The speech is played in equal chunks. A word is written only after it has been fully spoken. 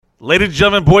Ladies and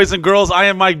gentlemen, boys and girls, I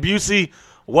am Mike Busey.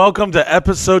 Welcome to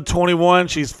episode 21.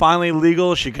 She's finally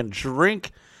legal. She can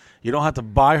drink. You don't have to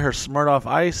buy her Smirnoff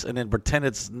Ice and then pretend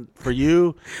it's for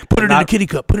you. Put it in a kitty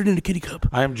cup. Put it in a kitty cup.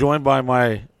 I am joined by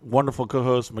my wonderful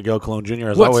co-host, Miguel Colon Jr.,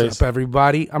 as What's always. up,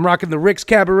 everybody? I'm rocking the Rick's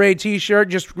Cabaret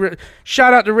t-shirt.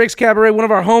 Shout out to Rick's Cabaret, one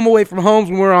of our home away from homes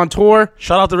when we're on tour.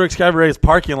 Shout out to Rick's Cabaret's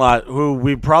parking lot, who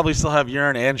we probably still have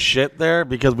urine and shit there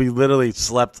because we literally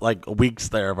slept like weeks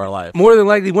there of our life. More than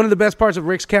likely, one of the best parts of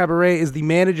Rick's Cabaret is the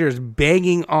managers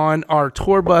banging on our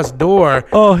tour bus door.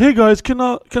 Oh, hey guys,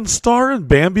 can Star and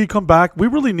Bambi come back? We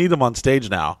really need them on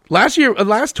stage now. Last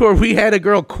tour, we had a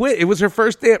girl quit. It was her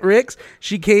first day at Rick's.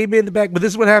 She came in the back, but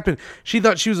this is what happened. She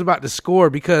thought she was about to score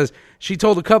because she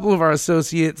told a couple of our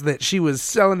associates that she was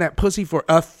selling that pussy for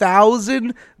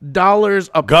 $1,000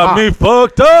 a pop. Got me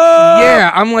fucked up! Yeah,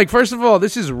 I'm like, first of all,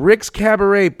 this is Rick's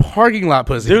Cabaret parking lot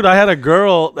pussy. Dude, I had a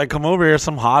girl that come over here,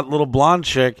 some hot little blonde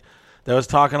chick that was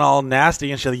talking all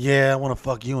nasty, and she's like, yeah, I want to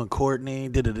fuck you and Courtney,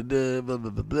 da-da-da-da, blah,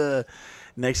 blah, blah, blah.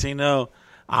 Next thing you know,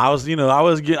 I was getting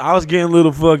a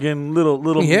little fucking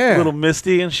little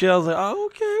misty and shit. I was like, oh,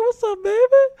 okay, what's up, baby?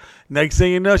 Next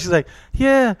thing you know, she's like,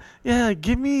 yeah,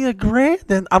 give me a grand.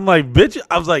 And I'm like, bitch.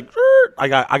 I was like,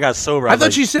 I got sober. I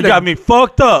thought she said you got me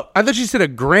fucked up. I thought she said a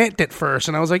grant at first,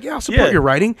 and I was like, yeah, I'll support your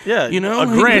writing. Yeah, you know, a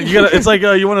grant. It's like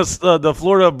you want the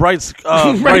Florida Bright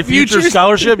Future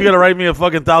Scholarship. You got to write me a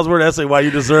fucking 1,000-word essay why you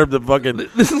deserve the fucking.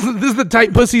 This is the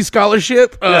tight pussy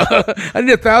scholarship. I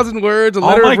need 1,000 words. A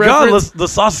letter of reference. Oh my god, the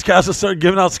Sausage Cast will start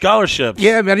giving out scholarships.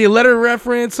 Yeah, man, I need a letter of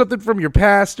reference, something from your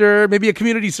pastor, maybe a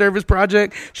community service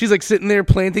project. She's like sitting there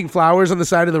planting flowers on the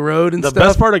side of the road and stuff. The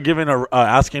best part of giving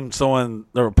asking someone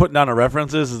or putting down a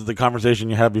references is the conversation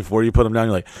you have before you put them down.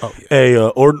 You're like, hey,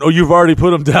 or you've already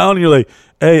put them down. And you're like,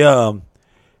 hey, how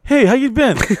you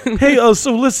been? Hey,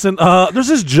 so listen, there's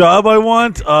this job I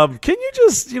want. Can you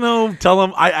just, tell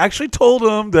them I actually told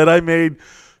them that I made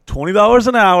 $20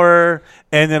 an hour,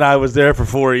 and then I was there for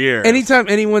 4 years. Anytime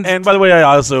anyone's... And by the way, I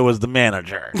also was the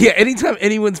manager. Yeah, anytime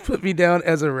anyone's put me down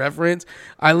as a reference,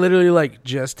 I literally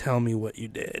just tell me what you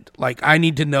did. Like, I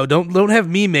need to know. Don't have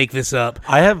me make this up.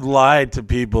 I have lied to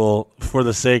people for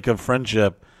the sake of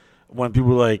friendship when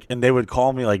people and they would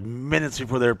call me minutes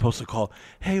before they were supposed to call.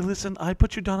 Hey, listen, I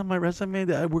put you down on my resume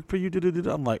that I worked for you.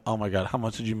 I'm like, oh my God, how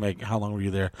much did you make? How long were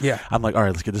you there? Yeah. I'm like, all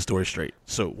right, let's get this story straight.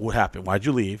 So what happened? Why'd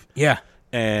you leave? Yeah.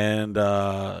 And,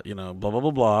 blah, blah,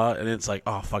 blah, blah. And it's like,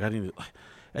 oh, fuck, I need to.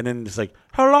 And then it's like,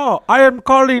 hello, I am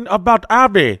calling about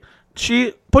Abby.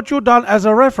 She put you down as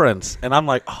a reference. And I'm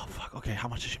like, oh, fuck, okay, how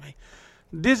much did she make?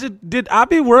 Did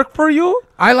Abby work for you?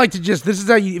 I like to this is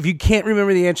how if you can't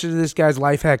remember the answer to this guy's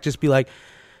life hack, just be like,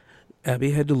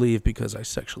 Abby had to leave because I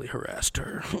sexually harassed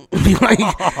her.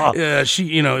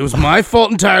 She, it was my fault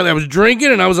entirely. I was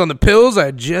drinking and I was on the pills. I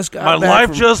had just got my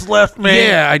life just left me.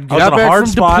 Yeah, I got back from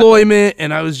deployment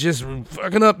and I was just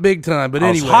fucking up big time. But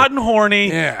anyway, I was hot and horny.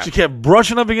 Yeah. She kept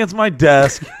brushing up against my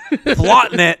desk,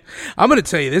 plotting it. I'm going to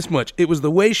tell you this much. It was the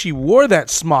way she wore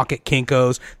that smock at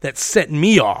Kinko's that set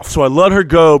me off. So I let her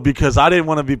go because I didn't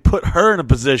want to put her in a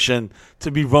position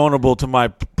to be vulnerable to my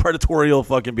predatorial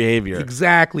fucking behavior.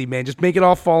 Exactly, man. Just make it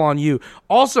all fall on you.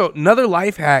 Also, another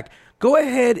life hack, go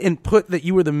ahead and put that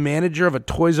you were the manager of a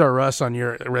Toys R Us on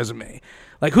your resume.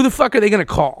 Like, who the fuck are they going to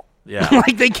call? Yeah.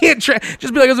 They can't just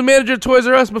be like, I was a manager of Toys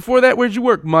R Us. Before that, where'd you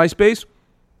work? MySpace?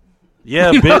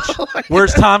 Yeah, bitch.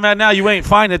 Where's Tom at now? You ain't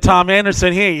finding Tom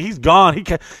Anderson. He's gone.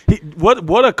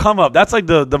 What a come up. That's like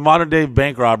the modern day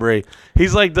bank robbery.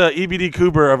 He's like the EBD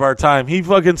Cooper of our time. He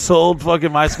fucking sold fucking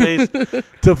MySpace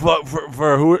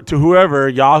to whoever,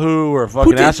 Yahoo or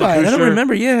fucking Ashton Kutcher. I don't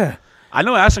remember. Yeah, I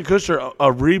know Ashton Kutcher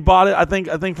rebought it. I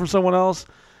think from someone else.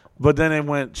 But then it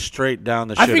went straight down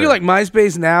the shitter. I figure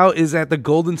MySpace now is at the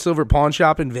Gold and Silver Pawn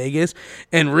Shop in Vegas,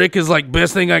 and Rick is like,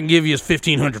 best thing I can give you is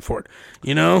 $1,500 for it.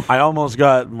 I almost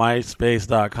got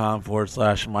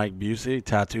myspace.com/Mike Busey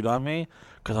tattooed on me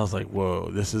because I was like, whoa,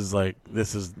 this is it.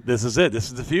 This is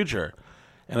the future.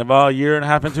 And about a year and a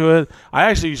half into it, I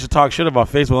actually used to talk shit about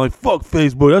Facebook. I'm like, fuck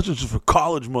Facebook. That's just for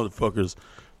college motherfuckers.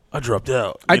 I dropped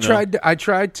out. I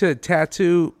tried to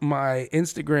tattoo my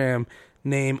Instagram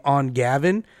name on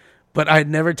Gavin, but I had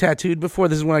never tattooed before.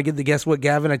 This is when I get the guess what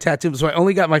Gavin I tattooed. So I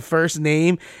only got my first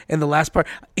name and the last part.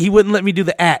 He wouldn't let me do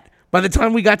the @. By the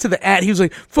time we got to the @ he was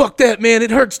like, fuck that, man.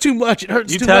 It hurts too much. It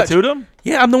hurts too much. You tattooed him?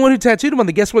 Yeah, I'm the one who tattooed him on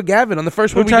the Guess What Gavin on the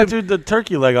first one. Who tattooed the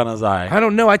turkey leg on his eye? I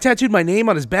don't know. I tattooed my name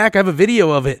on his back. I have a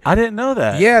video of it. I didn't know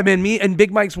that. Yeah, man. Me and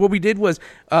Big Mike's, what we did was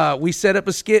we set up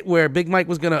a skit where Big Mike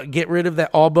was going to get rid of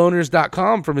that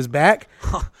allboners.com from his back.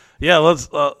 Yeah,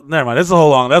 let's. Never mind. That's a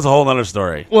whole other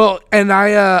story. Well, and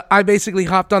I basically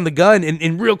hopped on the gun,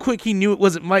 and real quick he knew it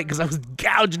wasn't Mike because I was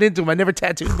gouging into him. I never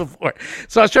tattooed before,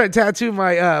 so I was trying to tattoo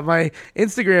my my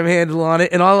Instagram handle on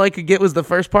it, and all I could get was the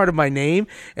first part of my name.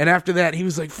 And after that, he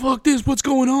was like, "Fuck this! What's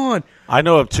going on?" I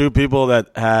know of 2 people that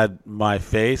had my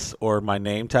face or my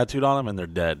name tattooed on them, and they're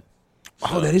dead.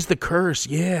 Oh, that is the curse.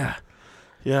 Yeah,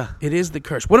 it is the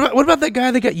curse. What about that guy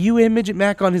that got Midget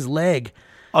Mac on his leg?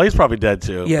 Oh, he's probably dead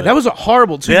too. Yeah, that was a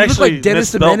horrible too. They You look actually like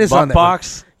Dennis the misspelled Menace bump on that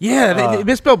box. one. Yeah, they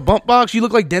misspelled bump box. You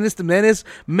look like Dennis the Menace.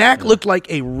 Mac looked like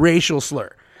a racial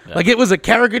slur. Yeah. Like it was a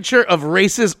caricature of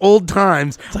racist old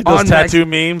times. It's like those tattoo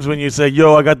memes when you say,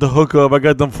 "Yo, I got the hookup. I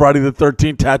got them Friday the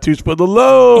 13th tattoos for the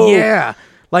low." Yeah.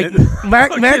 Like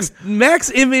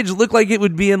Mac's image looked like it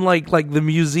would be in like the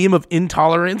Museum of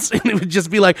Intolerance, and it would just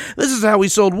be like, "This is how we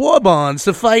sold war bonds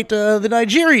to fight the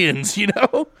Nigerians," you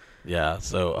know? Yeah.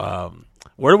 So,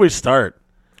 where do we start?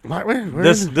 Where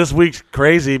This week's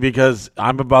crazy because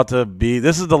I'm about to be.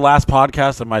 This is the last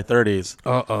podcast of my 30s.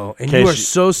 And you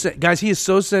are guys. He is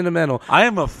so sentimental. I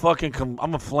am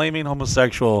I'm a flaming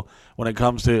homosexual when it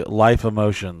comes to life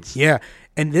emotions. Yeah,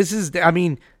 and this is. I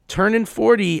mean, turning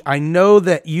 40. I know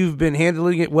that you've been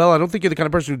handling it well. I don't think you're the kind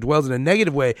of person who dwells in a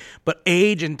negative way, but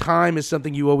age and time is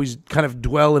something you always kind of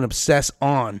dwell and obsess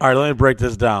on. All right, let me break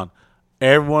this down.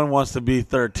 Everyone wants to be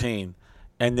 13,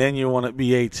 and then you want to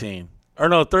be 18. Or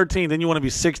no, 13, then you want to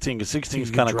be 16 because 16 is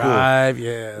kind of cool.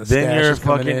 Yeah. Then you're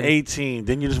fucking 18.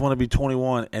 Then you just want to be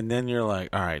 21. And then you're like,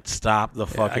 all right, stop the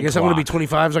fucking I guess clock. I want to be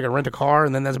 25 so I can rent a car,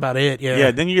 and then that's about it. Yeah.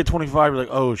 Yeah, then you get 25. You're like,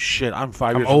 oh, shit, I'm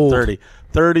 5 years from 30.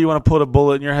 30, you want to put a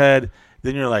bullet in your head.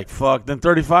 Then you're like, fuck. Then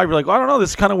 35, you're like, I don't know, this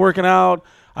is kind of working out.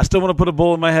 I still want to put a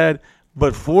bullet in my head.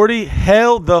 But 40,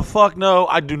 hell the fuck no.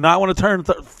 I do not want to turn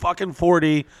fucking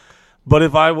 40. But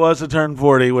if I was to turn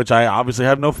 40, which I obviously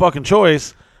have no fucking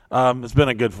choice, it's been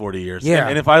a good 40 years. Yeah.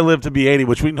 And if I live to be 80,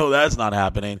 which we know that's not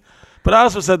happening. But I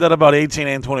also said that about 18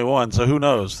 and 21, so who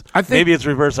knows? Maybe it's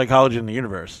reverse psychology in the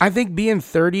universe. I think being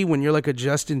 30 when you're like a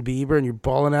Justin Bieber and you're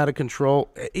balling out of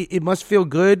control, it must feel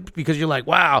good because you're like,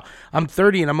 wow, I'm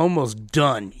 30 and I'm almost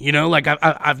done. You know, like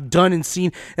I've done and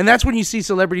seen. And that's when you see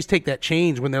celebrities take that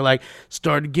change when they're like,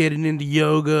 started getting into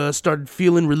yoga, started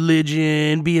feeling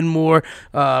religion, being more,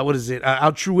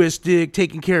 altruistic,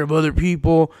 taking care of other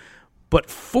people. But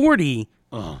 40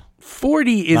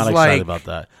 is not like excited about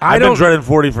that. I've been dreading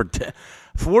 40 for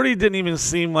 40 didn't even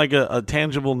seem like a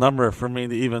tangible number for me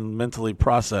to even mentally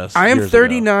process. I am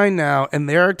 39 now, and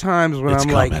there are times when I'm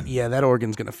like, yeah, that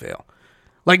organ's gonna fail.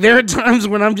 Like there are times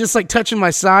when I'm just like touching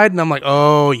my side, and I'm like,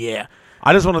 oh yeah.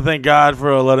 I just want to thank God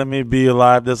for letting me be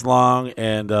alive this long,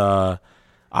 and I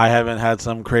haven't had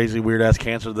some crazy weird ass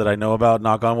cancer that I know about.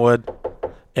 Knock on wood.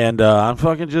 And I'm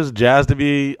fucking just jazzed to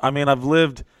be. I mean, I've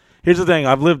lived. Here's the thing.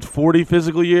 I've lived 40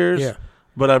 physical years,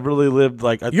 but I've really lived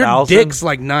like 1,000. Your dick's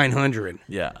like 900.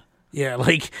 Yeah. Yeah,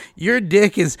 like your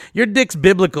dick's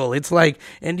biblical. It's like,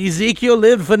 and Ezekiel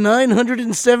lived for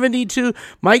 972.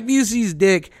 Mike Busey's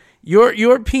dick,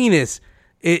 your penis,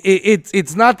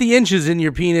 it's not the inches in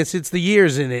your penis, it's the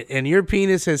years in it, and your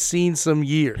penis has seen some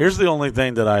years. Here's the only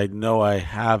thing that I know I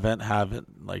haven't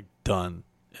like done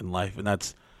in life, and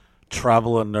that's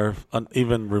travel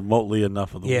even remotely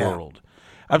enough of the world.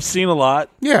 I've seen a lot.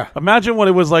 Yeah. Imagine what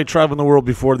it was like traveling the world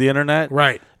before the internet.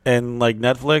 Right. And like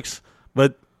Netflix.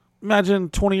 But imagine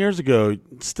 20 years ago,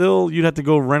 still you'd have to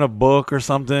go rent a book or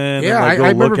something. Yeah, and, I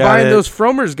remember buying those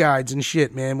Frommer's guides and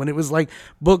shit, man, when it was like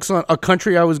books on a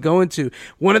country I was going to.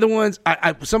 One of the ones,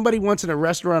 somebody once in a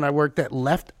restaurant I worked at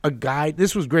left a guide.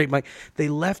 This was great, Mike. They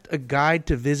left a guide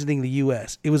to visiting the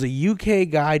U.S. It was a UK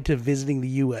guide to visiting the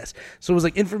U.S. So it was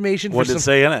like information. What did it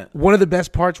say in it? One of the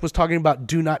best parts was talking about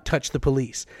do not touch the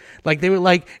police. Like they were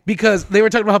like, because they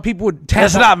were talking about how people would tap.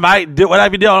 That's not, mate. Do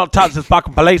whatever you do, don't touch the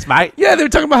fucking police, mate. Yeah, they were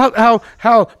talking about how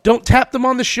don't tap them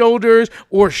on the shoulders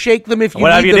or shake them if you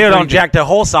whatever need you them do, don't jack their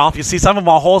horse off. You see some of them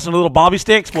on horse and little bobby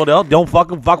sticks. Well, don't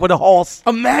fucking fuck with the horse.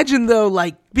 Imagine though,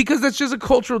 like, because that's just a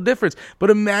cultural difference. But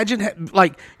imagine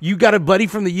like you got a buddy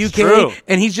from the UK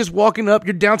and he's just walking up.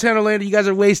 You're downtown Orlando. You guys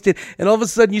are wasted, and all of a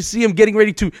sudden you see him getting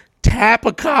ready to tap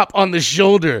a cop on the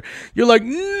shoulder. You're like,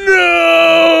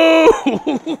 no.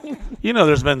 You know,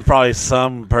 there's been probably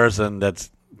some person that's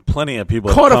plenty of people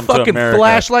caught come a fucking to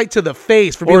flashlight to the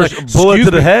face for being or like, a bullet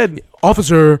to the head.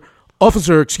 Officer,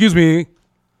 excuse me.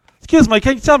 Excuse me,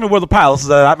 can you tell me where the palace is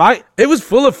at, mate? It was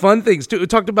full of fun things too. It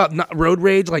talked about road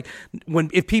rage, like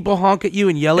if people honk at you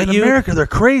and yell at you. In America, they're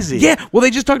crazy. Yeah, well, they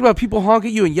just talked about people honk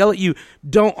at you and yell at you.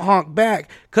 Don't honk back,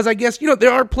 because I guess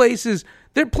there are places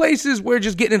There are places where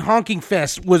just getting in honking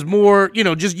fest was more,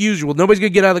 just usual. Nobody's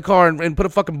going to get out of the car and put a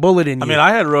fucking bullet in you. I mean,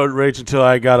 I had road rage until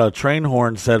I got a train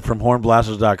horn set from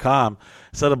hornblasters.com.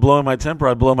 Instead of blowing my temper,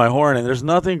 I'd blow my horn. And there's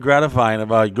nothing gratifying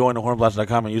about going to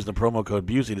hornblasters.com and using the promo code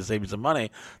Busey to save you some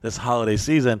money this holiday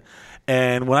season.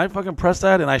 And when I fucking press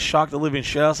that and I shock the living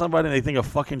shit out of somebody and they think a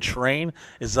fucking train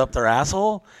is up their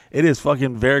asshole, it is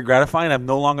fucking very gratifying. I'm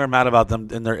no longer mad about them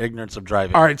in their ignorance of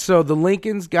driving. All right, so the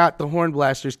Lincoln's got the Horn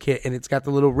Blasters kit, and it's got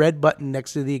the little red button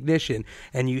next to the ignition,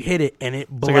 and you hit it, and it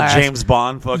blasts. It's like a James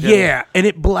Bond fucking... Yeah, and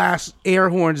it blasts air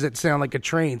horns that sound like a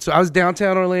train. So I was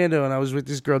downtown Orlando, and I was with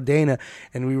this girl, Dana,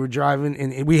 and we were driving,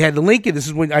 and we had the Lincoln. This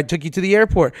is when I took you to the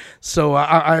airport. So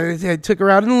I took her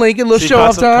out in the Lincoln, little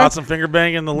show-off time. Caught some finger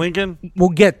bang in the Lincoln? We'll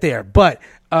get there, but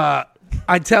I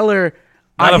tell her...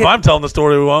 If I'm telling the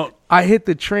story, we won't. I hit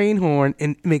the train horn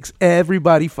and it makes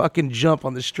everybody fucking jump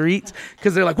on the streets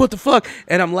because they're like, "What the fuck?"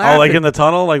 And I'm laughing. Oh, like in the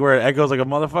tunnel, like where it echoes like a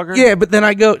motherfucker. Yeah, but then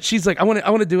I go. She's like, "I want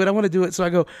to do it. So I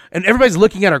go, and everybody's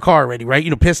looking at our car already,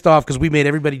 right? Pissed off because we made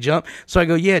everybody jump. So I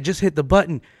go, "Yeah, just hit the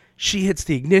button." She hits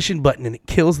the ignition button and it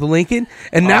kills the Lincoln,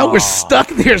 and now we're stuck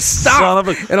there. Stop!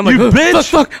 And I'm like, bitch.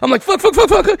 Fuck. I'm like, fuck.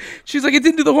 She's like, "It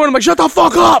didn't do the horn." I'm like, "Shut the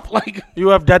fuck up!" Like, you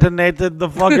have detonated the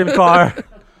fucking car.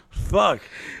 Fuck.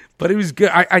 But it was good.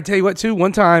 I tell you what, too.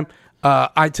 One time,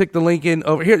 I took the Lincoln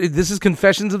over here. This is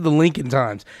Confessions of the Lincoln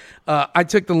times. I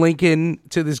took the Lincoln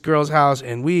to this girl's house,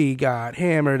 and we got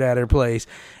hammered at her place.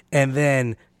 And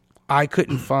then I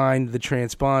couldn't find the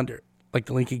transponder, like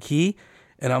the Lincoln key.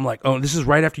 And I'm like, oh, this is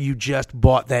right after you just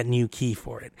bought that new key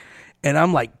for it. And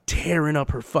I'm like tearing up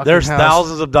her fucking There's house.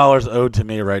 thousands of dollars owed to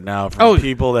me right now from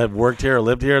people that have worked here or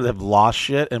lived here that have lost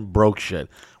shit and broke shit.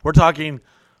 We're talking...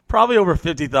 probably over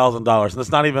 $50,000. And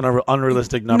that's not even an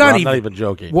unrealistic number. I'm not even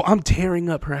joking. Well, I'm tearing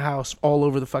up her house all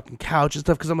over the fucking couch and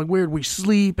stuff because I'm like, where do we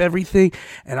sleep, everything.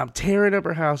 And I'm tearing up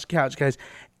her house couch, guys.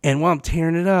 And while I'm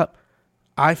tearing it up,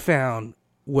 I found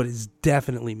what is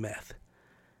definitely meth.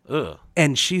 Ugh.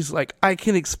 And she's like, I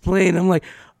can explain. I'm like,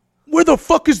 where the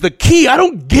fuck is the key? I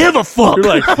don't give a fuck. You're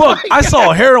like, fuck, I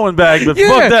saw a heroin bag, but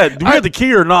fuck that. Do we have the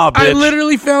key or not, bitch? I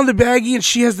literally found the baggie, and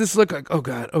she has this look like, oh,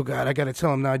 God, I got to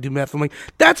tell him now I do meth. I'm like,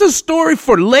 that's a story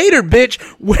for later, bitch.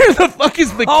 Where the fuck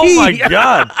is the key? Oh, my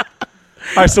God.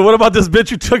 All right, so what about this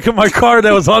bitch you took in my car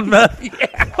that was on meth?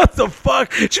 Yeah. What the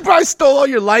fuck? She probably stole all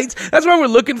your lights. That's why we're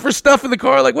looking for stuff in the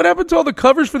car. Like, what happened to all the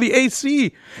covers for the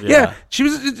AC? Yeah. She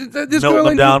was this girl. Melting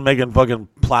them down, making fucking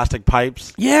plastic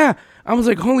pipes. Yeah. I was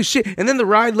like, holy shit. And then the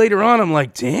ride later on, I'm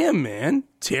like, damn, man.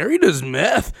 Terry does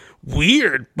meth.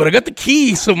 Weird. But I got the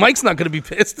key, so Mike's not going to be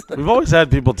pissed. We've always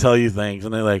had people tell you things,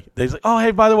 and they're like, oh,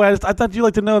 hey, by the way, I thought you'd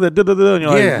like to know that. And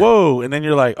you're like, whoa. And then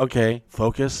you're like, okay,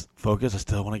 focus. I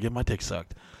still want to get my dick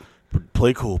sucked.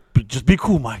 Play cool. Just be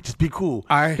cool, Mike. Just be cool.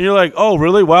 And you're like, oh,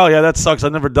 really? Wow, yeah, that sucks.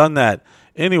 I've never done that.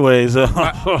 Anyways. Dude,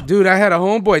 I had a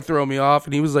homeboy throw me off,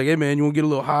 and he was like, hey, man, you want to get a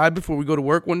little high before we go to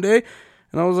work one day?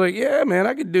 And I was like, yeah, man,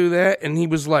 I could do that. And he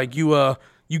was like, you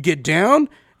get down?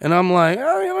 And I'm like,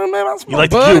 oh, man, I'll smoke. You like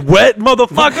to get wet,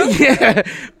 motherfucker?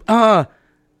 Yeah.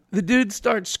 The dude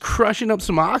starts crushing up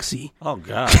some oxy. Oh,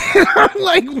 God. I'm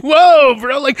like, whoa,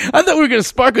 bro. Like, I thought we were going to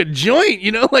spark a joint,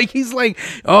 Like, he's like,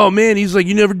 oh, man. He's like,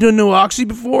 you never done no oxy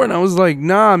before? And I was like,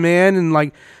 nah, man. And,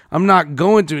 like, I'm not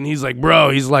going to. And he's like,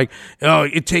 bro, oh,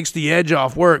 it takes the edge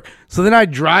off work. So then I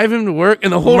drive him to work,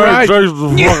 and the whole ride. He's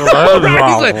like,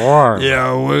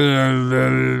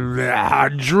 yeah,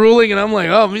 drooling, and I'm like,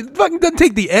 oh, it fucking doesn't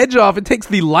take the edge off. It takes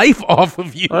the life off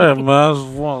of you. Hey, man, my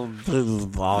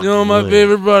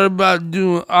favorite part about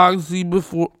doing oxy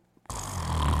before.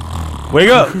 Wake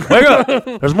up.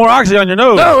 There's more oxy on your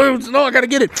nose. No, I got to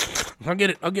get it. I'll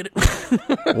get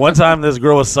it. One time, this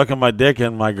girl was sucking my dick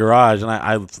in my garage, and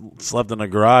I slept in a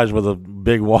garage with a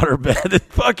big water bed. And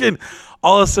fucking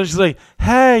all of a sudden, she's like,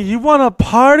 hey, you want to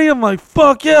party? I'm like,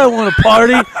 fuck yeah, I want to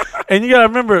party. And you got to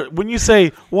remember, when you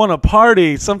say want to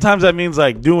party, sometimes that means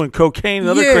like doing cocaine and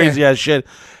other crazy ass shit.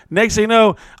 Next thing you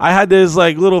know, I had this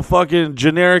like little fucking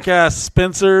generic ass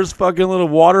Spencer's fucking little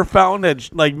water fountain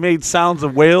that like made sounds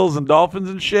of whales and dolphins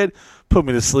and shit. Put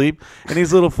me to sleep. And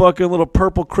these little fucking little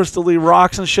purple crystal-y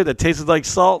rocks and shit that tasted like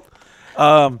salt.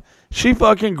 She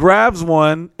fucking grabs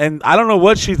one, and I don't know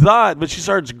what she thought, but she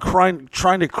starts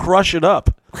trying to crush it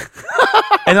up.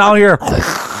 And I'll hear,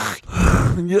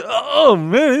 oh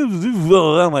man,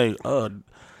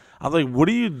 I'm like, what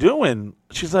are you doing?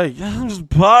 She's like, I'm just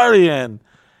partying.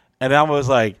 And I was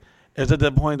like, it's at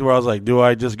that point where I was like, do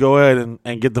I just go ahead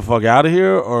and get the fuck out of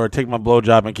here or take my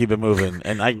blowjob and keep it moving?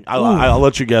 And I'll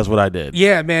let you guess what I did.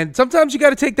 Yeah, man. Sometimes you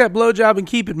got to take that blowjob and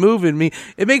keep it moving.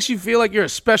 It makes you feel like you're a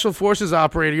special forces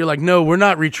operator. You're like, no, we're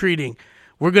not retreating.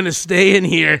 We're going to stay in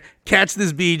here, catch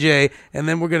this BJ, and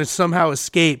then we're going to somehow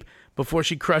escape before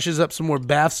she crushes up some more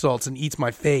bath salts and eats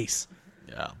my face.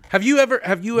 Yeah. Have you ever?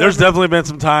 There's definitely been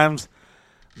some times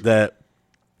that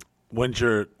when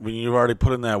you've already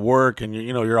put in that work and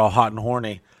you're all hot and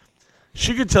horny,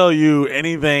 she could tell you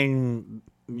anything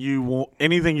you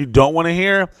don't want to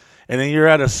hear, and then you're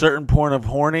at a certain point of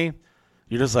horny,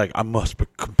 you're just like, I must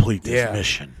complete this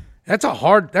mission. That's a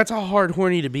hard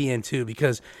horny to be in too,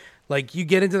 because like you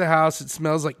get into the house, it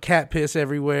smells like cat piss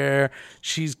everywhere.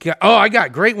 I got a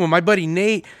great one. My buddy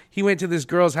Nate, he went to this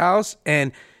girl's house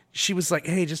and she was like,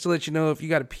 hey, just to let you know, if you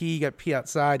got to pee, you got to pee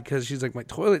outside, because she's like, my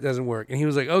toilet doesn't work. And he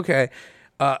was like, okay.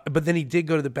 But then he did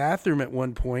go to the bathroom at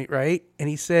one point, right? And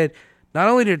he said, not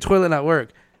only did her toilet not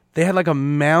work, they had like a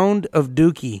mound of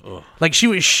dookie. Ugh. Like she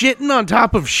was shitting on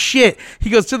top of shit. He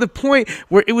goes to the point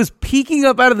where it was peeking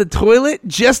up out of the toilet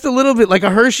just a little bit, like a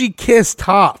Hershey Kiss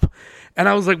top. And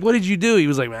I was like, what did you do? He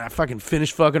was like, man, I fucking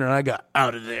finished fucking her and I got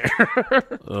out of there.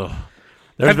 Ugh.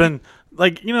 There's been...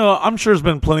 Like, I'm sure there's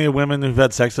been plenty of women who've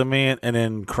had sex with me and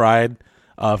then cried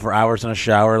for hours in a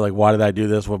shower. Like, why did I do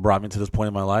this? What brought me to this point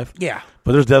in my life? Yeah.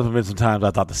 But there's definitely been some times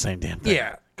I thought the same damn thing.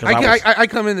 Yeah. I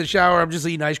come in the shower, I'm just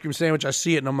eating an ice cream sandwich. I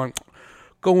see it, and I'm like,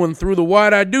 going through the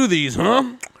why'd I do these,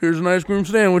 huh? Here's an ice cream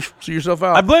sandwich. See yourself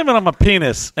out. I blame it on my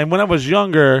penis. And when I was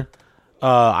younger,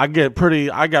 I got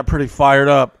pretty fired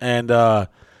up. And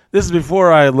this is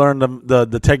before I learned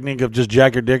the technique of just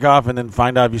jack your dick off and then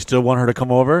find out if you still want her to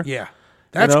come over. Yeah.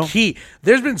 That's key.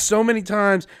 There's been so many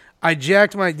times I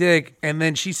jacked my dick and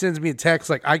then she sends me a text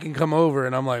like, I can come over.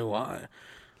 And I'm like, why?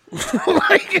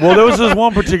 Well, there was this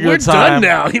one particular time. We're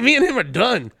done now. Me and him are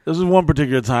done. This was one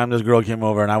particular time this girl came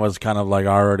over and I was kind of like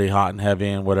already hot and heavy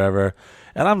and whatever.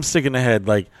 And I'm sick in the head.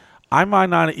 Like, I might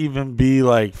not even be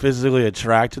like physically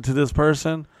attracted to this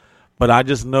person, but I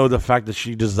just know the fact that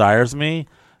she desires me.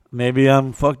 Maybe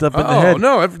I'm fucked up in the head. Oh,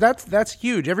 no, that's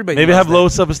huge. Everybody maybe I have low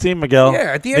self-esteem, Miguel.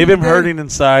 Yeah, at the end maybe of the I'm day, hurting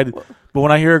inside. But when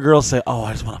I hear a girl say, oh,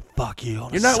 I just want to fuck you.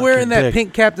 You're not wearing that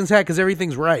pink captain's hat because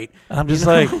everything's right. And I'm just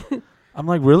like,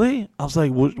 really? I was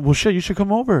like, well, shit, you should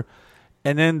come over.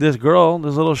 And then this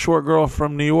little short girl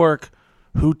from New York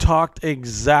who talked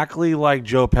exactly like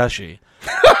Joe Pesci.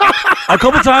 A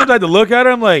couple times I had to look at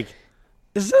her. I'm like,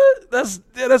 that's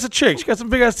a chick. She got some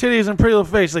big ass titties and pretty little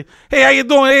face. Like, hey, how you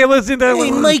doing? Hey, listen. Hey,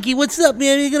 Mikey, what's up,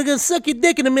 man? You're gonna go suck your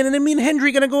dick in a minute, and me and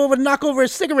Hendry gonna go over and knock over a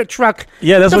cigarette truck.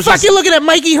 Yeah, that's what fuck you looking at,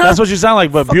 Mikey? Huh? That's what you sound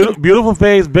like. But beautiful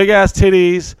face, big ass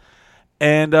titties,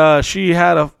 and she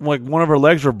had one of her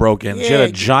legs were broken. Yeah, she had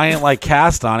a giant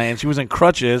cast on it, and she was in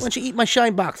crutches. Why don't you eat my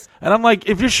shine box? And I'm like,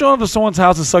 if you're showing up to someone's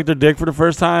house to suck their dick for the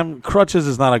first time, crutches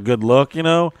is not a good look,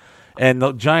 and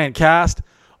the giant cast.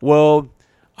 Well,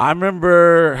 I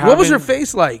remember what was her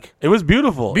face like? It was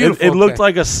beautiful. It looked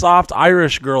like a soft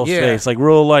Irish girl's face, like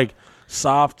real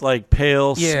soft,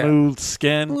 pale, smooth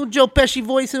skin. A little Joe Pesci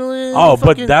voice.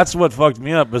 But that's what fucked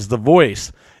me up is the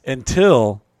voice.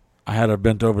 Until I had her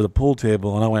bent over the pool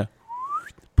table and I went,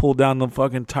 pulled down the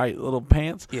fucking tight little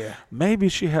pants. Yeah. Maybe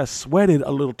she has sweated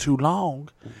a little too long,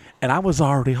 and I was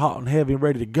already hot and heavy and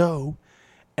ready to go.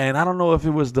 And I don't know if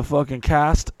it was the fucking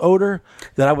cast odor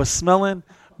that I was smelling.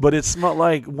 But it smelled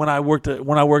like when I worked at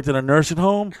a nursing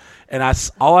home, and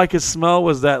all I could smell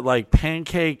was that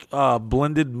pancake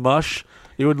blended mush.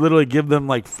 It would literally give them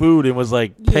food. It was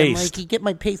paste. Yeah, Mikey, get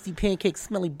my pasty pancake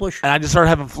smelly bush. And I just started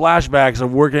having flashbacks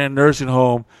of working in a nursing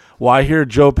home while I hear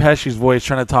Joe Pesci's voice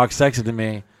trying to talk sexy to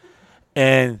me.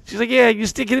 And she's like, "Yeah, you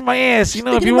stick it in my ass,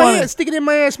 if you want." Stick it in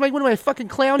my ass, Mike. What am I, fucking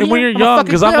clown? And here? when you're young,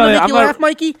 because I'm not, laugh,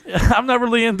 Mikey. I'm not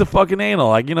really into fucking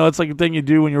anal. It's like a thing you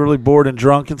do when you're really bored and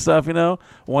drunk and stuff.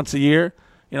 Once a year,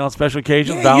 special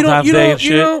occasions, Valentine's Day and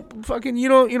shit.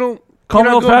 You don't. Call me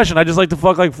old fashioned. I just like to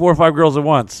fuck 4 or 5 girls at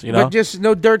once. But just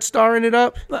no dirt starring it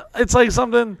up. It's like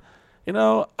something.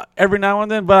 Every now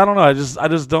and then, but I don't know. I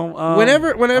just don't.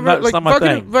 Whenever,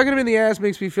 fucking him in the ass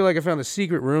makes me feel like I found a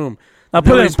secret room. I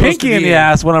put a pinky in the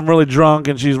ass when I'm really drunk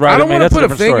and she's riding me. I don't want to put a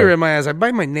finger story. in my ass. I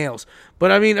bite my nails.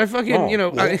 But I mean, I fucking,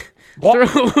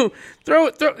 throw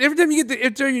every time you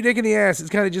throw your dick in the ass, it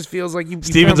kind of just feels like you.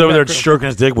 Steven's over there stroking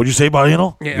his dick. What'd you say,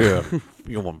 biennial? Yeah.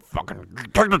 You want fucking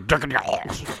take the dick in your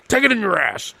ass. Take it in your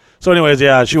ass. So, anyways,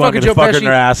 yeah, she wanted me to fuck her in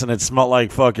her ass, and it smelled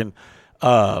like fucking.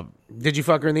 Did you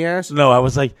fuck her in the ass? No, I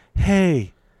was like,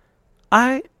 hey,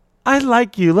 I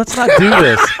like you. Let's not do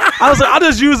this. I was like, I'll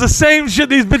just use the same shit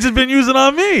these bitches been using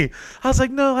on me. I was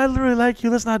like, no, I literally like you.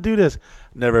 Let's not do this.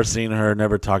 Never seen her.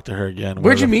 Never talked to her again.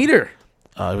 Where'd you meet her?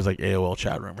 It was AOL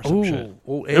chat room or some shit.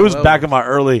 Ooh, it was back in my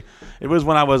early. It was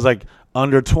when I was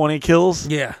under 20 kills.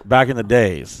 Yeah. Back in the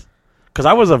days. Because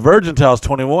I was a virgin till I was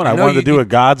 21. I know wanted to do it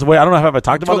God's way. I don't know if I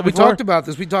talked about it We before. talked about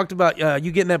this. We talked about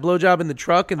you getting that blowjob in the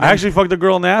truck, and then, I actually fucked a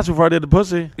girl in the ass before I did the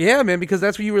pussy. yeah, man, because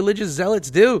that's what you religious zealots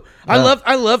do. I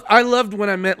loved when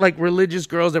I met like religious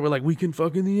girls that were like, we can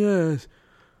fuck in the ass,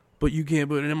 but you can't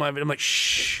put it in my. I'm like,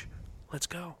 shh, let's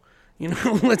go. You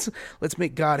know, let's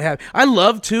make God happy. I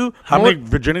love to. How many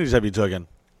virginities have you taken?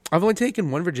 I've only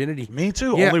taken one virginity. Me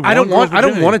too. Yeah, Only I don't one want. girl's I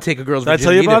don't virginity. want to take a girl's Did I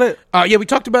virginity. tell you about either. Yeah, we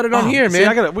talked about it on here, See,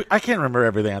 man. I can't remember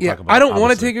everything I talk about. I don't want to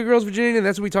obviously. take a girl's virginity, and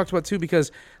that's what we talked about too.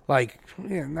 Because, like,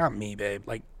 yeah, not me, babe.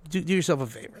 Like, do yourself a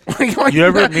favor. Like, You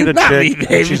ever meet a not chick me, babe,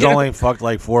 and she's you know? only fucked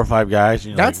like 4 or 5 guys?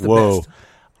 And you're That's like, the whoa, best.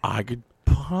 I could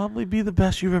probably be the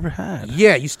best you've ever had.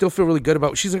 Yeah, you still feel really good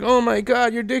about. She's like, "Oh my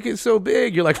god, your dick is so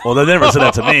big." You're like, Well, they never said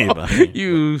that to me. But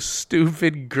 "You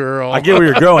stupid girl." I get where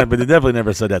you're going, but they definitely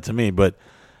never said that to me. But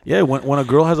yeah, when a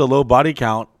girl has a low body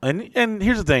count, and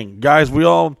here's the thing, guys,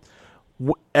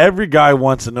 every guy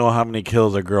wants to know how many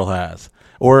kills a girl has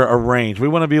or a range. We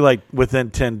want to be like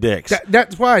within 10 dicks.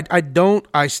 That's why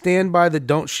I stand by the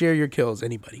don't share your kills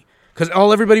anybody, because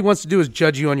all everybody wants to do is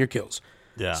judge you on your kills.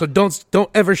 Yeah. So don't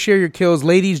ever share your kills,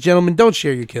 ladies, gentlemen. Don't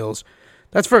share your kills.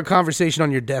 That's for a conversation on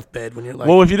your deathbed when you're like,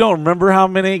 Well, if you don't remember how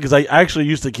many, because I actually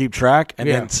used to keep track, and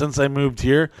Yeah. then since I moved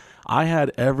here, I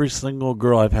had every single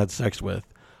girl I've had sex with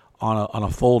on a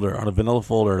folder, on a vanilla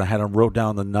folder, and I had them wrote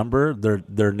down the number,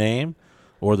 their name,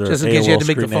 or their just in case you had to AOL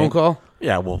make the screen phone name. call.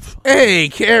 Yeah, well, Hey,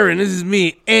 Karen, this is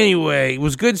me. Anyway, it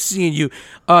was good seeing you.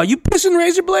 You pissing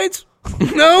razor blades?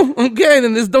 No? Okay,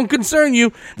 then this don't concern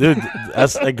you. dude,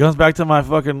 it goes back to my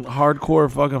fucking hardcore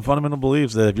fucking fundamental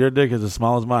beliefs that if your dick is as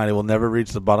small as mine, it will never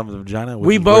reach the bottom of the vagina. Which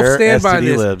We is both where stand by STD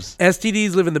this. lives.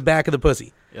 STDs live in the back of the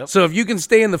pussy. Yep. So if you can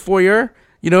stay in the foyer,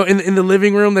 you know, in the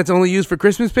living room that's only used for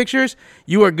Christmas pictures,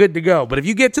 you are good to go. But if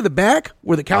you get to the back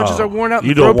where the couches Oh, are worn out, and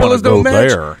you the throw don't wanna pillows don't go match,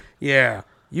 there. yeah,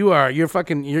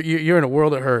 you're in a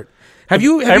world of hurt. Have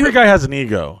you? Every guy has an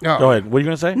ego. Oh. Go ahead. What are you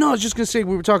gonna say? No, I was just gonna say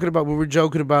we were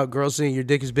joking about girls saying your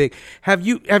dick is big. Have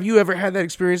you ever had that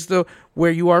experience though,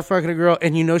 where you are fucking a girl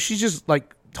and you know she's just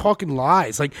like talking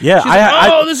lies, like Yeah, she's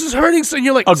like, this is hurting, so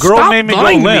you're like, A girl stop made me go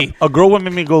lying to limp. me. A girl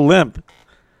made me go limp.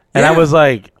 And I Yeah. was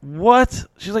like, what?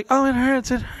 She's like, oh, it hurts.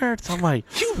 It hurts. I'm like,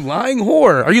 You lying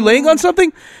whore. Are you laying on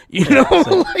something? You know,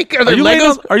 like are there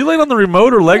Legos? Are you laying on the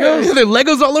remote or Are Legos? there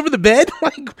Legos all over the bed?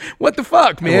 Like, what the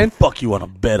fuck, I will man? fuck you on a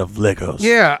bed of Legos.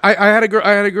 Yeah, I had a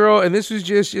girl, and this was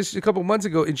just a couple months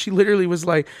ago, and she literally was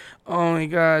like, "Oh my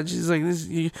god," she's like, "This,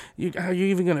 are you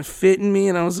even gonna fit in me?"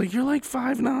 And I was like, "You're like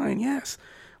 5'9", yes."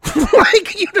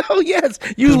 Like, you know, yes,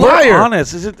 you liar. We're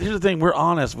honest. Here's the thing. We're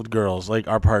honest with girls, like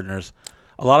our partners.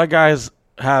 A lot of guys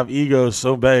have egos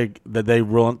so big that they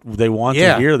want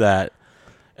Yeah. to hear that.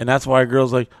 And that's why a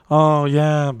girl's like, oh,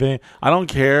 yeah, babe. I don't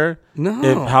care No.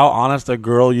 if how honest a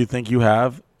girl you think you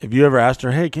have. If you ever asked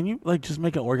her, hey, can you like just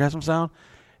make an orgasm sound?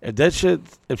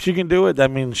 If she can do it,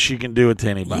 that means she can do it to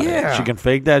anybody. Yeah. She can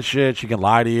fake that shit. She can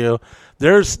lie to you.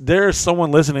 There's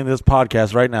someone listening to this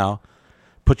podcast right now.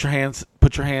 Put your hands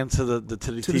to the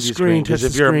TV screen, touch because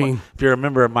if the you're screen. if you're a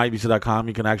member of MyBC.com,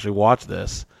 you can actually watch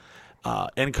this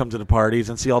and come to the parties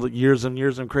and see all the years and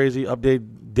years of crazy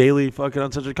update daily fucking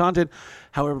uncensored content.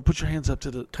 However, put your hands up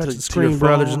to Touch the to screen, your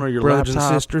brothers phone or your brothers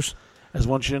laptop. and sisters. I just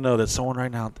want you to know that someone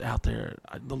right now out there,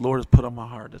 the Lord has put on my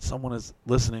heart that someone is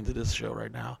listening to this show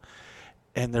right now,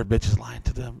 and their bitch is lying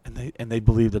to them, and they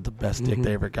believe that the best dick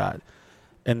they ever got.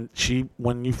 And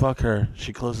when you fuck her,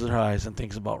 she closes her eyes and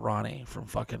thinks about Ronnie from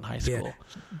fucking high school,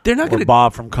 They're not or gonna.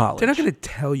 Bob from college. They're not gonna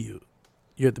tell you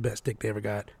you're the best dick they ever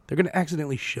got. They're gonna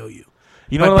accidentally show you.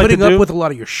 You know by what I like putting to up do? with a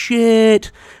lot of your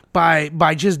shit, by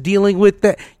just dealing with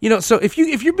that, you know. So if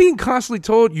you're being constantly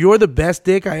told you're the best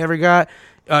dick I ever got,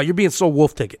 you're being sold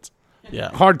wolf tickets, Yeah.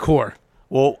 hardcore.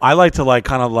 Well, I like to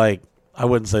I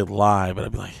wouldn't say lie, but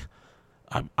I'd be like,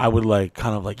 I would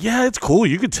yeah, it's cool.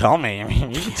 You could tell me. I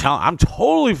mean, you can tell. I'm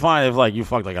totally fine if like you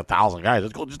fucked like 1,000 guys.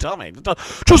 It's cool. Just tell me.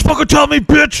 Just fucking tell me,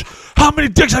 bitch. How many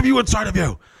dicks have you inside of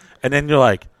you? And then you're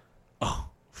like, oh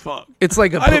fuck. It's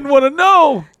like I didn't want to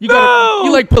know. you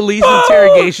like police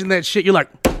interrogation that shit. You're like,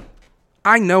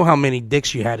 I know how many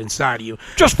dicks you had inside of you.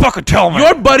 Just fucking tell me.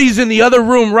 Your buddy's in the other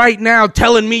room right now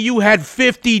telling me you had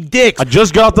 50 dicks. I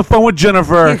just got off the phone with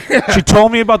Jennifer. She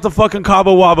told me about the fucking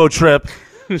Cabo Wabo trip.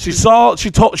 She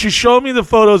showed me the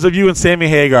photos of you and Sammy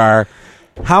Hagar.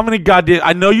 How many goddamn?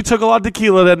 I know you took a lot of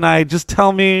tequila that night. Just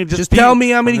tell me. Tell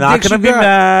me how many I'm not dicks you gonna be got.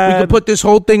 mad. We can put this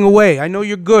whole thing away. I know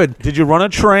you're good. Did you run a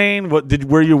train?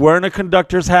 Were you wearing a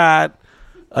conductor's hat?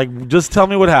 Like, just tell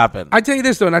me what happened. I tell you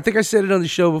this though, and I think I said it on the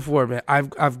show before, man.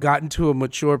 I've gotten to a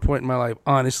mature point in my life,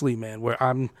 honestly, man, where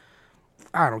I'm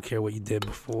I don't care what you did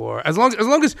before. As long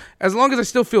as I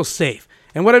still feel safe.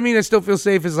 And what I mean I still feel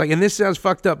safe is like, and this sounds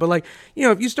fucked up, but like, you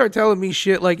know, if you start telling me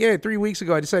shit like, yeah, 3 weeks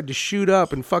ago I decided to shoot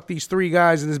up and fuck these 3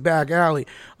 guys in this back alley.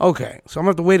 Okay, so I'm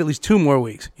gonna have to wait at least 2 more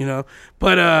weeks, you know?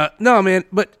 But no, man,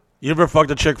 but You ever fucked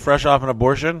a chick fresh off an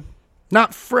abortion?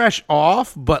 not fresh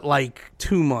off, but like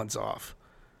 2 months off.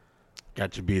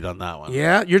 Got you beat on that one.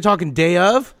 Yeah? You're talking day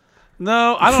of?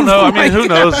 No, I don't know. Oh I my mean, who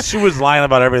God. knows? She was lying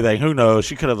about everything. Who knows?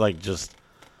 She could have like just,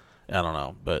 I don't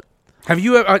know. But Have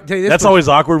you ever, I'll tell you this that's one- always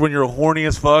awkward when you're horny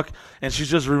as fuck and she's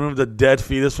just removed a dead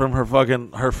fetus from her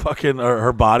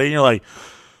body, and you're like,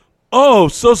 oh,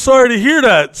 so sorry to hear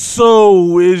that.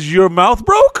 So is your mouth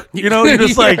broke? You know, you're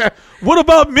just Yeah. like, what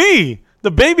about me? The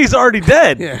baby's already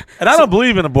dead. Yeah. And I don't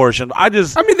believe in abortion. I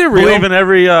mean, they're real. believe in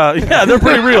every, yeah, they're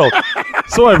pretty real.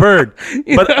 So I've heard.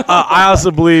 But I also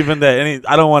believe in that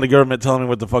I don't want the government telling me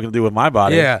what the fuck to do with my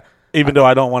body. Yeah. Even though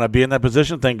I don't want to be in that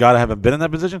position. Thank God I haven't been in that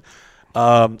position.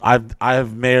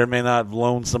 I've may or may not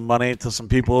loaned some money to some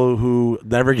people who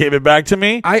never gave it back to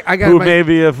me. I got who my-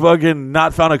 maybe have fucking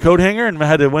not found a coat hanger and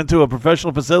had to went to a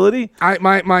professional facility.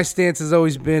 My stance has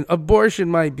always been abortion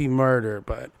might be murder,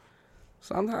 but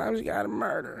sometimes you gotta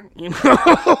murder. You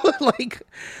know, like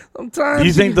sometimes. Do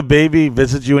you think the baby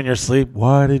visits you in your sleep?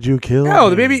 Why did you kill? No,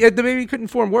 the me? baby couldn't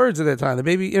form words at that time. The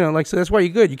baby, you know, like so that's why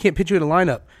you're good. You can't put you in a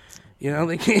lineup. You know,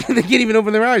 they can't even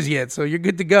open their eyes yet, so you're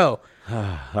good to go.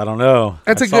 I don't know.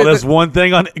 That's I a saw good- this one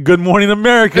thing on Good Morning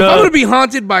America. If I'm gonna be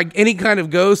haunted by any kind of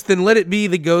ghost, then let it be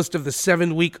the ghost of the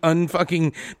 7-week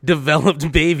unfucking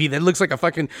developed baby that looks like a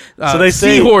fucking So they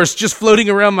say- seahorse just floating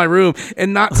around my room,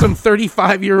 and not some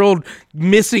 35-year-old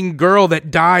missing girl that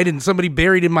died and somebody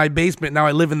buried in my basement. Now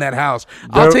I live in that house.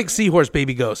 I'll There- take seahorse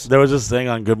baby ghosts. There was this thing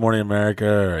on Good Morning America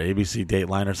or ABC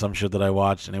Dateline or some shit that I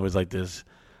watched, and it was like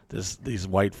these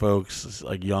white folks, this,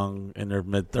 like young in their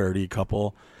mid-30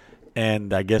 couple,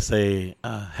 and I guess they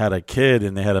had a kid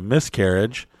and they had a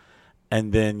miscarriage,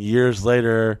 and then years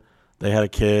later they had a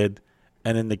kid,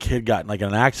 and then the kid got in like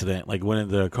an accident, like went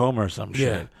into a coma or some shit,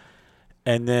 Yeah.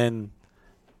 and then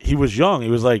he was young, he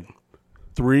was like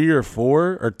 3 or 4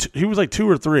 or he was like 2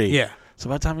 or 3, Yeah. So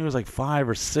by the time he was like 5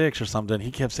 or 6 or something,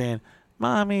 he kept saying,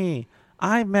 "Mommy,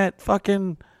 I met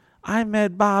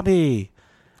Bobby.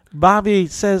 Bobby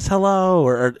says hello,"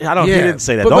 or I don't. Yeah, He didn't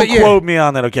say that. but Don't yeah. quote me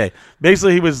on that. Okay.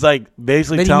 Basically, he was like Then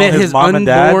he telling met his mom and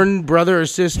dad. unborn brother or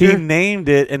sister. He named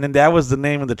it, and then that was the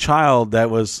name of the child that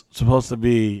was supposed to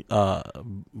be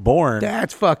born.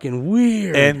 That's fucking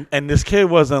weird. And this kid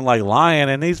wasn't like lying.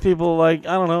 And these people, like,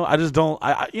 I don't know. I just don't.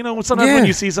 Sometimes Yeah. when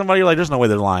you see somebody, you're like, there's no way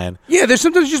they're lying. yeah, there's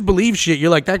sometimes you just believe shit. You're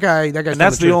like that guy's. And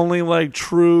that's the truth. only like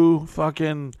true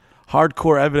fucking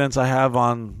hardcore evidence I have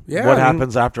on Yeah, what I mean-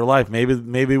 happens after life.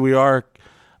 Maybe we are.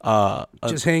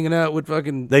 Just hanging out with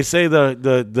fucking. They say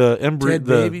the embryo. Dead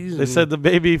babies They and- said the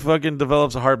baby fucking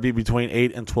develops a heartbeat between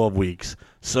 8 and 12 weeks.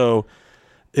 So,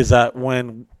 is that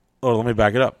when? Oh, let me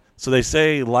back it up. So they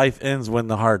say life ends when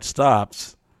the heart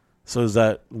stops. So is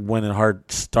that when the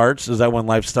heart starts? Is that when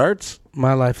life starts?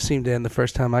 My life seemed to end the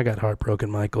first time I got heartbroken,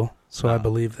 Michael. So I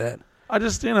believe that. I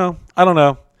just, I don't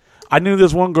know. I knew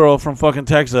this one girl from fucking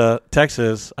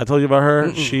Texas. I told you about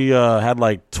her. She had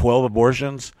like 12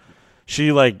 abortions. She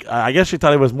I guess she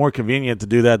thought it was more convenient to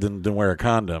do that than wear a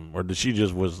condom, or that she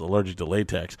just was allergic to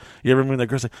latex. You ever meet that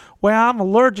girl say, "Well, I'm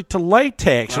allergic to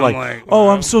latex"? You're I'm like, like, "Oh,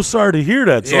 well, I'm so sorry to hear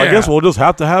that." So I yeah. guess we'll just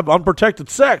have to have unprotected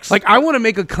sex. Like, I want to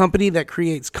make a company that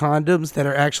creates condoms that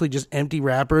are actually just empty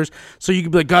wrappers. So you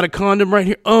could be like, got a condom right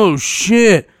here. Oh,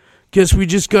 shit. Guess we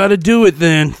just got to do it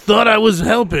then. Thought I was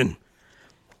helping.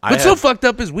 What's so fucked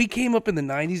up is we came up in the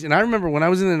 90s, and I remember when I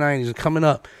was in the 90s and coming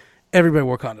up, everybody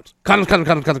wore condoms. Condoms.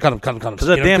 because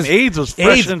that damn AIDS was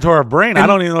fresh AIDS- into our brain. I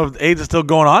don't even know if AIDS is still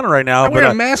going on right now. I wear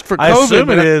but a mask for I COVID, assume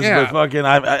it but is. yeah. But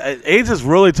fucking, AIDS has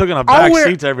really taken a back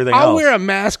seat to everything I'll else. wear a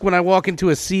mask when I walk into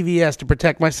a CVS to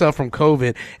protect myself from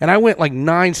COVID, and I went like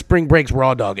 9 spring breaks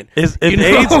raw dogging. If You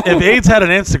know? if AIDS had an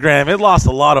Instagram, it lost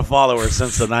a lot of followers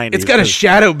since the 90s. It's got a 'cause,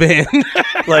 shadow ban.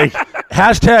 like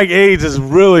hashtag AIDS is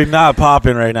really not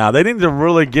popping right now. They need to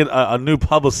really get a new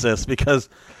publicist, because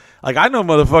like I know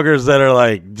motherfuckers that are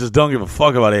like just don't give a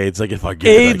fuck about AIDS. Like, if I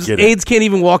get it, I get it. AIDS can't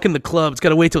even walk in the club. It's got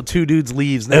to wait till 2 dudes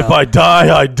leaves now. If I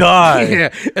die, I die. yeah,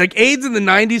 like AIDS in the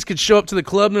 90s could show up to the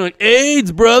club and they're like,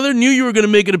 AIDS, brother, knew you were going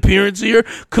to make an appearance here.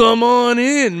 Come on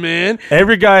in, man.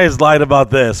 Every guy has lied about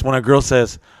this. When a girl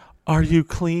says, "Are you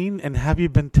clean and have you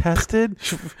been tested?"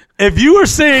 If you are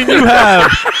saying you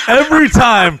have every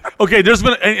time, okay, there's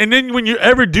been, and then when you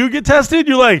ever do get tested,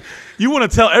 you're like, you want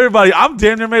to tell everybody. I'm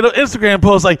damn near made an Instagram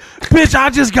post like, "Bitch, I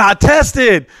just got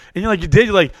tested," and you're like, "You did?"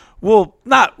 You're like, Well,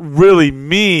 not really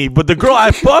me, but the girl I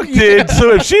fucked did.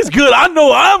 So if she's good, I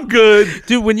know I'm good.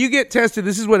 Dude, when you get tested,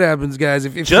 this is what happens, guys.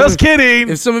 If Just kidding.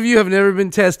 If some of you have never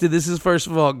been tested, this is first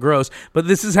of all gross, but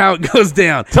this is how it goes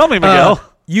down. Tell me, Miguel.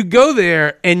 You go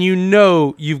there and you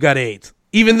know you've got AIDS.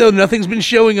 Even though nothing's been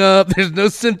showing up, there's no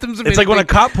symptoms of It's anything. like when a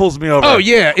cop pulls me over. Oh,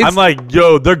 yeah. I'm like,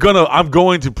 yo, I'm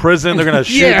going to prison. They're going to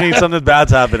shoot Yeah. me. Something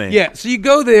bad's happening. Yeah, so you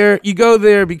go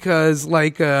there because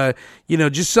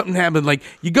just something happened. Like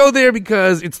you go there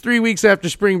because it's 3 weeks after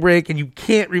spring break and you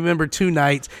can't remember 2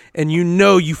 nights and you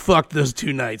know you fucked those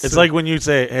 2 nights. It's like when you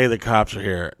say, hey, the cops are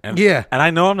here. And, Yeah. And I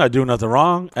know I'm not doing nothing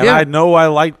wrong. And Yeah. I know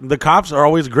the cops are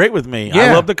always great with me.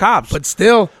 Yeah. I love the cops. But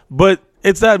still. But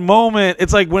it's that moment.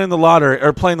 It's like winning the lottery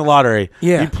or playing the lottery.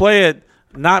 Yeah. You play it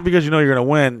not because you know you're going to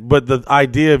win, but the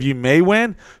idea of you may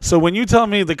win. So when you tell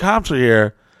me the cops are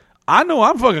here, I know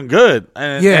I'm fucking good.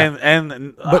 And, Yeah.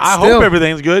 and But I still. hope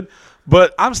everything's good.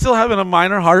 But I'm still having a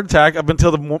minor heart attack up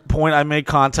until the point I make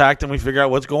contact and we figure out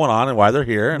what's going on and why they're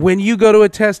here. When you go to a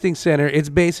testing center, it's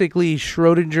basically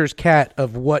Schrodinger's cat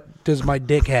of what does my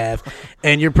dick have,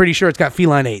 and you're pretty sure it's got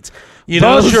feline AIDS.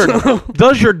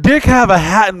 Does your dick have a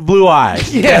hat and blue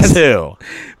eyes? Yes. Guess who?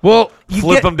 Well, you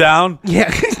Flip them down.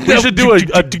 Yeah, We should do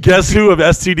a guess who of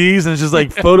STDs, and it's just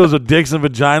like photos of dicks and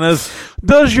vaginas.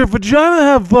 Does your vagina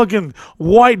have fucking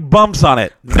white bumps on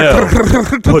it? No.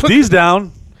 Put these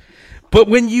down. But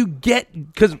when you get,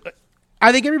 because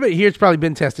I think everybody here has probably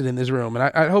been tested in this room,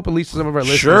 and I hope at least some of our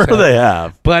listeners Sure they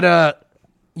have. But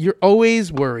you're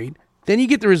always worried. Then you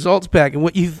get the results back, and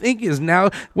what you think is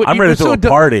now what I'm ready to throw a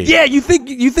party. Yeah, you think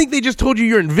they just told you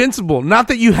you're invincible, not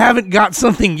that you haven't got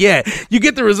something yet. You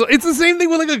get the result. It's the same thing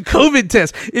with like a COVID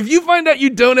test. If you find out you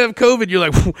don't have COVID, you're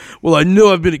like, well, I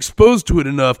know I've been exposed to it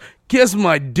enough. Guess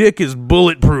my dick is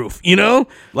bulletproof. You know?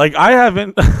 Like I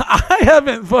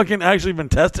haven't fucking actually been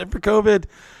tested for COVID,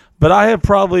 but I have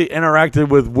probably interacted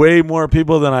with way more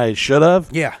people than I should have.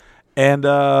 Yeah. And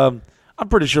I'm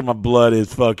pretty sure my blood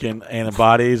is fucking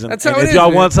antibodies. And, That's how and it if is, y'all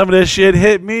man. want some of this shit,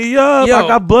 hit me up. Yo. I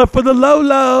got blood for the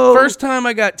Lolo. First time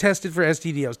I got tested for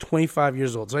STD, I was 25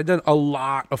 years old. So I'd done a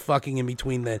lot of fucking in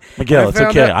between then. Miguel, And I it's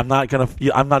found okay. out-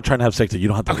 I'm not trying to have sex with you. You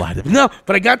don't have to lie to me. No,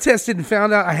 but I got tested and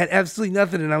found out I had absolutely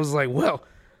nothing, and I was like, well,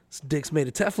 this dick's made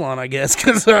of Teflon, I guess,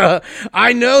 because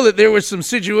I know that there were some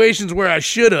situations where I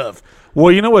should have.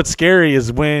 Well, you know what's scary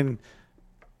is when,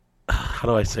 how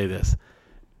do I say this?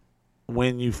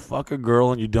 When you fuck a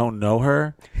girl and you don't know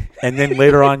her, and then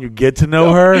later on you get to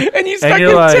know her, And you start you're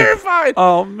getting like, terrified.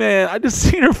 oh man, I just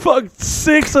seen her fuck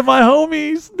 6 of my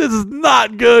homies. This is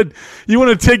not good. You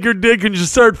want to take your dick and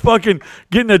just start fucking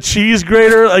getting a cheese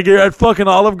grater like you're at fucking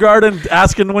Olive Garden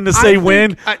asking when to say think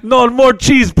when. I- No, more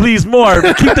cheese, please, more.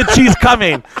 Keep the cheese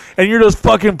coming. And you're just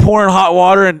fucking pouring hot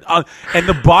water and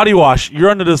the body wash. You're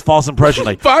under this false impression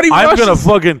like Body I'm wash gonna is-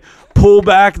 fucking pull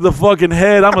back the fucking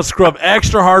head. I'm gonna scrub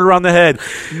extra hard around the head.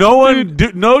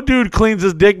 No dude cleans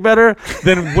his dick better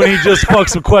than when he just fucks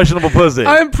some questionable pussy.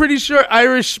 I'm pretty sure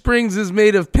Irish Springs is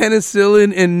made of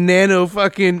penicillin and nano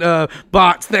fucking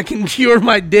bots that can cure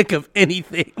my dick of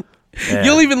anything. Yeah.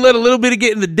 You'll even let a little bit of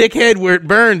get in the dick head where it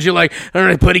burns. You're like, all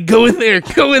right, buddy, go in there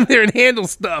and handle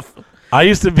stuff. I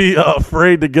used to be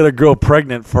afraid to get a girl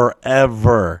pregnant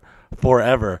forever.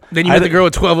 Then you met the girl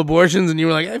with 12 abortions, and you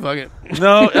were like, hey, fuck it.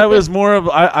 No, it was more of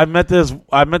I met this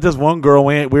one girl.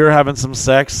 We were having some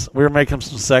sex. We were making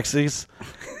some sexies,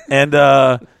 and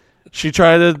she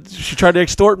tried to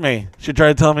extort me. She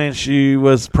tried to tell me she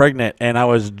was pregnant, and I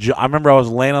remember I was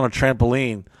laying on a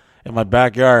trampoline in my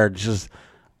backyard, just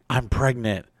I'm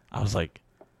pregnant. I was like,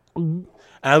 and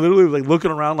I literally like looking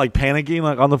around, like panicking,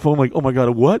 like on the phone, like oh my god,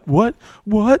 what?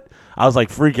 I was like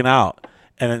freaking out.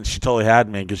 And then she totally had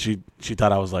me because she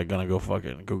thought I was like gonna go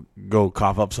fucking go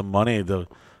cough up some money to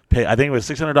pay. I think it was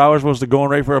 $600 was the going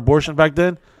rate for abortion back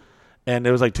then, and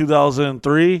it was like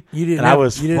 2003. You didn't and have, I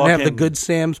was you didn't have the fucking- Good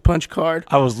Sam's punch card.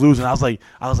 I was losing. I was like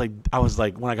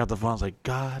when I got the phone, I was like,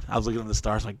 God. I was looking at the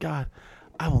stars, like God,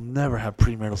 I will never have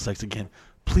premarital sex again.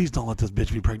 Please don't let this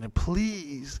bitch be pregnant,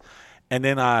 please. And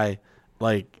then I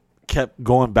like kept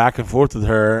going back and forth with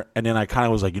her, and then I kind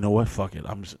of was like, you know what, fuck it,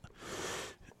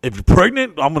 if you're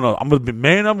pregnant, I'm gonna be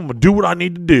man up. I'm gonna do what I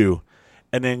need to do.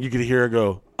 And then you could hear her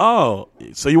go, "Oh,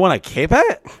 so you want to keep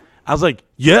it?" I was like,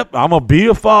 "Yep, I'm gonna be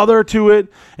a father to it,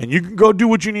 and you can go do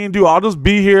what you need to do. I'll just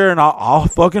be here and I'll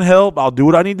fucking help. I'll do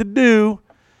what I need to do."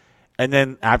 And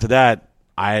then after that,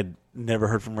 I had never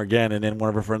heard from her again. And then one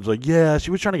of her friends was like, "Yeah, she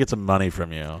was trying to get some money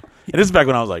from you." And this is back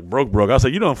when I was like broke. I was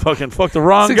like, "You don't fucking fuck the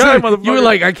wrong guy, 600 motherfucker." You were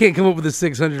like, I can't come up with the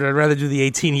 600. I'd rather do the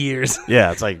 18 years.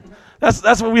 Yeah, it's like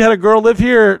that's when we had a girl live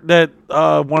here that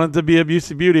wanted to be a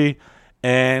Busey Beauty,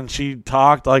 and she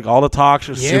talked like all the talk.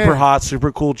 She was super hot,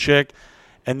 super cool chick.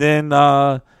 And then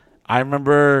I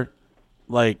remember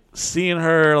like seeing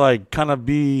her like kind of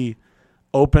be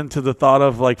open to the thought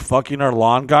of like fucking our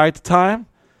lawn guy at the time.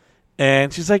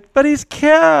 And she's like, but he's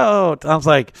cute. I was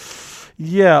like,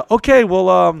 yeah, okay,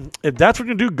 well, if that's what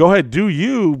you're going to do, go ahead, do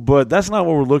you. But that's not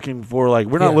what we're looking for. Like,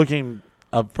 we're not looking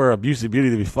for a Busey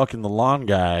Beauty to be fucking the lawn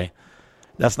guy.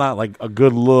 That's not like a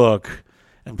good look.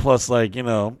 And plus, like, you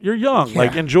know, you're young.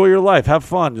 Like, enjoy your life. Have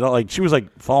fun. You know, like, she was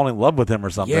like falling in love with him or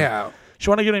something. Yeah.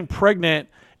 She wanted to get him pregnant.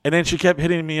 And then she kept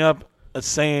hitting me up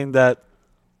saying that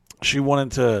she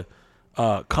wanted to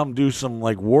come do some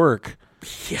like work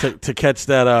to catch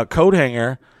that coat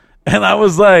hanger. And I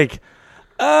was like,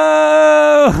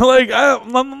 I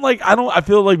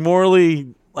feel like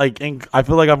morally, like, I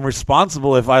feel like I'm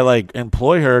responsible if I like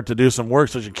employ her to do some work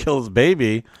so she kills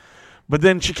baby. But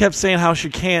then she kept saying how she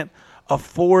can't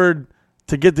afford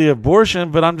to get the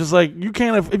abortion, but I'm just like, if you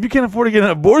can't afford to get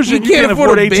an abortion, you can't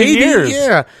afford 18 baby. years.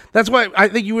 Yeah, that's why I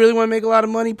think you really want to make a lot of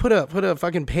money. Put a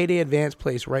fucking payday advance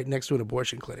place right next to an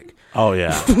abortion clinic. Oh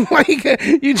yeah, Like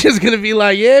you're just gonna be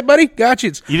like, yeah, buddy, got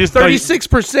you. You just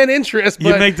 36% interest.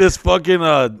 You make this fucking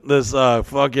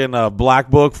black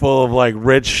book full of like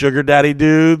rich sugar daddy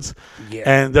dudes,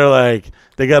 and they're like,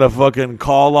 they got a fucking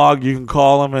call log. You can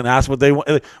call them and ask what they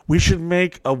want. We should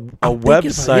make a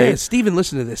website. Steven,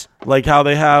 listen to this. Like how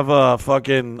they have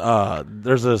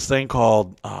there's this thing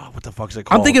called what the fuck's it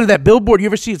called? I'm thinking of that billboard. You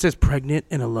ever see it says pregnant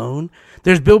and alone?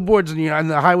 There's billboards on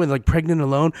the highway like pregnant and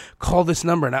alone. Call this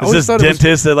number. And I always thought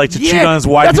dentist that like to cheat on his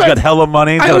wife. He's got hella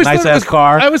money. He's got a nice ass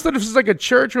car. I always thought it was like a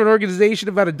church or an organization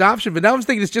about adoption, but now I'm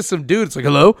thinking it's just some dude. It's like,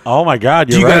 hello? Oh my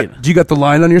God, you're right. Do you got the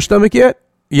line on your stomach yet?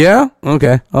 Yeah?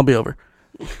 Okay. I'll be over.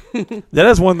 That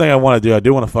is one thing I want to do. I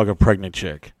do want to fuck a pregnant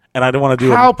chick. And I don't want to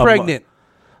do How pregnant?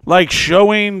 Like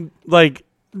showing like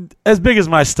as big as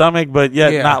my stomach, but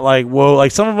yet not like, whoa.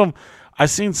 Like some of them, I've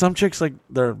seen some chicks like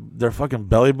their fucking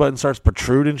belly button starts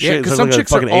protruding shit. Yeah, because some like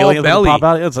chicks fucking are all belly. pop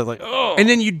out. It's like, oh. And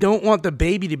then you don't want the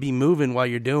baby to be moving while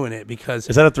you're doing it because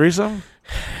is that a threesome?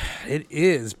 It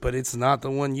is, but it's not the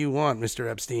one you want, Mr.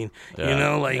 Epstein. Yeah, you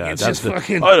know, like it's just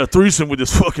fucking. I had a threesome with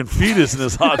this fucking fetus and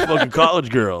this hot fucking college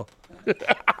girl.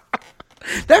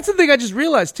 That's the thing I just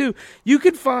realized too. You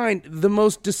could find the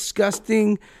most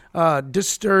disgusting,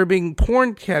 disturbing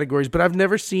porn categories, but I've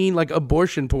never seen like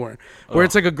abortion porn where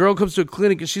it's like a girl comes to a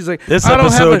clinic and she's like, "This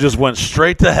episode just went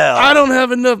straight to hell. I don't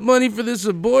have enough money for this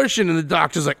abortion," and the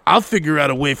doctor's like, "I'll figure out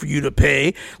a way for you to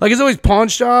pay." Like it's always pawn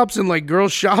shops and like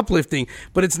girls shoplifting,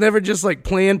 but it's never just like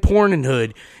Planned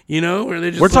Parenthood, you know? Where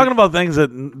they're just We're talking about things that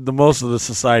the most of the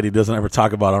society doesn't ever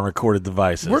talk about on recorded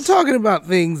devices. We're talking about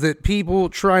things that people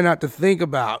try not to think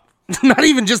about. Not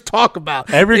even just talk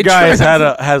about. Every guy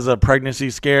has a pregnancy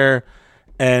scare,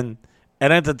 and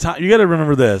at the time you got to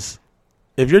remember this: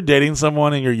 if you're dating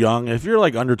someone and you're young, if you're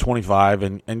like under 25,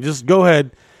 and just go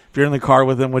ahead, if you're in the car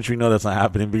with them, which we know that's not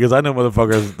happening because I know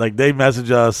motherfuckers like they message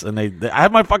us and they I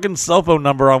have my fucking cell phone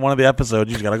number on one of the episodes.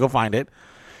 You just gotta go find it.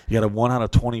 You got a 1 out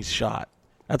of 20 shot.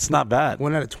 That's not bad.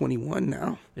 1 out of 21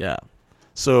 now. Yeah.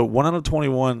 So 1 out of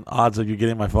 21 odds of you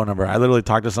getting my phone number. I literally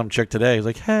talked to some chick today. He's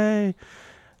like, hey.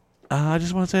 I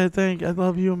just want to say I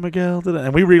love you, Miguel.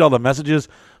 And we read all the messages.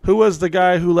 Who was the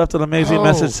guy who left an amazing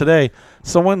message today?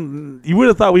 Someone, you would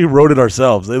have thought we wrote it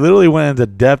ourselves. They literally went into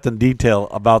depth and detail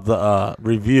about the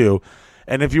review.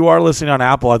 And if you are listening on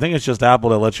Apple, I think it's just Apple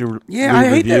that lets you Yeah, I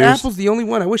hate that Apple's the only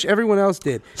one. I wish everyone else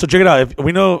did. So check it out. If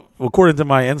we know, according to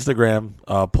my Instagram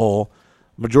poll,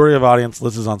 majority of audience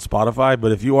listens on Spotify,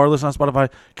 but if you are listening on Spotify,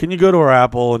 can you go to our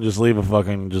Apple and just leave a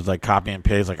fucking just like copy and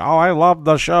paste like, oh, I love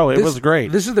the show. It was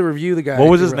great. This is the review the guy. What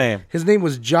was his name? His name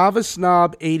was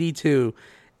JavaSnob82.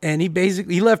 And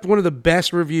he left one of the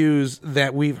best reviews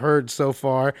that we've heard so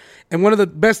far. And one of the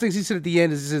best things he said at the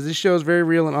end is he says, this show is very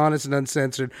real and honest and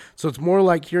uncensored. So it's more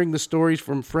like hearing the stories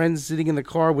from friends sitting in the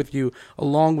car with you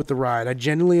along with the ride. I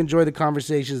genuinely enjoy the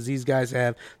conversations these guys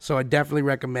have. So I definitely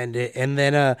recommend it. And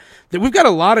then we've got a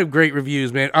lot of great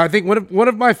reviews, man. I think one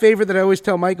of my favorite that I always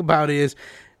tell Mike about is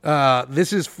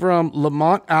this is from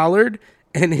Lamont Allard.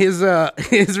 And his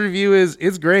review is,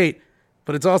 it's great,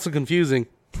 but it's also confusing.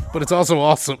 But it's also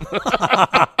awesome.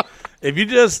 If you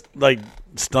just like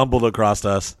stumbled across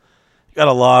us, you got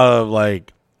a lot of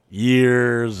like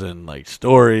years and like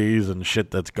stories and shit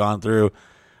that's gone through.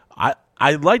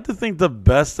 I'd like to think the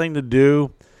best thing to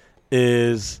do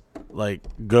is like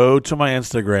go to my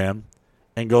Instagram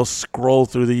and go scroll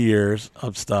through the years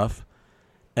of stuff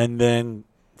and then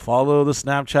follow the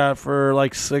Snapchat for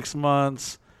like 6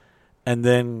 months. And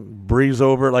then breeze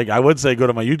over. Like I would say, go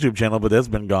to my YouTube channel, but that's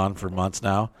been gone for months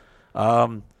now.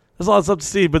 The There's a lot of stuff to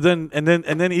see, but then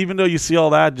even though you see all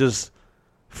that, just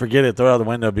forget it, throw it out the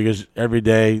window, because every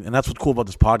day, and that's what's cool about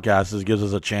this podcast, is it gives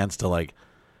us a chance to like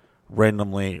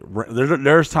randomly.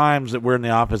 There's times that we're in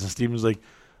the office and Steven's like,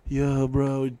 "Yo,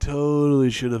 bro, we totally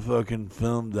should have fucking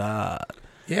filmed that."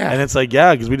 Yeah, and it's like,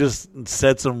 yeah, because we just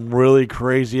said some really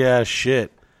crazy ass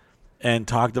shit and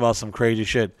talked about some crazy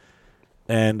shit,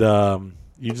 and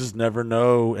you just never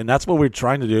know, and that's what we're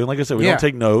trying to do. And like I said, we don't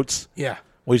take notes. Yeah.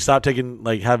 We stopped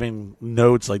having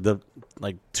notes like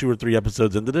 2 or 3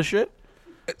 episodes into this shit.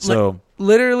 So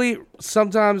literally,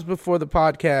 sometimes before the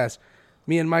podcast,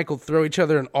 me and Michael throw each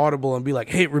other an audible and be like,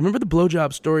 "Hey, remember the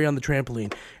blowjob story on the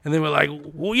trampoline?" And then we're like,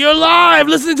 "Well, you're live,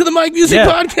 listening to the Mike Music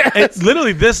podcast." And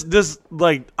literally, this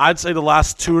like I'd say the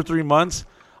last 2 or 3 months,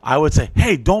 I would say,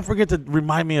 "Hey, don't forget to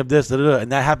remind me of this."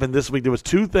 And that happened this week. There was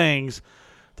 2 things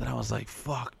that I was like,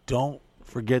 "Fuck, don't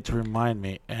forget to remind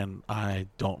me," and I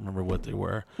don't remember what they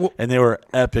were. Well, and they were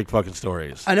epic fucking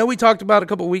stories. I know we talked about a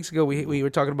couple of weeks ago. We were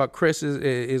talking about Chris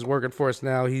is working for us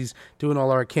now. He's doing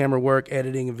all our camera work,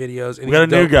 editing and videos. And we got a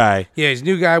new guy. Yeah, he's a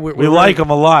new guy. We like him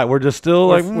a lot. We're just still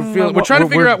we're trying to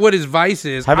figure out what his vice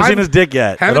is. Haven't seen his dick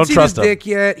yet. I don't trust him. Dick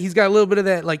yet. He's got a little bit of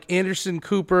that like Anderson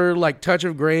Cooper like touch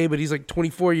of gray, but he's like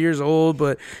 24 years old.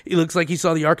 But he looks like he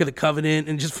saw the Ark of the Covenant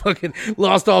and just fucking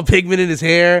lost all pigment in his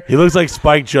hair. He looks like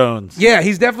Spike Jonze. Yeah,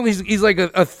 he's definitely he's like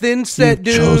a thin set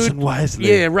dude. Chosen wisely.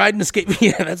 Yeah, riding a skate.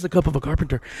 Yeah, that's the cup of a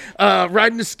carpenter.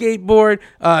 Riding a skateboard.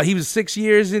 He was 6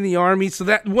 years in the Army. So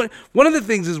that one of the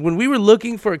things is when we were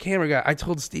looking for a camera guy, I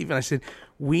told Steven, I said,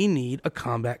 we need a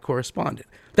combat correspondent.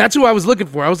 That's who I was looking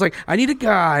for. I was like, I need a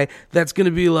guy that's going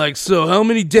to be like, so how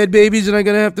many dead babies am I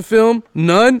going to have to film?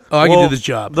 None? Oh, I can do this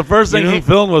job. The first thing he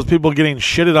filmed was people getting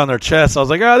shitted on their chests. I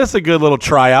was like, this is a good little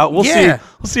tryout. We'll see.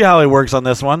 We'll see how he works on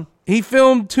this one. He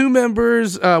filmed 2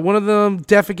 members, one of them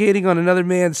defecating on another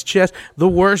man's chest. The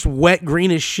worst wet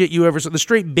greenish shit you ever saw. The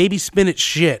straight baby spinach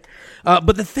shit.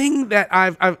 But the thing that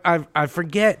I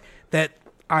forget that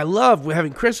I love with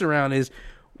having Chris around is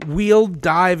we'll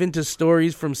dive into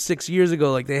stories from 6 years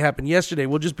ago like they happened yesterday.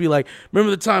 We'll just be like,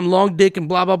 remember the time Long Dick and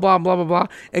blah, blah, blah, blah, blah, blah.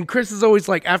 And Chris is always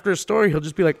like, after a story, he'll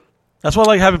just be like. That's why I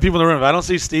like having people in the room. If I don't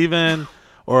see Steven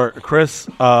or Chris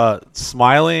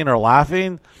smiling or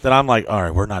laughing, then I'm like, all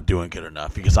right, we're not doing good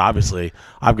enough, because obviously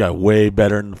I've got way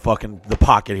better in the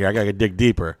pocket here. I got to dig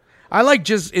deeper. I like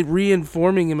just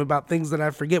re-informing him about things that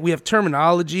I forget. We have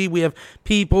terminology, we have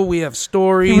people, we have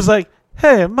stories. He was like,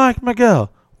 hey, Mike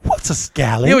Miguel, what's a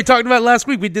scally? Yeah, we talked about it last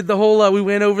week. We did the whole, we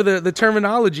went over the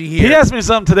terminology here. He asked me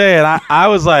something today, and I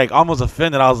was like almost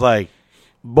offended. I was like,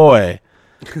 boy,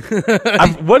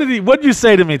 what did you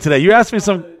say to me today? You asked me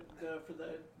some.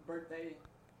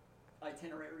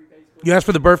 You asked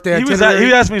for the birthday itinerary?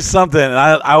 He asked me something, and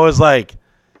I was like,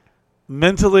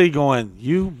 mentally going,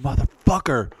 you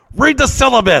motherfucker, read the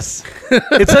syllabus.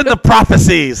 It's in the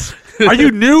prophecies. Are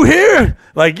you new here?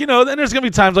 Like, then there's going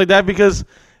to be times like that, because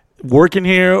working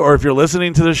here, or if you're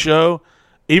listening to the show,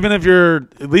 even if you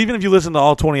listen to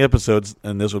all 20 episodes,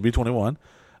 and this would be 21,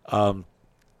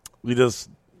 there's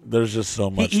just so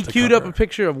much. He queued up a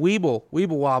picture of Weeble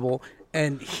Wobble.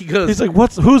 And he goes, he's like,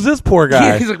 who's this poor guy?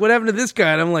 Yeah, he's like, what happened to this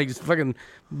guy? And I'm like, it's fucking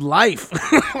life.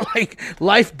 Like,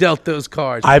 life dealt those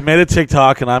cards. I made a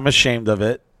TikTok, and I'm ashamed of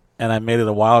it. And I made it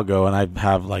a while ago, and I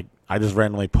have I just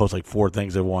randomly post 4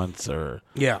 things at once, And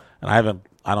I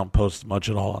don't post much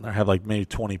at all on there. I have maybe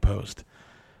 20 posts.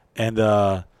 And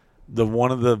the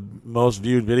one of the most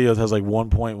viewed videos has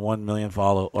 1.1 million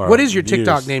followers. What is your views.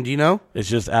 TikTok name? Do you know? It's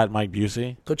just at Mike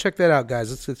Busey. Go check that out, guys.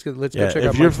 Let's go check out.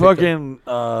 If you're fucking,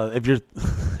 if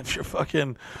you're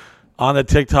fucking on the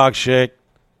TikTok shit,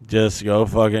 just go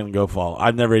follow.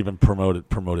 I've never even promoted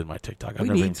my TikTok. I've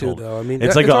never need to though. I mean,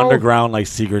 it's like an underground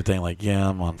secret thing.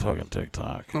 I'm on fucking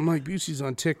TikTok. I'm Mike Busey's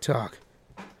on TikTok.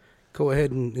 Go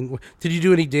ahead and did you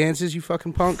do any dances, you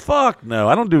fucking punk? Fuck no,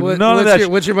 I don't do none of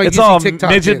that. What's your Mike It's Busey all TikTok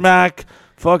Midget dance? Mac,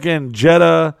 fucking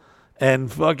Jetta,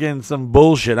 and fucking some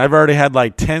bullshit. I've already had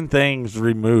 10 things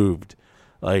removed.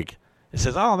 It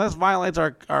says, oh, this violates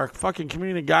our fucking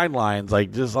community guidelines.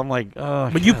 I'm like, oh.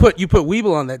 But you put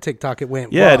Weeble on that TikTok. It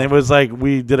went yeah, and it was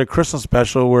we did a Christmas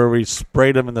special where we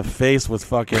sprayed him in the face with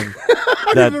fucking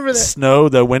that snow,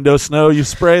 the window snow you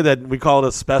spray that we call it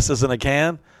asbestos in a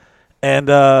can. And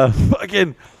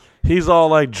fucking, he's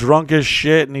all drunk as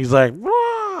shit, and he's like,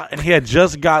 wah! And he had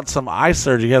just got some eye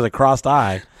surgery. He has a crossed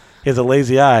eye. He has a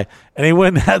lazy eye, and he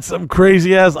went and had some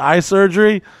crazy ass eye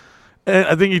surgery. And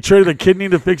I think he traded a kidney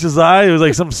to fix his eye. It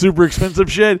was some super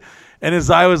expensive shit. and his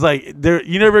eye was like there.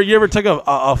 You ever took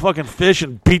a fucking fish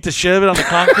and beat the shit of it on the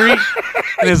concrete,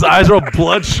 and his eyes are all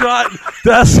bloodshot.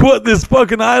 That's what this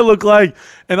fucking eye looked like,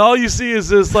 and all you see is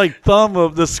this like thumb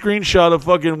of the screenshot of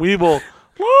fucking Weeble,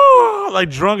 like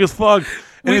drunk as fuck.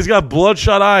 And he's got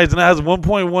bloodshot eyes, and it has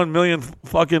 1.1 million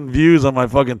fucking views on my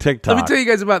fucking TikTok. Let me tell you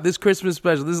guys about this Christmas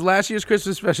special. This is last year's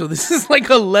Christmas special. This is like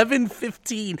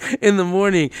 11:15 in the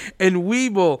morning, and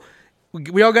Weeble,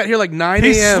 we all got here like 9 a.m.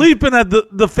 He's sleeping at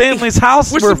the family's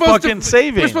house. We're fucking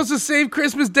saving. We're supposed to save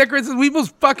Christmas decorations.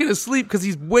 Weeble's fucking asleep because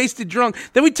he's wasted drunk.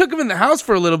 Then we took him in the house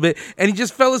for a little bit, and he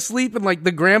just fell asleep in like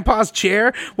the grandpa's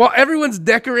chair while everyone's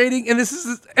decorating. And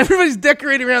everybody's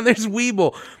decorating around. There's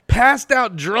Weeble passed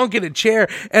out drunk in a chair.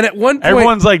 And at one point,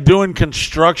 everyone's like doing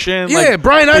construction. Yeah, like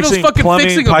Brian Idle's fucking plumbing,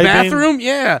 fixing piping. a bathroom.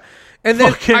 Yeah. And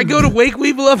then I go to wake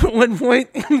Weeble up at one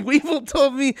point, and Weeble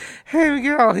told me, "Hey,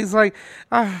 Miguel," he's like,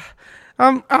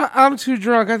 I'm too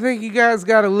drunk. I think you guys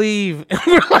got to leave." And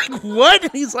we're like, "What?"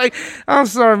 And he's like, "I'm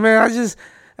sorry, man.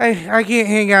 I can't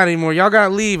hang out anymore. Y'all got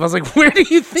to leave." I was like, "Where do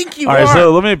you think you are?" All right,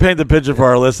 so let me paint the picture for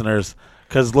our listeners,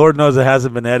 because Lord knows it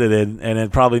hasn't been edited, and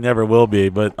it probably never will be.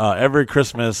 But every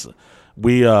Christmas,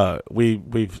 we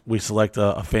select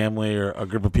a family or a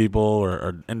group of people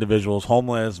or individuals,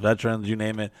 homeless, veterans, you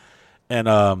name it, and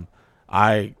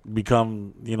I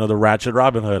become the Ratchet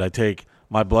Robin Hood. I take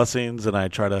my blessings and I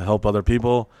try to help other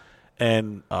people,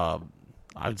 and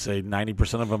I'd say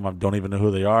 90% of them I don't even know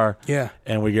who they are. Yeah.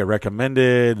 And we get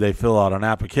recommended. They fill out an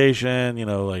application,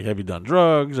 like, have you done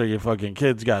drugs? Or your fucking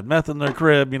kids got meth in their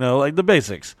crib? Like the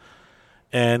basics.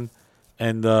 And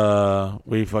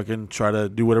we fucking try to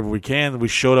do whatever we can. We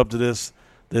showed up to this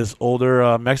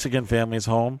older Mexican family's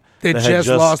home. They just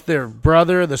lost their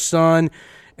brother, the son,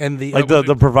 and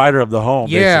the provider of the home,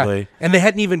 basically. And they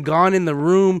hadn't even gone in the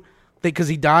room. Because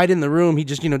he died in the room. He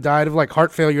just, died of like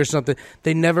heart failure or something.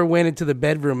 They never went into the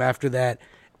bedroom after that.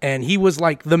 And he was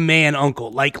like the man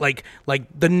uncle. Like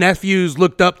the nephews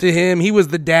looked up to him. He was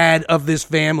the dad of this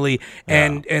family.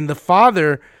 And the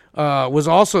father was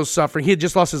also suffering. He had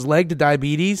just lost his leg to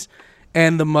diabetes.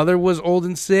 And the mother was old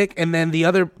and sick. And then the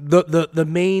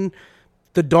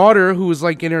daughter, who was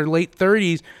like in her late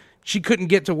 30s, she couldn't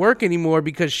get to work anymore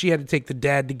because she had to take the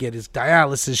dad to get his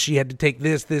dialysis. She had to take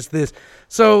this.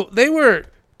 So they were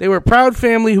a proud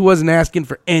family who wasn't asking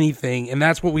for anything, and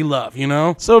that's what we love,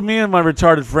 So me and my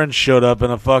retarded friend showed up in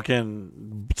a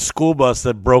fucking school bus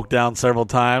that broke down several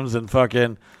times and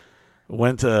fucking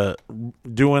went to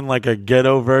doing like a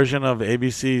ghetto version of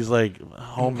ABC's like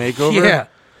home makeover. Yeah.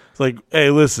 It's like,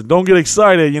 hey, listen, don't get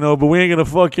excited, but we ain't going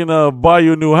to fucking buy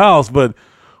you a new house, but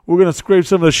we're going to scrape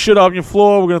some of the shit off your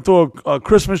floor. We're going to throw a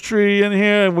Christmas tree in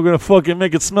here, and we're going to fucking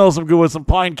make it smell some good with some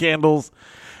pine candles.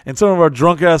 And some of our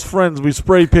drunk-ass friends we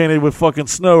spray painted with fucking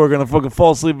snow are going to fucking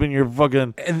fall asleep in your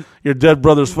fucking your dead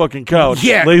brother's fucking couch.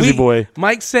 Yeah, lazy boy.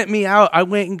 Mike sent me out. I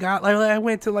went and got I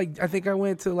went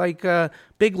to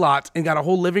Big Lots and got a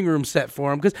whole living room set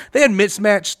for him because they had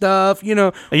mismatched stuff,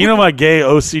 And my gay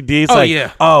OCD?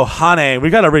 It's oh, honey, we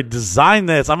got to redesign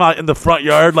this. I'm out in the front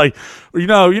yard, like,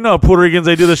 Puerto Ricans,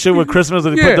 they do this shit with Christmas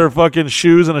and they put their fucking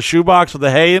shoes in a shoebox with the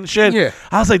hay and shit. Yeah.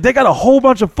 I was like, they got a whole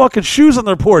bunch of fucking shoes on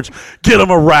their porch. Get them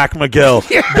a rack, Miguel.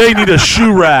 Yeah. They need a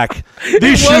shoe rack.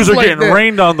 These shoes are getting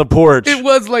rained on the porch. It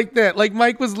was like that. Like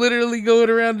Mike was literally going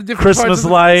around to different Christmas parts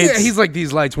of lights. Yeah, he's like,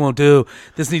 these lights won't do.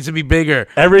 This needs to be bigger.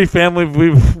 Every family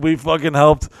we fucking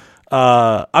helped.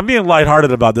 I'm being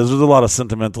lighthearted about this. There's a lot of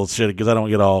sentimental shit because I don't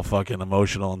get all fucking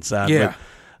emotional and sad. Yeah. But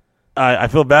I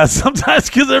feel bad sometimes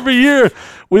because every year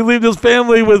we leave this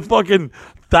family with fucking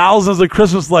thousands of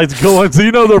Christmas lights going.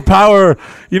 So their power.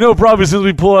 Probably since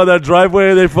we pull out of that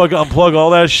driveway, they fucking unplug all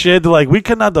that shit. They're like, we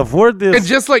cannot afford this. And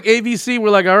just like ABC, we're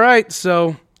like, all right,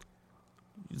 so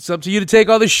it's up to you to take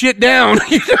all this shit down.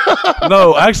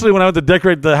 No, actually, when I went to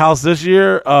decorate the house this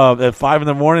year at 5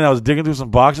 a.m, I was digging through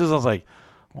some boxes. I was like,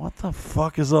 what the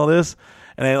fuck is all this?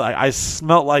 And I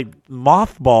smelled like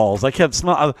mothballs. I kept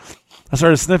smelling. I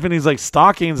started sniffing these like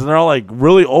stockings, and they're all like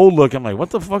really old looking. I'm like, what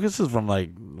the fuck is this from?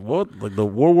 Like what? Like the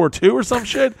World War II or some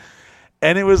shit?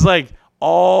 And it was like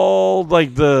all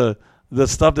like the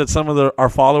stuff that some of our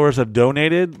followers have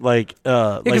donated.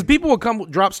 Because people will come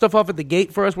drop stuff off at the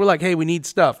gate for us. We're like, hey, we need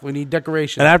stuff. We need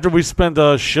decoration. And after we spent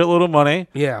a shitload of money,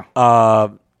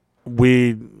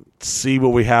 we see what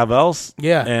we have else.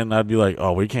 Yeah. And I'd be like,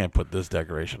 oh, we can't put this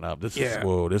decoration up. This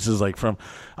is like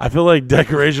I feel like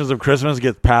decorations of Christmas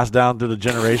get passed down through the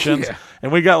generations. Yeah.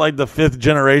 And we got like the 5th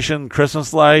generation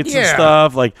Christmas lights and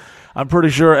stuff. Like, I'm pretty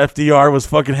sure FDR was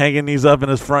fucking hanging these up in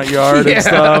his front yard and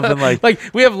stuff, and like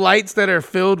we have lights that are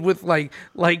filled with like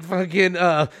fucking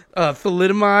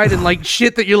thalidomide and like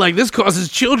shit that you're like, this causes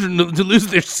children to lose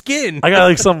their skin. I got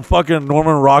like some fucking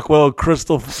Norman Rockwell,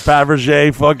 Crystal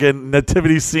Fabergé fucking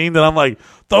nativity scene that I'm like,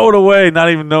 throw it away, not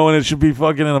even knowing it should be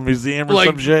fucking in a museum or like,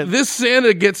 some shit. This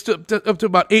Santa gets up to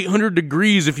about 800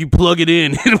 degrees if you plug it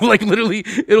in. It'll like literally,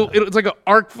 it's like an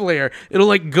arc flare. It'll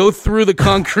like go through the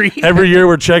concrete. Every year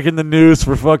we're checking the news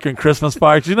for fucking Christmas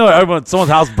fires. You know, someone's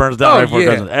house burns down right before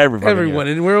Christmas. Everyone,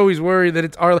 and we're always worried that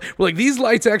it's our. We're like, these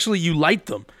lights actually, you light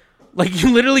them. Like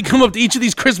you literally come up to each of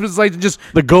these Christmas lights and just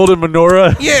the golden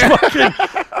menorah.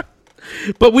 Yeah.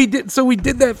 But we did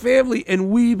that family,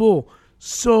 and Weeble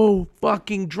so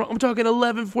fucking drunk. I'm talking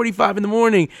 11:45 in the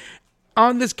morning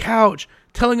on this couch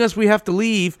telling us we have to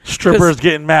leave. Strippers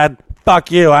getting mad.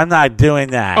 Fuck you. I'm not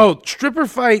doing that. Oh, stripper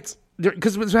fights.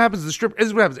 Because what happens, this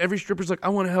is what happens. Every stripper's like, I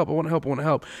want to help, I want to help, I want to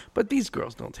help. But these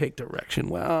girls don't take direction.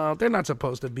 Well, they're not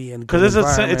supposed to be in. Because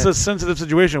it's a sensitive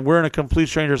situation. We're in a complete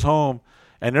stranger's home,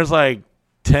 and there's like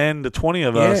 10 to 20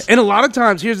 of us. And a lot of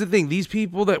times, here's the thing. These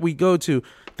people that we go to,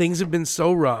 things have been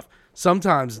so rough.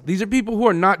 Sometimes these are people who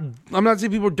are not, I'm not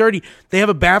saying people are dirty. They have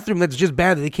a bathroom that's just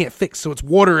bad that they can't fix. So it's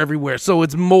water everywhere. So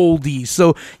it's moldy.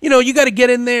 So, you got to get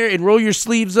in there and roll your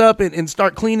sleeves up and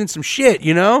start cleaning some shit,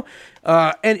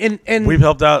 And we've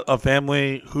helped out a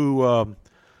family who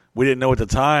we didn't know at the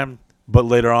time, but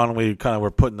later on we kind of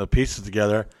were putting the pieces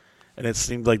together, and it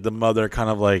seemed like the mother kind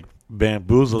of like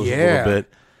bamboozled us a little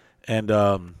bit.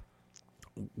 And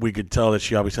we could tell that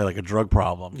she obviously had like a drug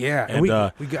problem. Yeah, and we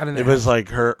got in there. It was like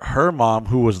her mom,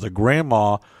 who was the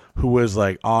grandma, who was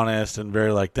like honest and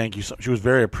very like thank you. She was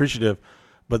very appreciative,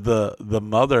 but the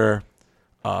mother,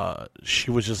 she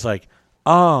was just like,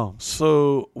 oh,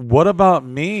 so what about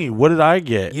me? What did I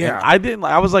get? Yeah, and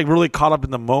I was like really caught up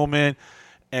in the moment.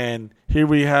 And here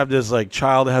we have this like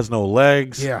child that has no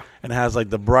legs, and has like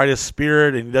the brightest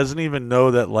spirit, and he doesn't even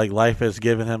know that like life has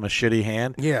given him a shitty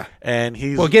hand. Yeah, and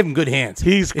give him good hands.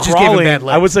 He's it's crawling.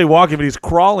 I would say walking, but he's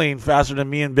crawling faster than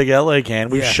me and Big LA can.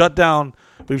 We've shut down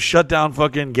fucking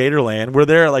Gatorland. We're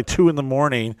there at like 2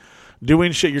 a.m.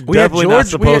 doing shit you're definitely not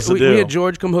supposed to do. We had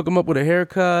George come hook him up with a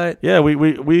haircut. Yeah, we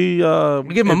give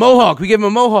him a mohawk. We gave him a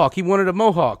mohawk. He wanted a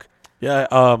mohawk. Yeah,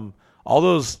 all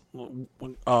those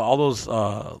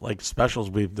like specials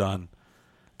we've done.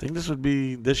 I think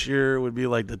this year would be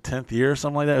like the 10th year or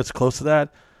something like that. It's close to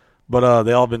that, but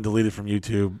they all been deleted from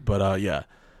YouTube. But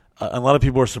a lot of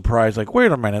people are surprised. Like,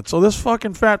 wait a minute, so this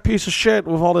fucking fat piece of shit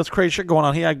with all this crazy shit going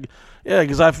on,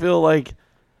 because I feel like,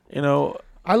 I know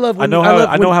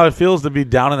how it feels to be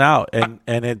down and out, and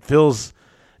it feels,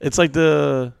 it's like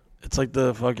the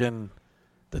fucking.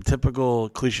 The typical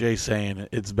cliche saying,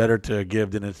 it's better to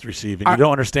give than it's receive. And you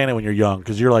don't understand it when you're young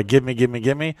because you're like, give me, give me,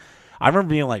 give me. I remember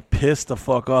being like pissed the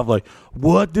fuck off. Like,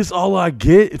 what? This all I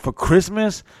get for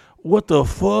Christmas? What the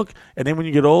fuck? And then when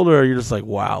you get older, you're just like,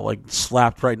 wow, like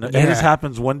slapped right now. And it just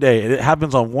happens one day. It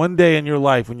happens on one day in your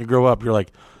life when you grow up. You're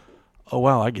like, oh,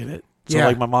 wow, I get it. So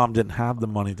like my mom didn't have the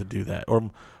money to do that.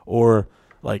 Or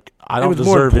like, I don't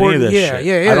deserve any of this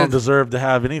shit. I don't deserve to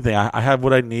have anything. I have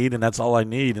what I need, and that's all I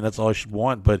need, and that's all I should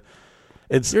want. But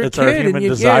it's our human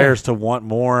desires to want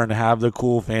more and have the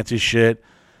cool, fancy shit.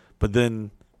 But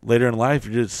then later in life,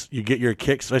 you get your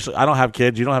kicks. Especially, I don't have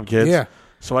kids. You don't have kids. Yeah.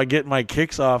 So I get my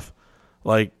kicks off,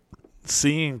 like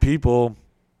seeing people,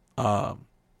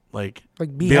 like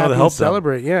be able to help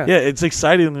celebrate. Yeah, it's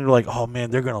exciting, and you're like, oh man,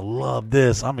 they're gonna love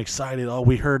this. I'm excited. Oh,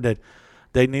 we heard that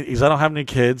they need, because I don't have any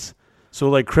kids. So,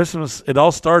 like, Christmas, it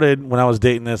all started when I was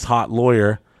dating this hot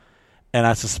lawyer, and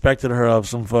I suspected her of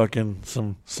some fucking,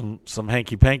 some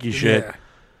hanky-panky shit. Yeah.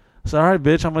 So, all right,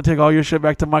 bitch, I'm going to take all your shit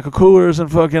back to Michael Coolers,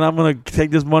 and fucking, I'm going to take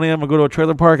this money, I'm going to go to a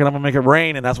trailer park, and I'm going to make it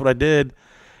rain, and that's what I did.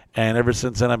 And ever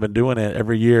since then, I've been doing it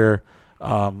every year.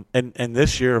 And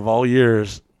this year, of all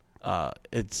years, I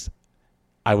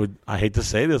hate to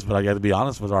say this, but I got to be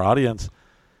honest with our audience.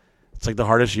 It's like the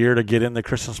hardest year to get in the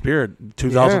Christmas spirit.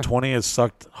 2020 has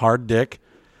sucked hard dick.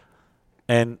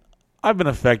 And I've been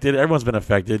affected. Everyone's been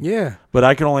affected. Yeah. But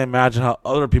I can only imagine how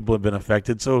other people have been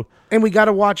affected. And we got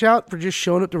to watch out for just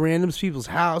showing up to random people's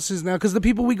houses now. Because the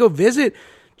people we go visit,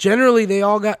 generally they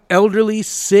all got elderly,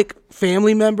 sick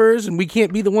family members. And we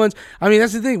can't be the ones. I mean,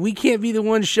 that's the thing. We can't be the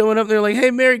ones showing up there like,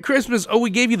 hey, Merry Christmas. Oh, we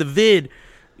gave you the vid.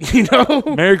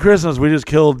 Merry Christmas. We just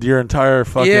killed your entire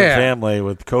fucking family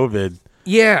with COVID.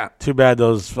 Yeah. Too bad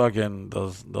those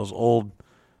old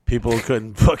people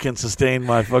couldn't fucking sustain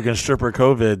my fucking stripper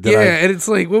COVID. And it's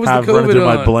like, what was the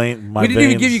COVID on? My we didn't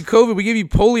even give you COVID. We gave you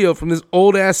polio from this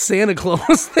old ass Santa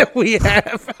Claus that we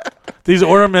have. These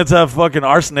ornaments have fucking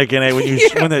arsenic in it.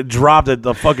 When it dropped,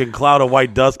 the fucking cloud of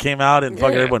white dust came out and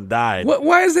fucking everyone died.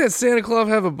 Why does that Santa Claus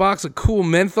have a box of cool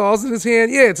menthols in his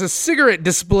hand? Yeah, it's a cigarette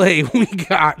display we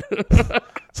got.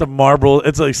 It's a marble.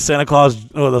 It's like Santa Claus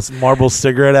with this marble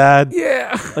cigarette ad.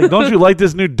 Yeah. Like, don't you like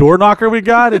this new door knocker we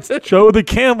got? It's Joe the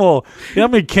Camel. You know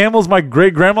how many camels my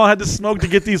great grandma had to smoke to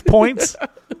get these points?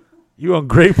 You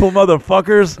ungrateful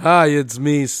motherfuckers. Hi, it's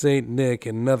me, Saint Nick,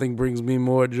 and nothing brings me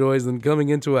more joys than coming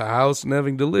into a house and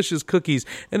having delicious cookies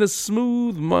and a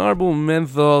smooth marble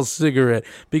menthol cigarette.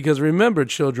 Because remember,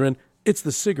 children, it's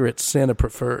the cigarette Santa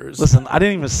prefers. Listen, I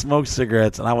didn't even smoke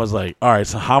cigarettes, and I was like, all right,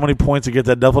 so how many points to get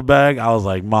that duffel bag? I was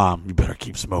like, Mom, you better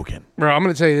keep smoking. Bro, I'm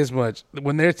going to tell you this much.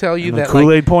 When they tell you And that, the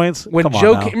Kool-Aid points? when Come on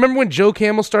Joe, now. remember when Joe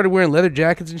Camel started wearing leather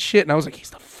jackets and shit, and I was like,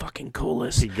 he's the fucking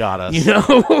coolest. He got us. You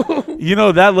know? You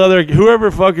know, that leather,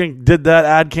 whoever fucking did that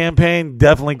ad campaign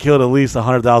definitely killed at least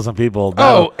 100,000 people.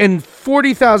 Oh, and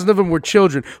 40,000 of them were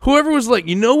children. Whoever was like,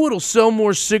 you know what'll sell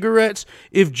more cigarettes?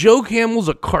 If Joe Camel's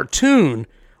a cartoon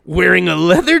wearing a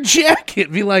leather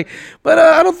jacket. Be like, but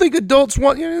I don't think adults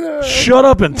want... Shut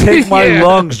up and take my Yeah.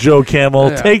 lungs, Joe Camel.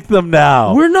 Yeah. Take them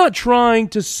now. We're not trying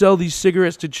to sell these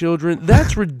cigarettes to children.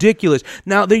 That's ridiculous.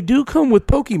 Now, they do come with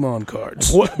Pokemon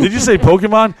cards. What, did you say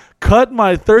Pokemon? Cut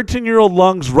my 13-year-old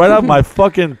lungs right out my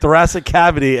fucking thoracic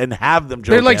cavity and have them,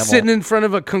 Joe They're like Camel. sitting in front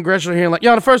of a congressional hearing, like,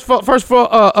 first of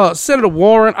all, Senator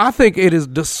Warren, I think it is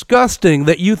disgusting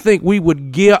that you think we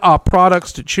would give our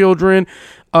products to children.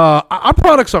 Our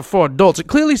products are for adults. It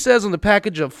clearly says on the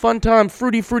package of Funtime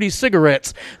Fruity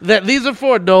cigarettes that these are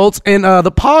for adults, and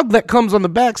the pog that comes on the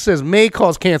back says may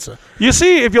cause cancer. You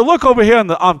see, if you look over here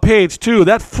on page 2,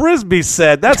 that Frisbee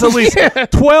said that's at least Yeah.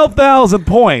 12,000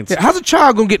 points. Yeah, how's a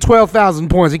child gonna get 12,000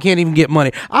 points? He can't even get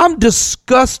money. I'm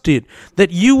disgusted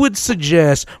that you would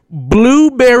suggest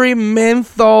blueberry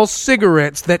menthol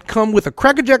cigarettes that come with a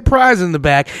Cracker Jack prize in the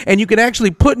back, and you can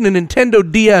actually put in a Nintendo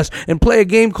DS and play a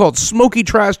game called Smokey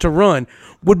Tries to Run,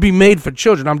 would be made for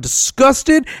children. I'm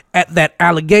disgusted at that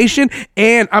allegation,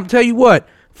 and I'm tell you what,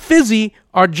 Fizzy,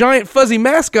 our giant fuzzy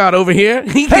mascot over here,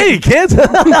 Hey, kids.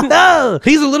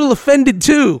 he's a little offended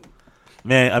too.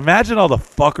 Man, imagine all the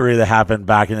fuckery that happened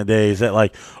back in the days that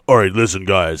like, all right, listen,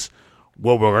 guys,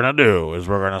 what we're going to do is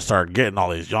we're going to start getting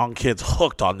all these young kids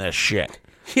hooked on this shit.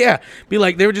 Yeah, be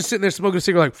like, they were just sitting there smoking a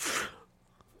cigarette like,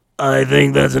 I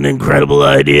think that's an incredible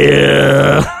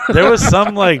idea. There was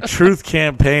some like truth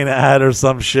campaign ad or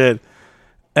some shit.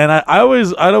 And I'd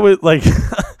always like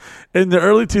in the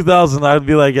early 2000s, I'd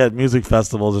be like at music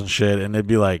festivals and shit. And it'd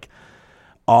be like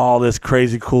all this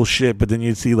crazy cool shit. But then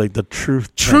you'd see like the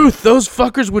truth. Truth, those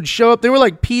fuckers would show up. They were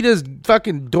like PETA's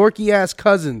fucking dorky ass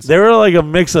cousins. They were like a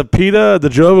mix of PETA, the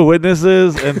Jehovah's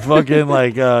Witnesses, and fucking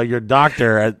like your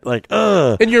doctor at like,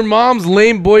 And your mom's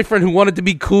lame boyfriend who wanted to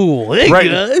be cool. Hey,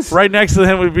 guys. Right next to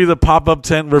him would be the pop-up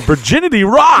tent where virginity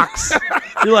rocks.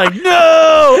 You're like,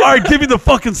 no! All right, give me the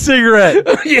fucking cigarette.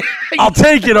 Yeah. I'll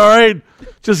take it, all right?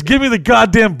 Just give me the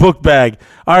goddamn book bag.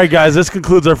 All right, guys, this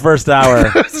concludes our first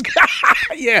hour.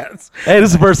 Yes. Hey, this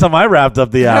is the first time I wrapped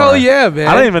up the hour. Hell yeah, man.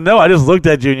 I don't even know. I just looked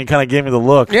at you and you kind of gave me the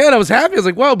look. Yeah, and I was happy. I was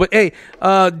like, wow, but hey,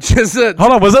 just... Hold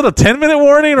on, was that a 10-minute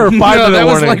warning or a 5-minute no, that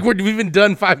was warning? like we've been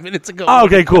done 5 minutes ago. Oh,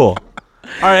 okay, cool.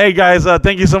 All right, hey, guys,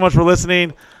 thank you so much for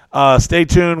listening. Stay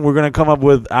tuned. We're going to come up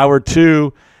with hour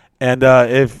 2. And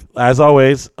if, as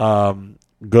always,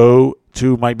 go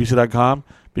to MikeBusey.com,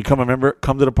 become a member,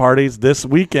 come to the parties. This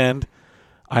weekend,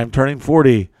 I'm turning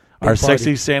 40. Our party.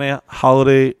 Sexy Santa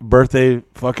holiday birthday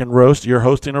fucking roast. You're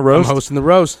hosting a I'm roast. hosting the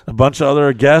roast. A bunch of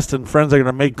other guests and friends are going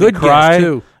to make Good me cry. guests,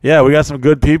 too. Yeah, we got some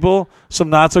good people,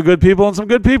 some not so good people, and some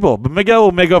good people. But Miguel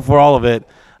will make up for all of it.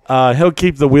 He'll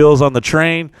keep the wheels on the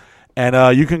train.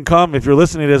 And you can come if you're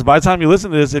listening to this. By the time you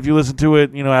listen to this, if you listen to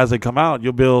it, as they come out,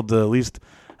 you'll be able to at least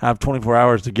have 24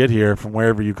 hours to get here from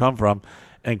wherever you come from,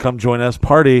 and come join us,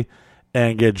 party,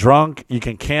 and get drunk. You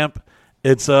can camp.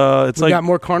 It's We like got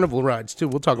more carnival rides, too.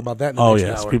 We'll talk about that in the oh next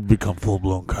yes, hour. people become full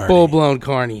blown carnies. Full-blown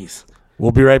carnies.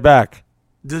 We'll be right back.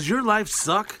 Does your life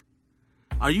suck?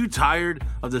 Are you tired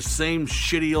of the same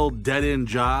shitty old dead-end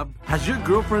job? Has your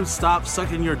girlfriend stopped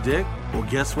sucking your dick? Well,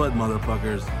 guess what,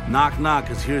 motherfuckers? Knock, knock,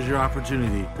 because here's your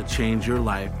opportunity to change your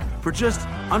life. For just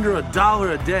under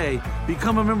 $1 a day,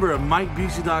 become a member of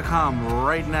MikeBusey.com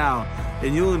right now,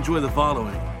 and you'll enjoy the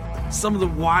following. Some of the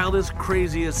wildest,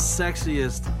 craziest,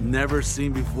 sexiest,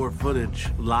 never-seen-before footage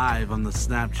live on the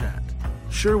Snapchat.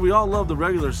 Sure, we all love the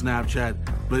regular Snapchat,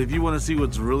 but if you want to see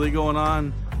what's really going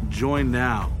on, join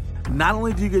now. Not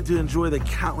only do you get to enjoy the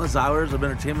countless hours of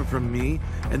entertainment from me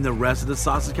and the rest of the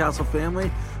Sausage Castle family,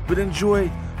 but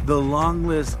enjoy the long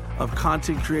list of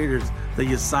content creators that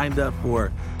you signed up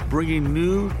for, bringing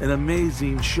new and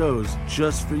amazing shows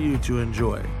just for you to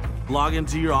enjoy. Log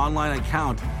into your online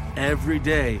account every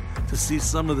day to see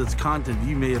some of this content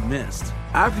you may have missed.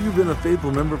 After you've been a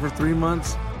faithful member for 3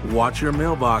 months, watch your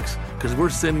mailbox, because we're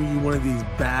sending you one of these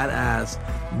badass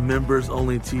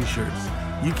members-only t-shirts.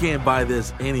 You can't buy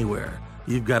this anywhere.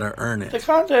 You've got to earn it. The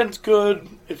content's good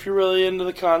if you're really into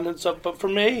the content stuff, but for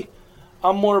me,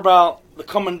 I'm more about the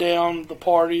coming down, the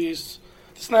parties.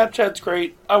 Snapchat's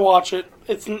great. I watch it.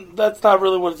 That's not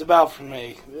really what it's about for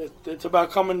me. It's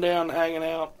about coming down, hanging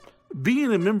out.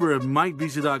 Being a member of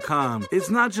MikeBusey.com, it's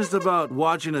not just about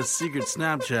watching a secret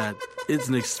Snapchat, it's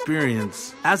an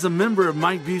experience. As a member of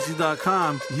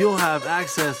MikeBusey.com, you'll have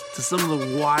access to some of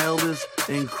the wildest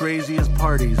and craziest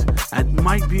parties at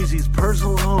Mike Busey's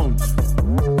personal home,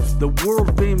 the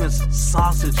world-famous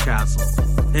Sausage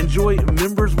Castle. Enjoy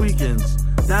Members Weekends.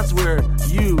 That's where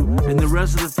you and the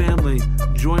rest of the family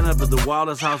join up at the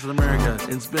wildest house in America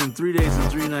and spend 3 days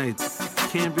and 3 nights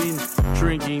camping,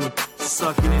 drinking,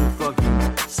 sucking and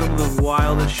fucking some of the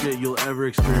wildest shit you'll ever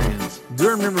experience.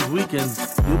 During Members Weekends,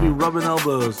 you'll be rubbing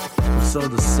elbows with some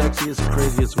of the sexiest,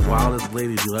 craziest, wildest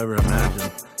ladies you'll ever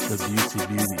imagine, the Busey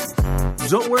Beauties.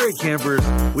 Don't worry, campers,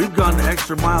 we've gone the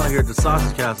extra mile here at the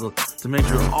Sausage Castle to make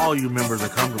sure all you members are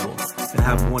comfortable and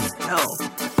have one hell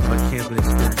of a camping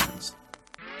experience.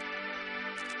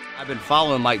 I've been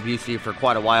following Mike Busey for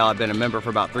quite a while. I've been a member for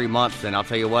about 3 months, and I'll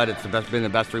tell you what, it's been the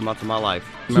best 3 months of my life.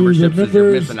 Memberships is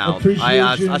you're missing out.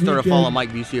 I started following Mike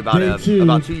Busey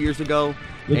about 2 years ago,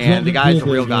 and the guy's a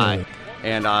real guy,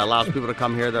 and allows people to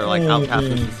come here. They're like outcasts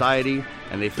in society,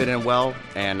 and they fit in well.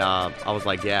 And I was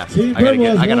like, yeah,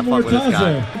 I gotta fuck with this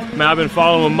guy. Man, I've been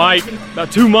following Mike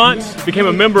about 2 months. Became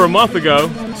a member a month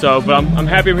ago. But I'm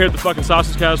happy I'm here at the fucking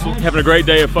Sausage Castle, having a great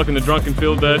day of fucking the drunken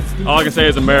field dead. All I can say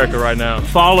is America right now.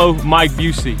 Follow Mike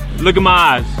Busey. Look at my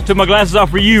eyes. Took my glasses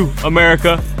off for you,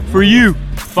 America. For you.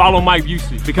 Follow Mike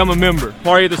Busey. Become a member.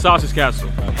 Party at the Sausage Castle.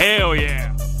 Hell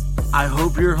yeah. I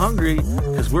hope you're hungry,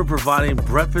 because we're providing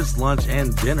breakfast, lunch,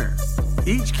 and dinner.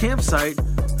 Each campsite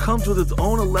comes with its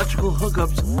own electrical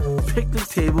hookups, picnic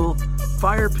table,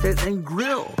 fire pit, and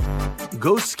grill.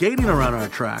 Go skating around our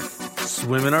track,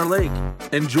 swim in our lake,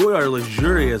 enjoy our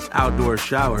luxurious outdoor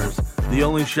showers, the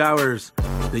only showers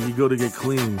that you go to get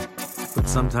clean, but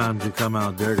sometimes you come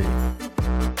out dirty.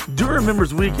 During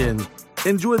Members Weekend,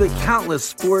 enjoy the countless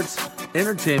sports,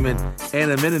 entertainment,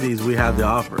 and amenities we have to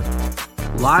offer.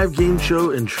 Live game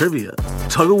show and trivia,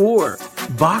 tug of war,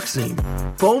 boxing,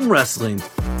 foam wrestling,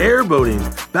 airboating,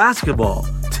 basketball,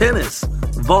 tennis,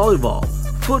 volleyball,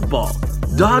 football,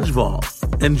 dodgeball.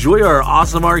 Enjoy our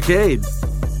awesome arcade,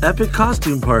 epic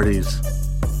costume parties.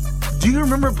 Do you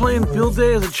remember playing field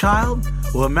day as a child?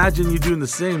 Well, imagine you doing the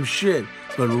same shit,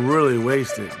 but really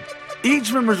wasted.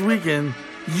 Each Members Weekend,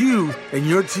 you and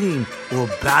your team will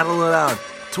battle it out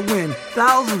to win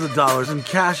thousands of dollars in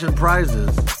cash and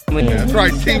prizes. That's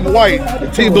right, Team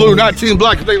White, Team Blue, not Team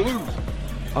Black if they lose.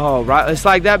 Oh, right. It's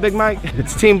like that, Big Mike.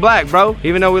 It's Team Black, bro.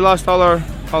 Even though we lost all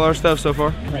our stuff so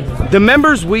far. The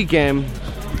Members Weekend,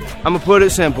 I'm gonna put it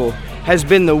simple, has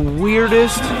been the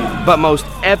weirdest but most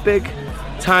epic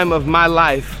time of my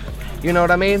life. You know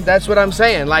what I mean? That's what I'm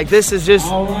saying. Like, this is just,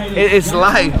 it's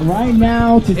life. Right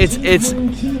now, it's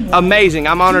amazing.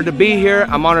 I'm honored to be here.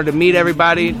 I'm honored to meet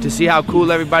everybody, to see how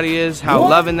cool everybody is, how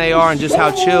loving they are, and just how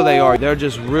chill they are. They're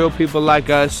just real people like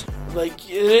us.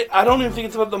 I don't even think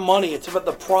it's about the money. It's about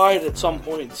the pride at some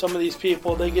point. Some of these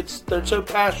people, they're so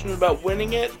passionate about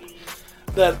winning it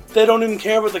that they don't even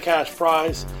care about the cash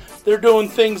prize. They're doing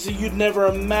things that you'd never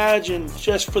imagine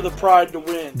just for the pride to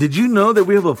win. Did you know that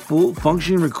we have a full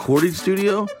functioning recording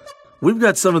studio? We've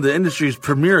got some of the industry's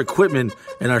premier equipment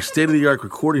in our state-of-the-art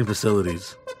recording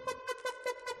facilities.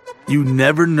 You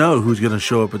never know who's going to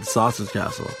show up at the Sausage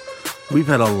Castle. We've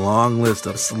had a long list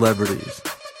of celebrities,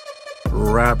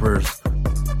 rappers,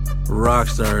 rock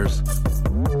stars,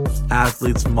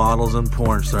 athletes, models, and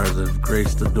porn stars that have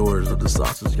graced the doors of the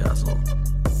Sausage Castle.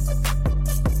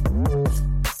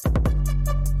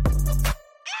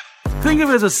 Think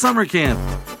of it as a summer camp,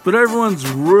 but everyone's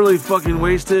really fucking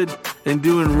wasted and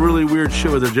doing really weird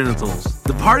shit with their genitals.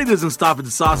 The party doesn't stop at the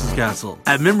Sausage Castle.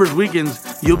 At Members Weekends,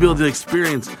 you'll be able to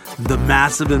experience the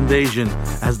massive invasion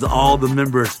as all the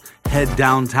members head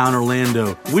downtown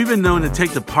Orlando. We've been known to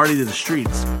take the party to the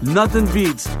streets. Nothing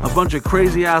beats a bunch of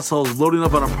crazy assholes loading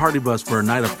up on a party bus for a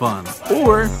night of fun.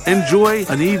 Or enjoy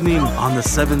an evening on the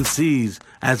 7 Seas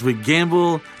as we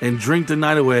gamble and drink the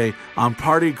night away on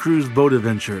party cruise boat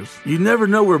adventures. You never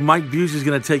know where Mike Busey's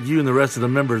going to take you and the rest of the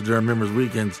members during Members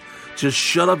Weekends. Just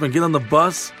shut up and get on the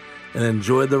bus and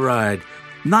enjoy the ride.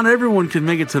 Not everyone can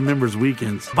make it to members'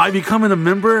 weekends. By becoming a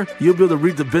member, you'll be able to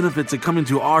reap the benefits of coming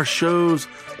to our shows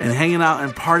and hanging out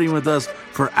and partying with us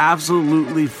for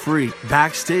absolutely free,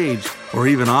 backstage or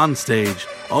even on stage.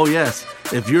 Oh yes,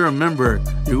 if you're a member,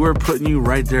 we're putting you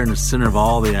right there in the center of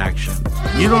all the action.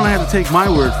 You don't have to take my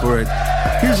word for it.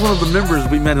 Here's one of the members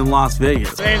we met in Las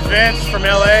Vegas. My name's Vince from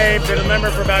LA. Been a member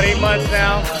for about 8 months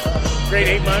now. Great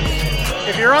 8 months.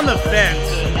 If you're on the fence,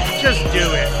 just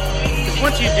do it. Because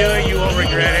once you do it, you won't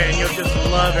regret it, and you'll just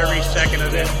love every second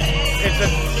of it.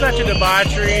 It's such a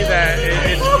debauchery that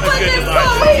it's a good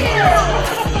debauchery.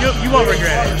 You won't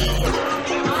regret it.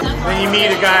 Then you meet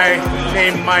a guy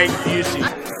named Mike Busey,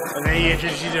 and then he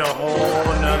introduces you to a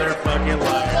whole another fucking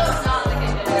life.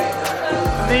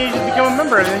 And then you just become a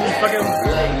member, and then you fucking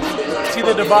see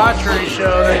the debauchery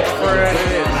show for it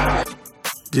is.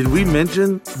 Did we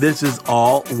mention this is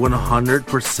all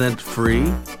 100%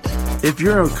 free? If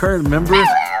you're a current member, you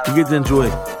get to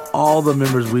enjoy all the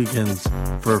members' weekends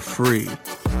for free.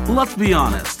 Let's be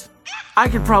honest. I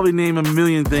could probably name a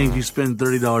million things you spend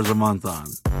 $30 a month on.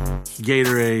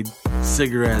 Gatorade,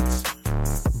 cigarettes,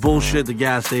 bullshit at the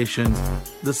gas station,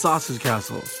 the Sausage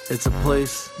Castle. It's a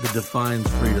place that defines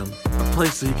freedom. A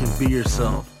place that you can be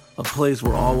yourself. A place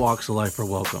where all walks of life are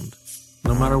welcomed.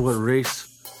 No matter what race,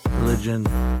 religion,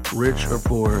 rich or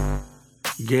poor,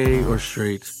 gay or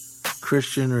straight,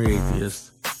 Christian or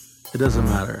atheist, it doesn't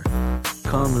matter.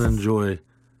 Come and enjoy.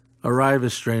 Arrive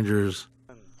as strangers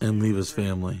and leave as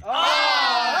family.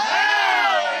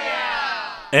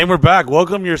 And we're back.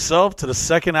 Welcome yourself to the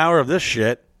second hour of this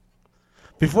shit.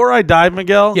 Before I die,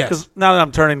 Miguel, because now that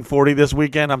I'm turning 40 this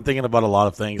weekend, I'm thinking about a lot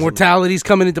of things. Mortality's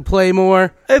coming into play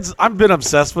more. I've been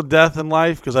obsessed with death in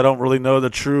life because I don't really know the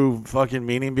true fucking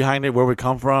meaning behind it, where we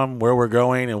come from, where we're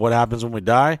going, and what happens when we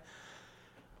die.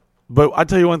 But I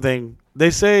tell you one thing.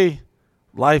 They say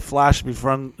life flashed in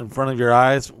front of your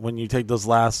eyes when you take those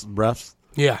last breaths.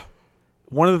 Yeah.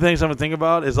 One of the things I'm going to think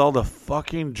about is all the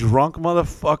fucking drunk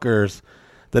motherfuckers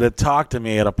that had talked to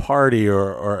me at a party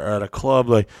or at a club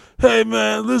like, hey,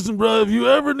 man, listen, bro, if you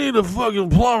ever need a fucking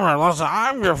plumber, listen,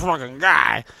 I'm your fucking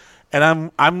guy.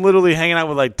 And I'm literally hanging out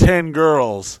with like 10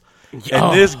 girls.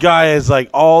 And this guy is like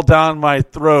all down my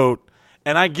throat.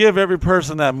 And I give every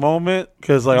person that moment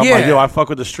because like, I'm like, yo, I fuck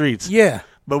with the streets. Yeah.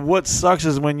 But what sucks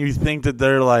is when you think that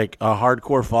they're like a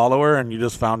hardcore follower and you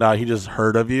just found out he just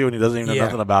heard of you and he doesn't even know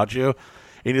nothing about you.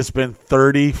 And you spend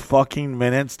 30 fucking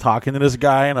minutes talking to this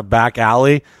guy in a back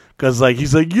alley because, like,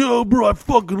 he's like, yo, bro, I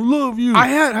fucking love you.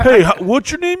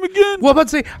 What's your name again? Well, I'm about to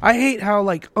say, I hate how,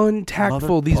 like,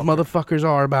 untactful these motherfuckers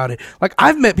are about it. Like,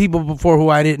 I've met people before who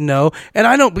I didn't know, and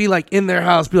I don't be, like, in their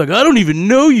house, be like, I don't even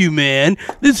know you, man.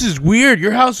 This is weird.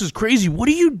 Your house is crazy. What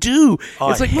do you do?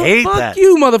 It's like, fuck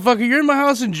you, motherfucker. You're in my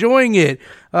house enjoying it.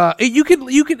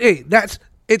 It's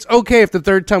okay if the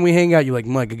third time we hang out, you're like,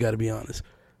 Mike, I got to be honest.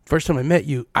 First time I met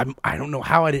you, I don't know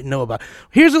how I didn't know about it.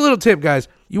 Here's a little tip, guys.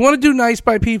 You want to do nice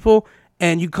by people,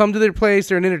 and you come to their place,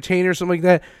 they're an entertainer or something like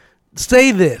that,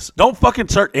 say this. Don't fucking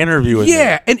start interviewing me.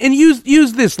 Yeah, and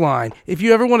use this line. If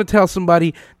you ever want to tell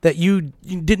somebody that you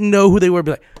didn't know who they were,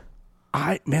 be like,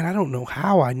 I don't know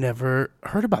how I never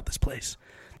heard about this place.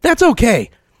 That's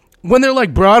okay. When they're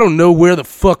like, bro, I don't know where the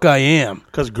fuck I am.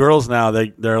 Because girls now,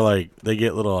 they're like, they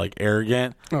get a little like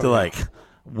arrogant. They're like,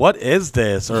 what is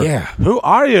this? Or who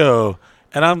are you?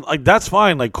 And I'm like, that's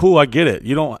fine. Like, cool, I get it.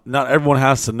 Not everyone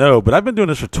has to know. But I've been doing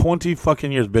this for 20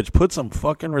 fucking years, bitch. Put some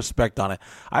fucking respect on it.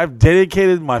 I've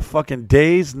dedicated my fucking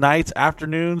days, nights,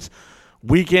 afternoons,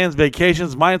 weekends,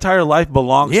 vacations. My entire life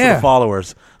belongs to the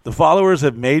followers. The followers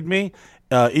have made me.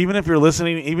 Even if you're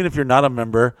listening, even if you're not a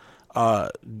member,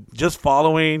 just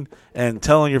following and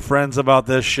telling your friends about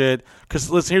this shit. Because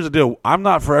listen, here's the deal. I'm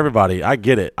not for everybody. I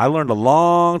get it. I learned a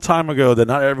long time ago that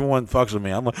not everyone fucks with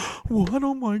me. I'm like, what?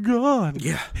 Oh my god.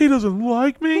 Yeah. He doesn't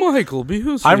like me. Michael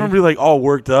Busey. I remember like all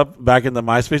worked up back in the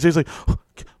MySpace days. Like, oh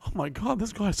my god,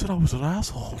 this guy said I was an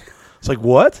asshole. It's like,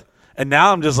 what? And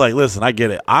now I'm just like, listen, I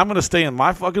get it. I'm gonna stay in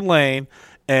my fucking lane.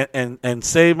 And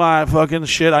say my fucking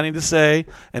shit I need to say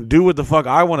and do what the fuck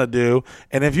I want to do.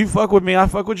 And if you fuck with me, I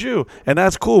fuck with you. And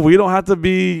that's cool. We don't have to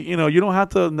be, you don't have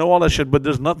to know all that shit. But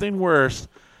there's nothing worse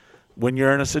when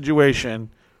you're in a situation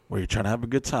where you're trying to have a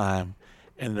good time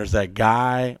and there's that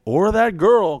guy or that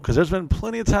girl, because there's been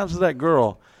plenty of times with that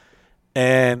girl,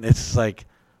 and it's like,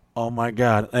 oh my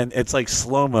God. And it's like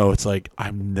slow-mo. It's like,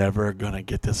 I'm never going to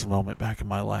get this moment back in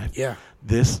my life. Yeah.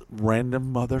 This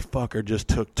random motherfucker just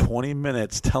took 20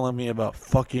 minutes telling me about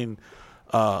fucking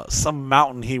some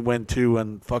mountain he went to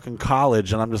in fucking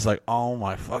college, and I'm just like, oh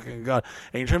my fucking God.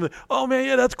 And you're trying to be like, oh man,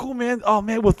 yeah, that's cool, man. Oh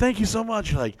man, well, thank you so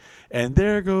much. You're like, and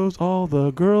there goes all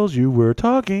the girls you were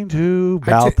talking to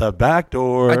out the back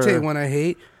door. I tell you one I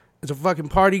hate. There's a fucking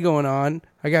party going on.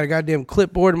 I got a goddamn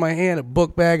clipboard in my hand, a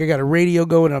book bag. I got a radio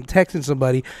going, and I'm texting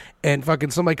somebody, and fucking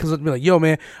somebody comes up to me like, yo,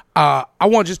 man, I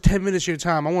want just 10 minutes of your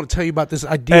time. I want to tell you about this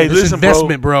idea, this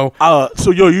investment, bro. So,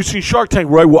 yo, you seen Shark Tank,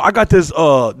 right? Well, I got this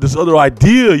other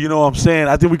idea, you know what I'm saying?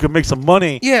 I think we could make some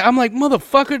money. Yeah, I'm like,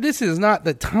 motherfucker, this is not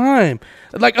the time.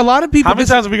 Like, a lot of people... How many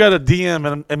times have we got a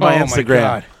DM in my Instagram? My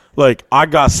God. Like, I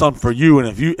got something for you, and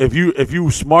if you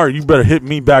smart, you better hit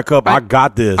me back up. I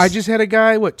got this. I just had a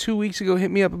guy 2 weeks ago hit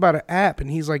me up about an app,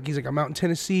 and he's like, I'm out in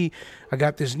Tennessee. I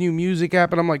got this new music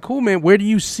app, and I'm like, cool, man. Where do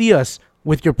you see us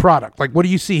with your product? Like, what do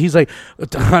you see? He's like,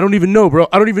 I don't even know, bro.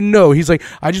 I don't even know. He's like,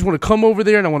 I just want to come over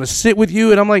there and I want to sit with you.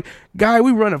 And I'm like, guy,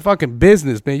 we run a fucking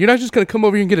business, man. You're not just going to come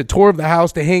over here and get a tour of the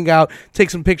house to hang out,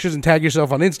 take some pictures, and tag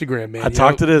yourself on Instagram, man. I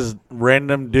talked to this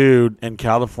random dude in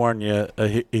California.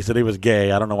 He said he was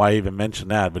gay. I don't know why he even mentioned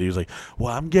that, but he was like,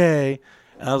 well, I'm gay.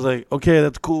 And I was like, okay,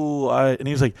 that's cool. And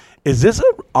he was like, is this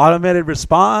an automated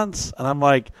response? And I'm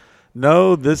like,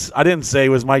 no, I didn't say it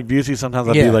was Mike Busey. Sometimes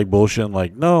I'd be like bullshit.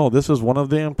 Like, no, this was one of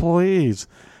the employees.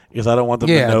 Because I don't want them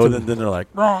to know. Then they're like,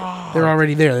 oh. They're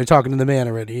already there. They're talking to the man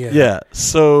already. Yeah. Yeah.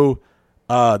 So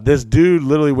this dude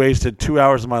literally wasted 2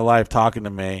 hours of my life talking to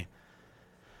me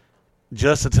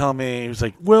just to tell me, he was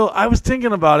like, well, I was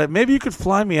thinking about it. Maybe you could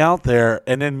fly me out there,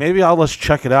 and then maybe I'll just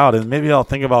check it out, and maybe I'll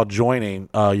think about joining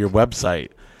your website.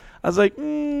 I was like,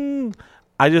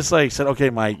 I just said, okay,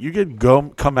 Mike, you could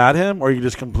come at him, or you could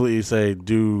just completely say,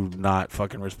 do not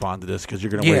fucking respond to this because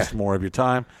you're going to waste more of your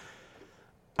time.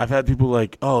 I've had people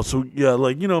like, oh, so yeah,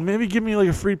 maybe give me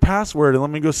a free password and let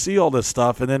me go see all this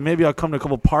stuff, and then maybe I'll come to a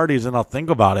couple parties and I'll think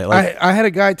about it. I had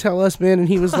a guy tell us, man, and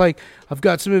he was like, I've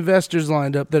got some investors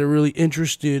lined up that are really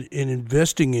interested in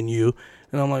investing in you,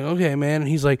 and I'm like, okay, man, and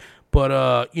he's like,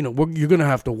 but you're going to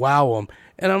have to wow them,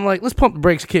 and I'm like, let's pump the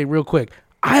brakes, kid, real quick.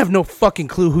 I have no fucking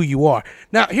clue who you are.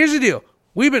 Now, here's the deal.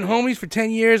 We've been homies for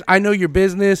 10 years. I know your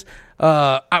business.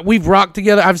 We've rocked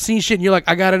together. I've seen shit, and you're like,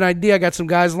 I got an idea. I got some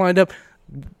guys lined up.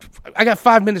 I got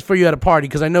 5 minutes for you at a party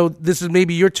because I know this is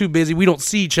maybe you're too busy. We don't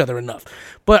see each other enough.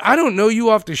 But I don't know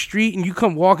you off the street, and you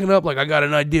come walking up like, I got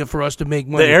an idea for us to make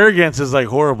money. The arrogance is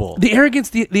horrible. The arrogance,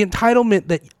 the entitlement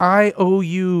that I owe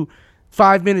you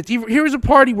 5 minutes. Here's a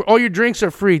party where all your drinks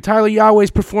are free. Tyler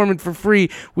Yahweh's performing for free.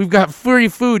 We've got free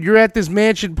food. You're at this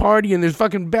mansion party, and there's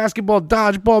fucking basketball,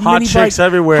 dodgeball, hot mini chicks bikes,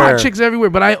 everywhere. Hot chicks everywhere.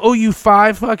 But I owe you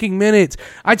 5 fucking minutes.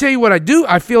 I tell you what I do.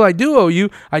 I feel I do owe you.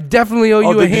 I definitely owe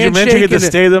you a handshake. Did you mention you get to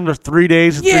stay them for 3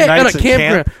 days and 3 nights in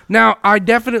camp? Now, I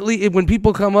definitely, when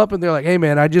people come up and they're like, hey,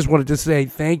 man, I just wanted to say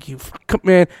thank you.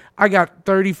 Man, I got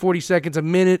 30, 40 seconds, a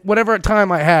minute, whatever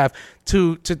time I have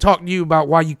to talk to you about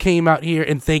why you came out here,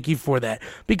 and thank you for that.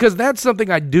 Because that's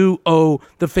something I do owe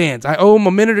the fans. I owe them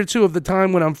a minute or two of the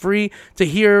time when I'm free to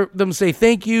hear them say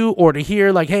thank you, or to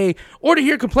hear hey, or to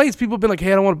hear complaints. People have been like,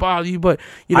 hey, I don't want to bother you, but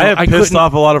I have pissed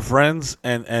off a lot of friends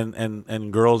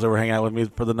and girls that were hanging out with me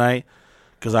for the night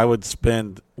because I would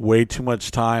spend way too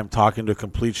much time talking to a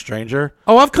complete stranger.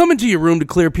 Oh, I've come into your room to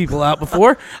clear people out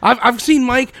before. I've seen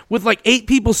Mike with 8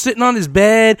 people sitting on his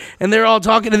bed, and they're all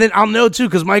talking, and then I'll know too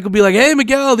because Mike will be like, "Hey,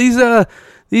 Miguel, these guys,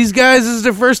 this is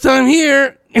their first time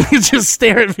here," and he just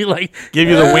stare at me like, give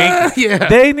you the wink. Yeah,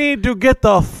 they need to get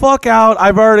the fuck out.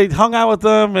 I've already hung out with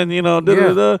them, and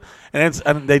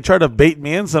and they try to bait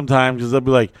me in sometimes because they'll be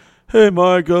like, "Hey,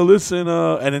 Mike, listen,"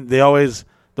 and then they always.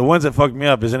 The ones that fuck me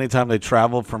up is anytime they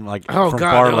travel from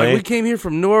far away. We came here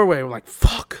from Norway. We're like,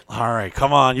 fuck. All right,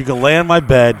 come on. You can lay on my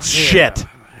bed. Shit.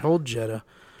 Old Jetta.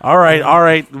 All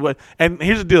right. And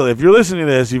here's the deal. If you're listening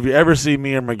to this, if you ever see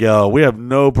me or Miguel, we have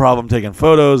no problem taking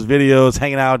photos, videos,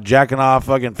 hanging out, jacking off,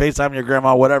 fucking FaceTiming your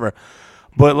grandma, whatever.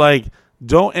 But,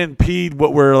 don't impede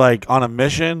what we're, on a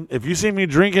mission. If you see me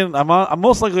drinking, I'm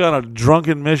most likely on a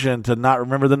drunken mission to not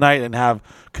remember the night and have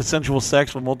consensual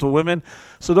sex with multiple women.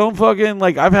 So don't fucking,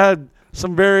 I've had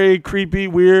some very creepy,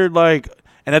 weird, and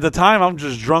at the time, I'm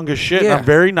just drunk as shit. Yeah. And I'm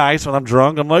very nice when I'm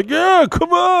drunk. I'm like, yeah,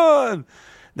 come on.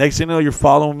 Next thing you know, you're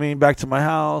following me back to my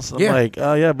house. I'm like,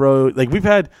 oh, yeah, bro. We've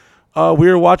had, we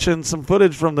were watching some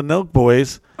footage from the Nelk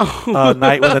Boys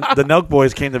night when the Nelk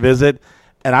Boys came to visit.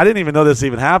 And I didn't even know this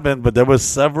even happened, but there was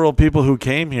several people who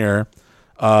came here.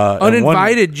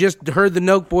 Uninvited, just heard the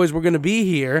Nelk Boys were going to be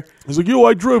here. He's like, yo,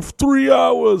 I drove 3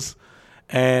 hours.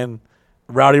 And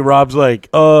Rowdy Rob's like,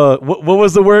 what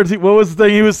was the word? What was the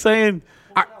thing he was saying?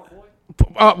 That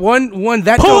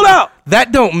pull it out.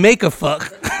 That don't make a fuck.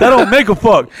 That don't make a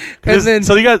fuck.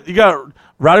 So you got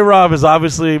Rowdy Rob has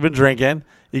obviously been drinking.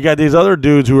 You got these other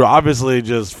dudes who are obviously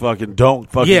just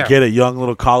don't get it, young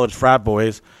little college frat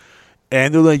boys.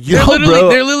 And they're like, yo, bro.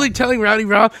 They're literally telling Rowdy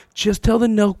Rob, just tell the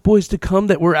Nelk boys to come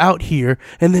that we're out here,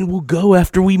 and then we'll go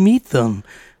after we meet them.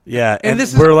 Yeah, and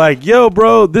we're like, yo,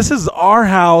 bro, this is our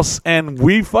house, and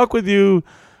we fuck with you,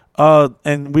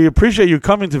 and we appreciate you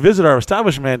coming to visit our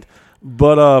establishment,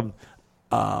 but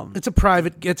it's a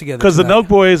private get-together. Because the Nelk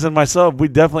boys and myself, we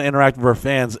definitely interact with our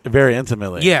fans very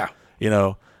intimately. Yeah. You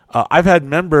know, I've had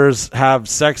members have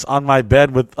sex on my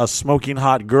bed with a smoking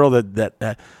hot girl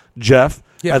that Jeff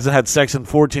hasn't had sex in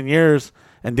 14 years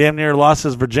and damn near lost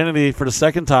his virginity for the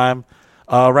second time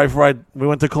right before we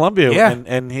went to Columbia. Yeah.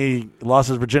 And he lost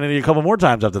his virginity a couple more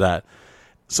times after that.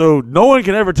 So no one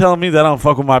can ever tell me that I don't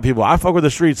fuck with my people. I fuck with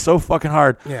the streets so fucking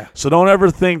hard. Yeah. So don't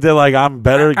ever think that like I'm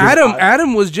better.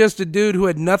 Adam was just a dude who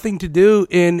had nothing to do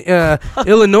in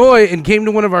Illinois and came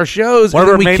to one of our shows. One and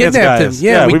of our we maintenance kidnapped guys. him.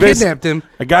 Yeah, we kidnapped him.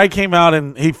 A guy came out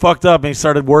and he fucked up and he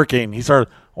started working. He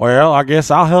started, well, I guess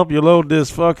I'll help you load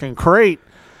this fucking crate.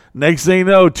 Next thing you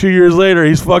know, 2 years later,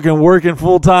 he's fucking working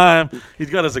full time. He's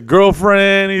got us a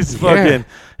girlfriend. He's fucking.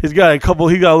 He's got he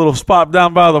got a little spot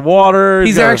down by the water.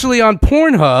 He's actually on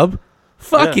Pornhub,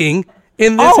 fucking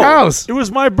in this house. It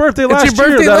was my birthday last year. It's your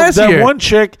birthday last year. That one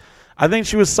chick, I think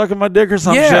she was sucking my dick or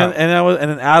something. Yeah.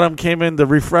 And then Adam came in to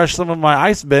refresh some of my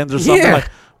ice bins or something like.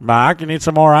 Mac, you need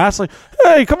some more ass? Like,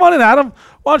 hey, come on in, Adam.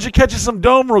 Why don't you catch us some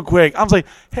dome real quick? I was like,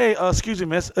 hey, excuse me,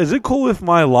 miss. Is it cool if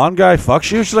my lawn guy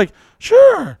fucks you? She's like,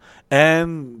 sure.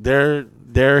 And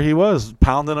there he was,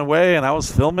 pounding away, and I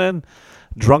was filming,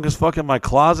 drunk as fuck in my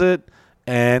closet.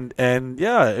 And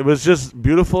yeah, it was just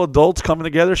beautiful adults coming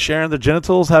together, sharing their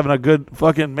genitals, having a good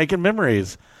fucking making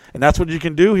memories. And that's what you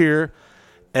can do here.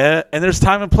 And there's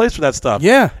time and place for that stuff.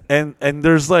 Yeah. And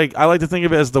there's like, I like to think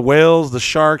of it as the whales, the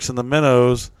sharks, and the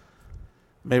minnows.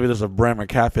 Maybe there's a brim or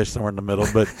catfish somewhere in the middle.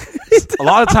 But a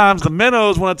lot of times the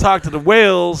minnows want to talk to the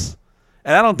whales.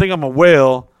 And I don't think I'm a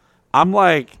whale. I'm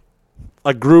like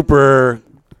a grouper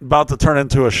about to turn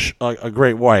into a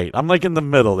great white. I'm like in the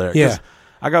middle there. Yeah.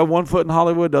 I got one foot in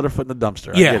Hollywood, the other foot in the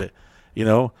dumpster. Yeah. I get it. You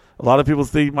know? A lot of people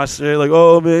think my shit like,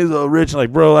 oh man, he's so rich.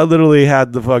 Like, bro, I literally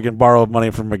had to fucking borrow money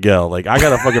from Miguel. Like, I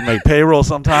gotta fucking make payroll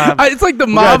sometimes. It's like the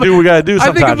mob. We gotta do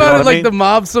sometimes. I think about you know it like the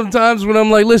mob sometimes when I'm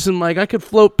like, listen, Mike, I could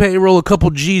float payroll a couple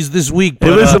G's this week. But,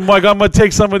 hey, listen, Mike, I'm gonna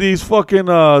take some of these fucking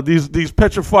these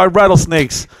petrified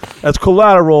rattlesnakes as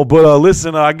collateral. But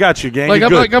listen, I got you, gang.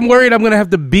 Like I'm worried I'm gonna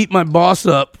have to beat my boss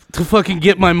up to fucking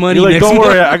get my money. You're like, don't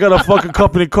worry, month. I got a fucking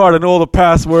company card. I know all the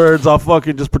passwords. I'll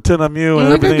fucking just pretend I'm you, and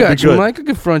everything will be good. Mike. I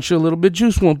can front you a little bit.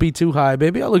 Juice won't be too high,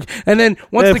 baby. I'll look, and then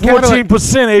once the 14%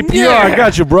 APR, I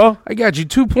got you, bro. I got you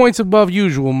 2 points above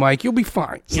usual, Mike. You'll be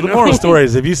fine. So the moral story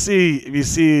is, if you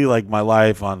see like my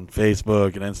life on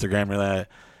Facebook and Instagram and that,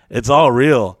 it's all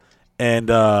real, and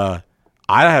I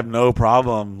have no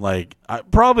problem. Like, I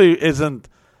probably isn't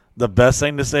the best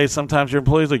thing to say. Sometimes your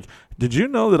employees like, did you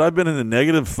know that I've been in the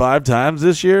negative 5 times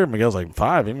this year? Miguel's like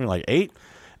 5, even like 8,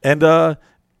 and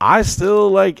I still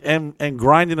like am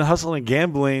grinding and hustling and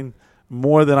gambling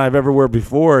more than I've ever were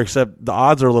before, except the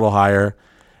odds are a little higher.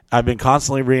 I've been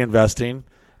constantly reinvesting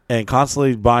and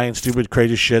constantly buying stupid,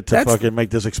 crazy shit to fucking make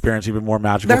this experience even more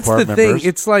magical for our members. That's the thing.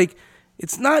 It's like,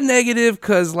 it's not negative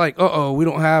because, like, we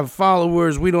don't have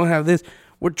followers. We don't have this.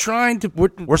 We're trying to.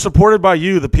 We're supported by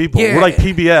you, the people. Yeah. We're like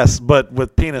PBS, but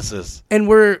with penises. And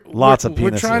we're lots of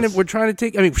penises. We're trying to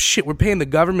take. I mean, shit. We're paying the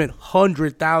government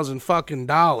 $100,000 fucking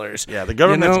dollars. Yeah, the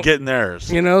government's getting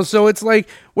theirs. You know, so it's like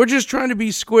we're just trying to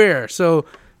be square. So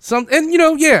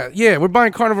we're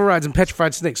buying carnival rides and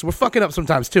petrified snakes. We're fucking up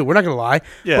sometimes too. We're not gonna lie.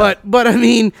 Yeah. But I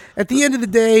mean, at the end of the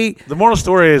day, the moral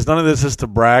story is none of this is to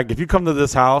brag. If you come to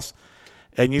this house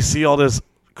and you see all this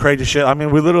crazy shit, I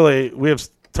mean, we have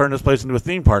turned this place into a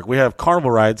theme park. We have carnival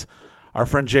rides. Our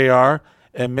friend JR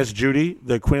and Miss Judy,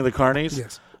 the Queen of the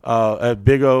Carnies, at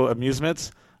Big O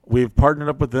Amusements, we've partnered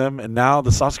up with them, and now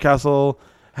the Sausage Castle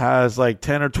has like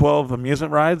 10 or 12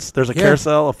 amusement rides. There's a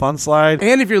carousel, a fun slide.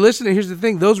 And if you're listening, here's the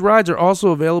thing. Those rides are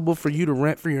also available for you to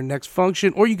rent for your next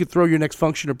function, or you could throw your next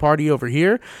function or party over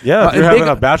here. Yeah, if you're having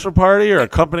a bachelor party or a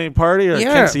company party or a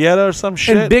quinceañera or some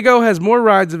shit. And Big O has more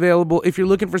rides available if you're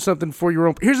looking for something for your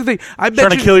own. Here's the thing.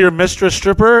 Trying to kill your mistress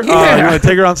stripper? Yeah. You want to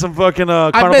take her on some fucking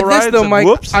carnival rides? This, though, Mike,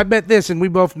 whoops. I bet this, and we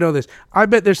both know this. I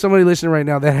bet there's somebody listening right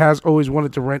now that has always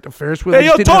wanted to rent a Ferris wheel. Hey,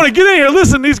 yo, Tony, get in here.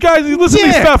 Listen, these guys, to these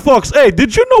fat fucks. Hey,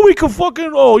 did you know we could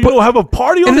fucking have a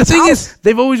party on And the this thing house? is,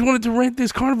 they've always wanted to rent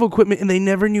this carnival equipment, and they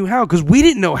never knew how because we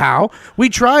didn't know how. We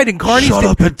tried, and Carney's Shut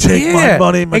up and take my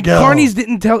money, Miguel. And Carney's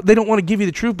didn't tell. They don't want to give you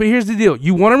the truth. But here's the deal: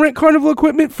 you want to rent carnival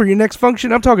equipment for your next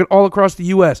function? I'm talking all across the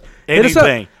U.S.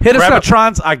 Anything. Hit us up.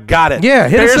 Gravatrons, I got it. Yeah,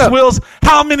 hit us Ferris up. wheels,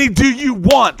 how many do you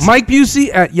want? Mike Busey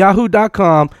at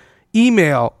yahoo.com.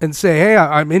 Email and say, hey,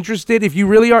 I'm interested. If you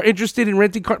really are interested in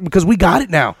renting car, because we got it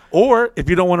now. Or if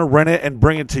you don't want to rent it and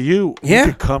bring it to you, Yeah.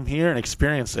 you can come here and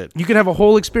experience it. You can have a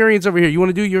whole experience over here. You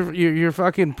want to do your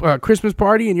fucking Christmas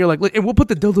party, and you're like, and we'll put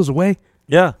the dildos away.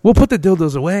 Yeah. We'll put the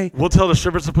dildos away. We'll tell the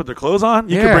strippers to put their clothes on.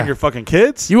 You Yeah. can bring your fucking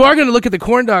kids. You are going to look at the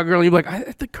corn dog girl, and you're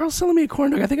like, the girl's selling me a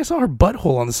corn dog. I think I saw her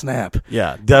butthole on the snap.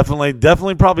 Yeah,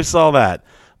 definitely probably saw that.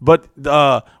 But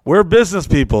we're business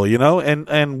people,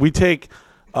 and we take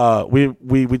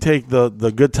we take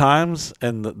the good times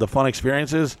and the fun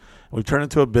experiences, and we turn it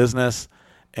into a business.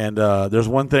 And there's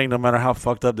one thing: no matter how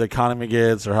fucked up the economy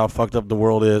gets or how fucked up the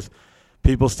world is,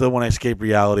 people still want to escape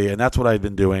reality, and that's what I've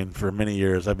been doing for many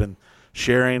years. I've been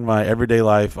sharing my everyday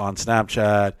life on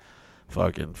Snapchat,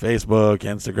 fucking Facebook,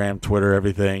 Instagram, Twitter,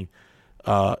 everything.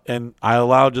 And I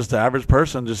allow just the average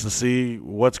person just to see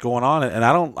what's going on. And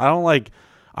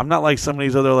I'm not like some of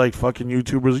these other like fucking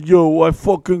YouTubers. Yo, I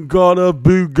fucking got a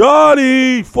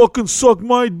Bugatti. Fucking suck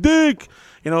my dick.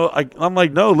 I'm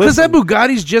like, no, Because listen. that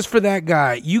Bugatti's just for that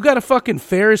guy. You got a fucking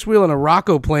Ferris wheel and a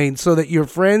Rocco plane so that your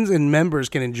friends and members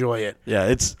can enjoy it.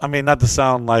 Yeah, not to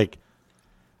sound like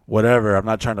whatever. I'm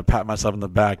not trying to pat myself in the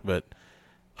back, but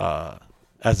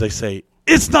as they say,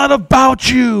 it's not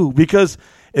about you. Because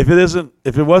if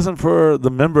it wasn't for the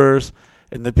members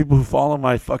and the people who follow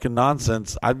my fucking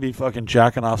nonsense, I'd be fucking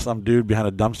jacking off some dude behind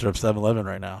a dumpster of 7-Eleven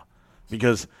right now.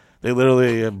 Because they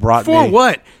literally brought me. For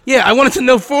what? Yeah, I wanted to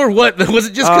know for what. Was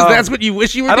it just because that's what you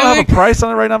wish you were doing? I don't have a price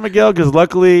on it right now, Miguel, because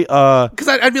luckily Because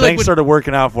I'd be like, things started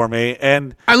working out for me.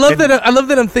 And I love that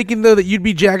I'm thinking though that you'd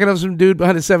be jacking up some dude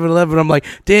behind a 7-Eleven. I'm like,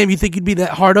 damn, you think you'd be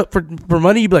that hard up for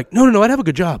money? You'd be like, no, I'd have a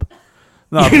good job.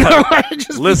 No, I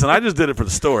just did it for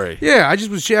the story. Yeah, I just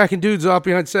was jacking dudes off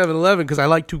behind 7-Eleven because I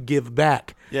like to give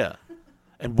back. Yeah,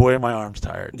 and boy, are my arms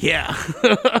tired. Yeah.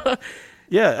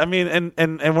 Yeah, I mean,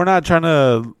 and we're not trying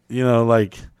to,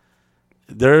 like,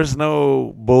 there's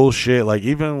no bullshit. Like,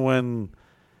 even when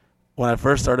I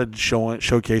first started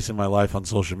showcasing my life on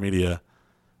social media,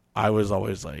 I was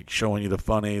always like showing you the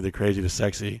funny, the crazy, the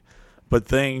sexy. But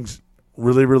things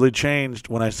really, really changed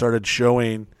when I started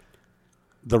showing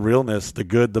the realness, the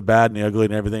good, the bad, and the ugly,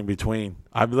 and everything in between.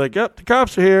 I'd be like, yep, the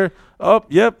cops are here. Oh,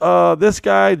 yep, this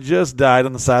guy just died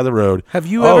on the side of the road. Have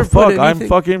you ever put fuck, anything... I'm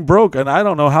fucking broke, and I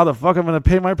don't know how the fuck I'm going to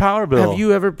pay my power bill. Have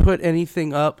you ever put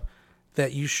anything up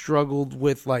that you struggled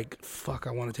with, like, fuck,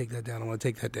 I want to take that down, I want to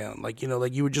take that down? Like,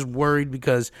 like you were just worried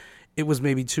because it was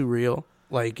maybe too real?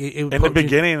 Like, in the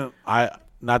beginning,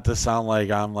 not to sound like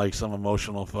I'm like some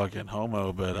emotional fucking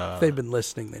homo, but they've been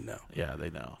listening, they know. Yeah, they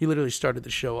know. You literally started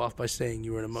the show off by saying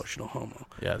you were an emotional homo.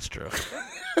 Yeah, it's true.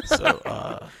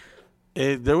 So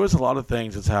there was a lot of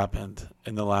things that's happened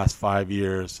in the last 5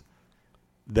 years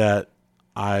that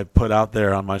I put out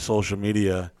there on my social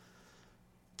media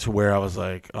to where I was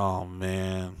like, oh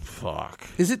man, fuck.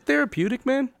 Is it therapeutic,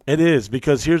 man? It is,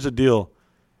 because here's the deal.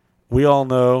 We all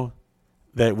know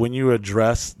that when you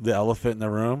address the elephant in the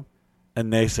room,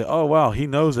 and they say, "Oh wow, he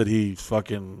knows that he's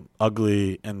fucking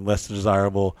ugly and less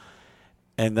desirable,"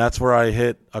 and that's where I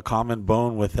hit a common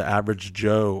bone with the average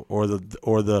Joe, or the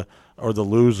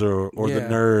loser, or the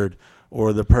nerd,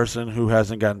 or the person who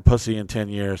hasn't gotten pussy in 10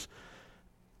 years.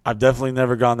 I've definitely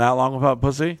never gone that long without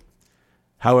pussy.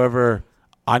 However,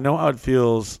 I know how it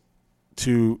feels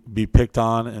to be picked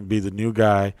on and be the new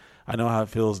guy. I know how it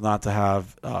feels not to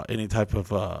have any type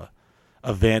of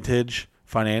advantage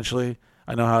financially.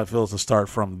 I know how it feels to start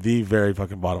from the very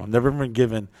fucking bottom. I've never been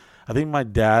given. I think my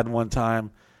dad one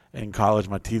time in college,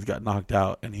 my teeth got knocked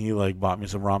out, and he like bought me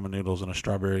some ramen noodles and a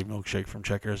strawberry milkshake from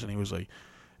Checkers, and he was like,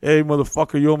 "Hey,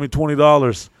 motherfucker, you owe me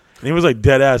 $20." And he was like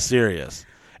dead ass serious.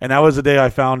 And that was the day I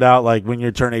found out, like, when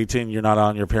you turn 18, you're not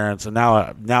on your parents. And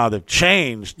now they've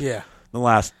changed. Yeah. The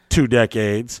last 2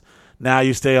 decades. Now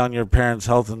you stay on your parents'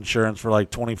 health insurance for like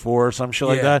 24 or some shit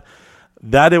like that.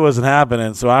 That it wasn't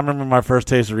happening. So I remember my first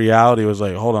taste of reality was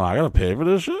like, hold on, I gotta pay for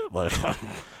this shit? Like,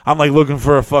 I'm like looking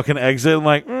for a fucking exit. I'm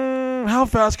like, how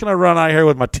fast can I run out here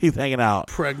with my teeth hanging out?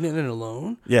 Pregnant and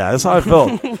alone? Yeah, that's how I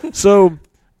felt. So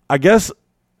I guess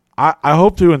I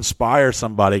hope to inspire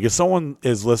somebody, because someone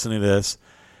is listening to this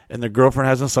and their girlfriend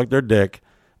hasn't sucked their dick,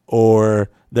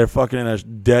 or they're fucking in a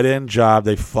dead-end job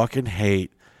they fucking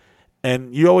hate,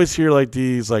 And you always hear like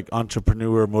these like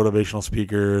entrepreneur motivational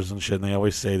speakers and shit, and they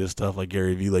always say this stuff like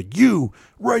Gary Vee, like, you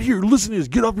right here, listen to this,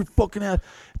 get off your fucking ass.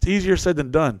 It's easier said than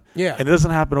done. Yeah. And it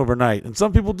doesn't happen overnight. And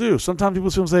some people do. Sometimes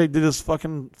people say they just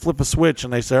fucking flip a switch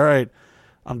and they say, all right,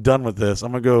 I'm done with this.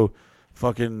 I'm gonna go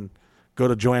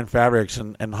to Joanne Fabrics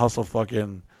and hustle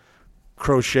fucking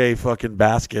crochet fucking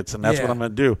baskets, and that's what I'm gonna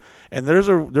do. And there's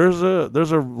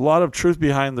a lot of truth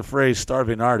behind the phrase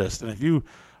starving artist. And if you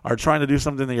are trying to do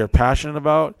something that you're passionate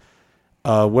about,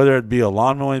 whether it be a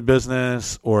lawn mowing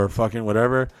business or fucking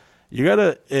whatever, you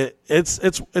gotta.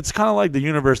 It's kind of like the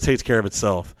universe takes care of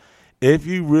itself. If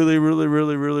you really, really,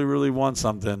 really, really, really want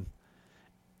something,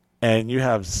 and you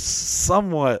have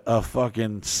somewhat of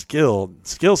fucking skill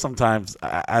sometimes,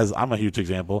 as I'm a huge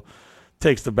example,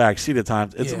 takes the back seat at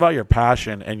times. It's about your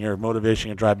passion and your motivation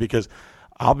and drive. Because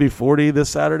I'll be 40 this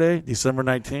Saturday, December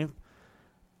 19th.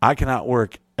 I cannot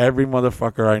work every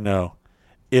motherfucker I know,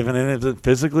 even if it's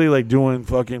physically like doing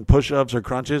fucking push-ups or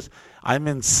crunches. I'm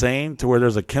insane to where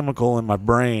there's a chemical in my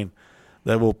brain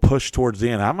that will push towards the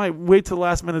end. I might wait till the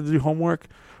last minute to do homework,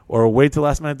 or wait till the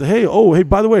last minute to, hey,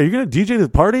 by the way, are you going to DJ the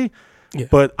party? Yeah.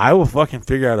 But I will fucking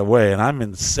figure out a way, and I'm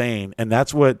insane. And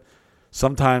that's what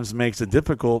sometimes makes it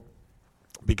difficult,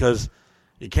 because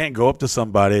you can't go up to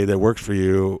somebody that works for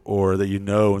you or that you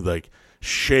know, like,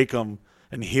 shake them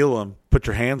and heal them, put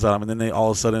your hands on them, and then they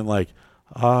all of a sudden like,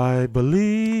 I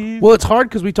believe. Well, it's hard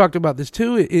because we talked about this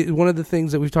too. One of the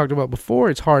things that we've talked about before,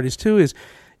 it's hard is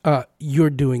you're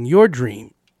doing your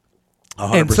dream.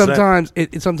 100%.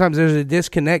 And sometimes there's a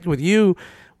disconnect with you.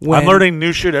 I'm learning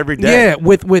new shit every day. Yeah,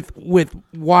 with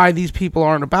why these people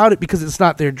aren't about it, because it's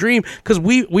not their dream. Because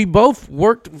we both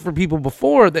worked for people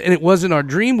before, and it wasn't our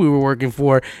dream we were working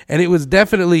for, and it was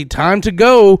definitely time to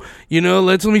go.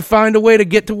 Let me find a way to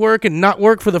get to work and not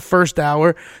work for the first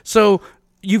hour. So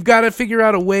you've got to figure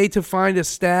out a way to find a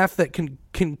staff that can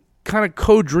kind of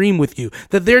co-dream with you,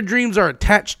 that their dreams are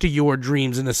attached to your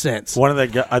dreams in a sense. One of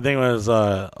the, I think it was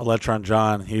Electron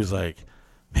John. He was like,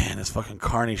 man, this fucking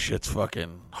carny shit's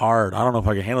fucking hard. I don't know if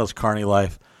I can handle this carny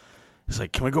life. He's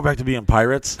like, can we go back to being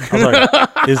pirates? I was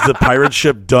like, is the pirate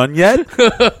ship done yet?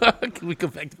 Can we go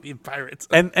back to being pirates?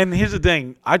 And here's the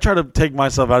thing. I try to take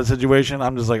myself out of the situation.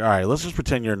 I'm just like, all right, let's just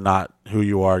pretend you're not who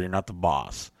you are. You're not the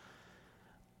boss.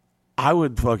 I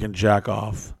would fucking jack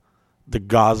off the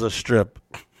Gaza Strip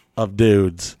of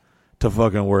dudes to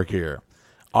fucking work here.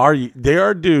 There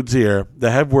are dudes here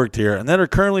that have worked here and that are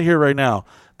currently here right now.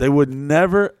 They would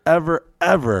never, ever,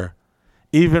 ever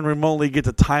even remotely get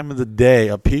the time of the day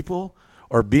of people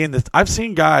or being this. I've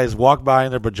seen guys walk by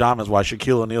in their pajamas while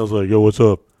Shaquille O'Neal's like, yo, what's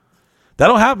up? That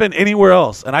don't happen anywhere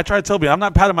else. And I try to tell people, I'm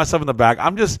not patting myself on the back.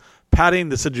 I'm just patting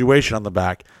the situation on the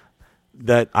back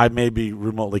that I may be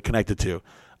remotely connected to.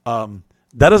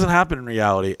 That doesn't happen in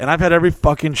reality. And I've had every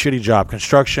fucking shitty job.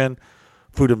 Construction,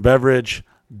 food and beverage,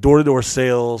 door-to-door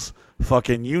sales,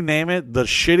 fucking you name it, the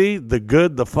shitty, the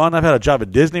good, the fun. I've had a job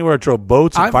at Disney where I drove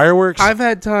boats and fireworks. I've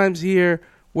had times here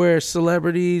where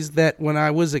celebrities that when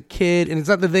I was a kid, and it's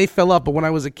not that they fell up, but when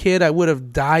I was a kid I would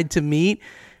have died to meet,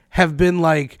 have been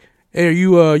like, hey,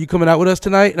 are you coming out with us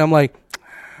tonight? And I'm like,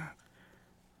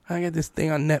 I got this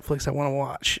thing on Netflix I want to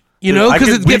watch. Because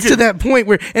it gets to that point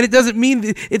where, and it doesn't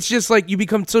mean, it's just like you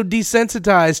become so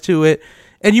desensitized to it.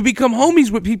 And you become homies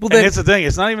with people that... And it's the thing.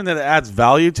 It's not even that it adds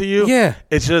value to you. Yeah.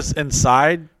 It's just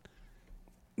inside.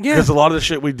 Yeah. Because a lot of the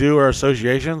shit we do are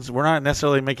associations. We're not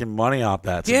necessarily making money off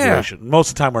that situation. Yeah. Most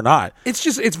of the time we're not. It's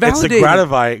just, it's validating. It's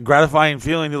the gratifying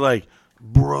feeling. You're like,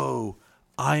 bro,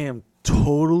 I am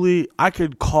totally... I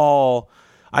could FaceTime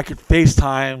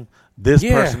this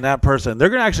person, that person. They're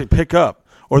going to actually pick up.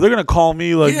 Or they're going to call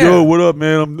me like, yo, what up,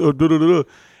 man?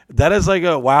 That is like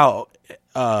a, wow.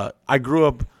 I grew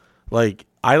up like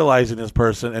idolizing this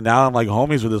person, and now I'm like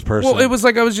homies with this person. Well, it was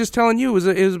like I was just telling you. It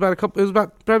was about a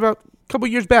couple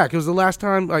years back. It was the last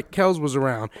time like Kells was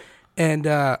around, and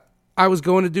I was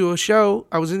going to do a show.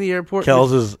 I was in the airport.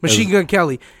 Kells is Machine Gun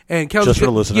Kelly, and Kells just for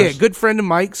the listeners. Yeah, good friend of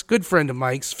Mike's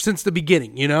since the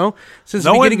beginning. Since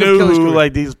no the one beginning knew of Kelly's who career.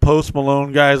 Like these Post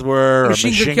Malone guys were.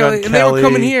 Machine Gun Kelly, and they were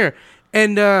coming here,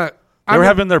 and they were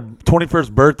having their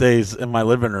 21st birthdays in my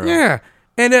living room. Yeah.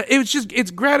 And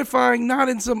it's gratifying, not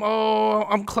in some,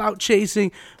 I'm clout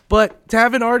chasing, but to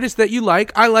have an artist that you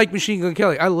like. I like Machine Gun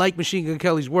Kelly. I like Machine Gun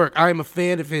Kelly's work. I am a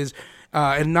fan of his,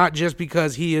 and not just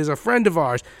because he is a friend of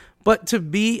ours. But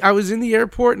I was in the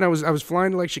airport, and I was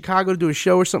flying to like Chicago to do a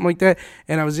show or something like that,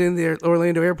 and I was in the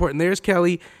Orlando airport, and there's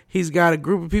Kelly. He's got a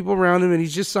group of people around him, and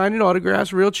he's just signing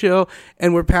autographs, real chill,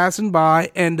 and we're passing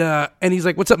by, and he's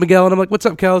like, what's up, Miguel? And I'm like, what's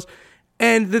up, Kells?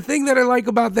 And the thing that I like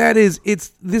about that is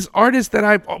it's this artist that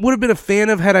I would have been a fan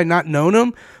of had I not known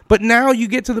him. But now you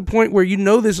get to the point where you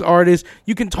know this artist,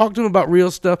 you can talk to him about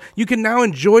real stuff. You can now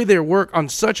enjoy their work on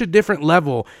such a different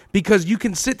level because you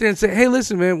can sit there and say, hey,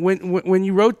 listen, man, when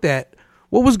you wrote that,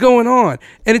 what was going on?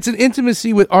 And it's an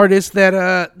intimacy with artists that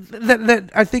that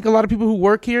I think a lot of people who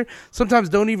work here sometimes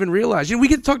don't even realize. You know, we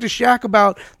get to talk to Shaq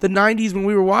about the 90s when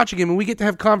we were watching him, and we get to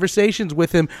have conversations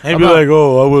with him. And be like,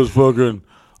 oh, I was fucking...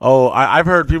 Oh, I've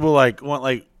heard people like want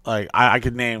I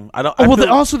could name. I don't. Oh, well,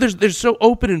 also they're so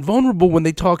open and vulnerable when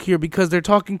they talk here because they're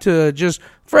talking to just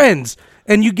friends,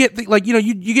 and you get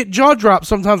you get jaw dropped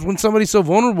sometimes when somebody's so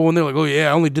vulnerable and they're like, oh yeah,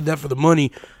 I only did that for the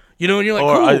money, you know, and you're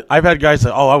like, cool. I've had guys say,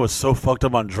 oh, I was so fucked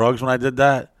up on drugs when I did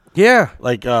that. Yeah,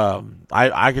 like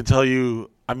I could tell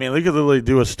you. I mean, we could literally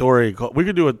do a story. We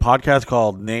could do a podcast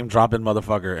called Name Dropping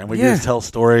Motherfucker, and we could just tell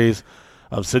stories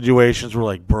of situations where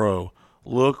like, bro,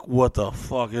 look what the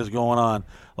fuck is going on.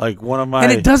 Like one of my...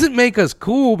 And it doesn't make us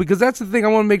cool because that's the thing. I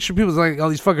want to make sure people's like, oh,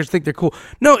 these fuckers think they're cool.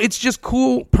 No, it's just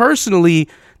cool personally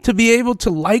to be able to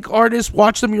like artists,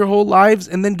 watch them your whole lives,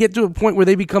 and then get to a point where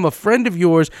they become a friend of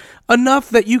yours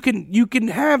enough that you can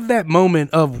have that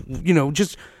moment of, you know,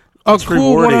 just... It's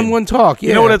cool rewarding. One-on-one talk. Yeah.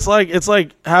 You know what it's like? It's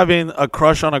like having a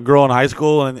crush on a girl in high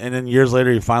school, and then years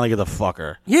later you finally get to fuck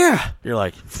her. Yeah. You're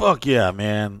like, fuck yeah,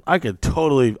 man. I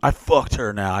fucked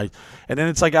her now. And then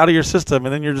it's like out of your system,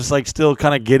 and then you're just like still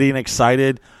kind of getting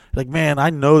excited. Like, man,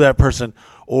 I know that person.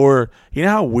 Or you know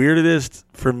how weird it is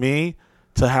for me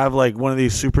to have like one of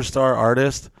these superstar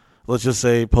artists, let's just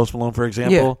say Post Malone, for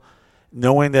example,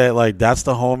 knowing that like that's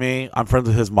the homie. I'm friends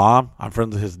with his mom. I'm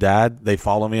friends with his dad. They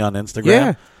follow me on Instagram.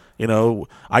 Yeah. You know,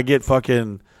 I get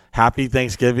fucking happy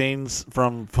Thanksgivings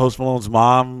from Post Malone's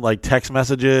mom, like text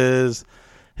messages.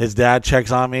 His dad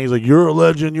checks on me. He's like, "You're a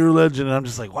legend. You're a legend." And I'm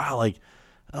just like, "Wow, like,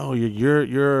 oh,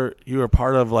 you're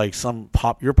part of like some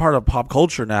pop. You're part of pop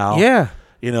culture now." Yeah,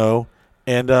 you know,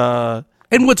 and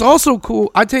what's also cool,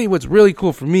 I tell you, what's really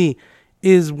cool for me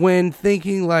is when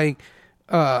thinking like,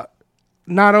 not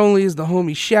only is the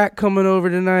homie Shaq coming over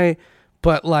tonight,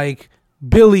 but like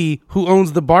Billy, who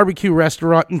owns the barbecue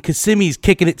restaurant in Kissimmee's,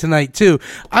 kicking it tonight too.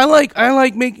 I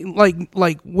like making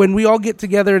like when we all get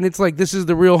together and it's like this is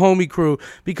the real homie crew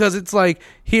because it's like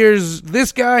here's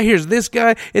this guy.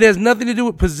 It has nothing to do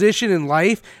with position in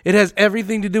life. It has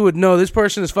everything to do with this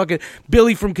person is fucking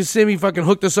Billy from Kissimmee. Fucking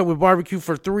hooked us up with barbecue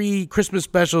for 3 Christmas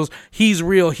specials. He's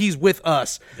real. He's with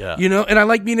us. Yeah. You know, and I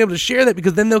like being able to share that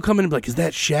because then they'll come in and be like, "Is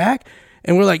that Shaq?"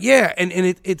 And we're like, "Yeah." And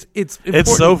it's important.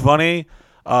 It's so funny.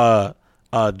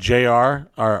 JR,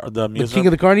 or the King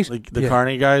of the Carnies? The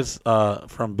Carney guys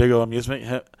from Big O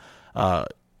Amusement. I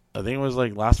think it was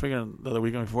like last week or the other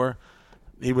weekend before.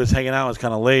 He was hanging out. It was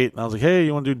kind of late. And I was like, hey,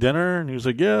 you want to do dinner? And he was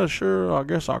like, yeah, sure. I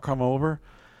guess I'll come over.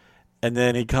 And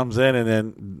then he comes in,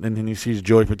 and then he sees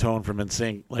Joey Fatone from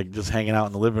NSYNC, like just hanging out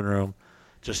in the living room,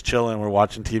 just chilling. We're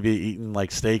watching TV, eating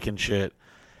like steak and shit.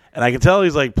 And I can tell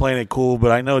he's like playing it cool,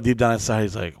 but I know deep down inside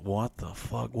he's like, what the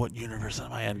fuck? What universe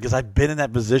am I in? Because I've been in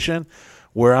that position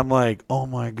where I'm like, oh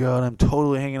my God, I'm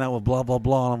totally hanging out with blah, blah,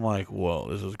 blah. And I'm like, whoa,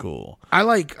 this is cool. I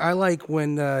like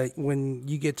when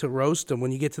you get to roast them,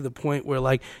 when you get to the point where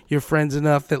like you're friends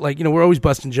enough that like, you know, we're always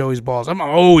busting Joey's balls. I'm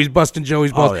always busting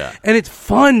Joey's balls. Oh, yeah. And it's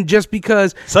fun just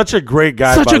because. Such a great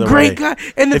guy, Such a great guy.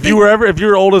 And if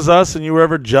you're old as us and you were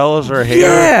ever jealous or a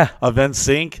hater of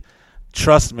NSYNC,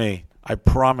 trust me. I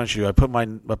promise you, I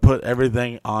put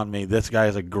everything on me. This guy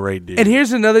is a great dude. And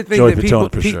here's another thing Joey that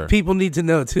Fatone, people need to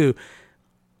know too.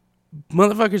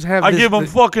 Motherfuckers have. I give them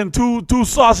fucking two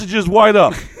sausages wide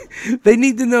up. They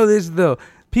need to know this though.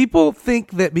 People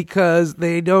think that because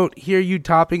they don't hear you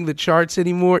topping the charts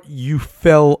anymore, you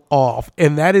fell off,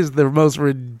 and that is the most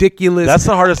ridiculous. That's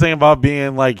the hardest thing about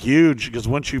being like huge, because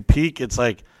once you peak, it's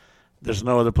like there's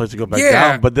no other place to go back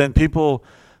down. But then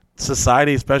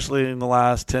society, especially in the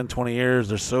last 10, 20 years,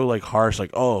 they're so like harsh,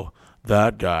 like, oh,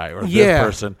 that guy or this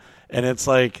person. And it's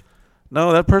like,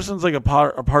 no, that person's like a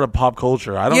part of pop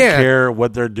culture. I don't care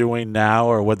what they're doing now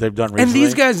or what they've done recently. And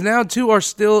these guys now, too, are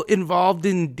still involved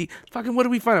in fucking, what do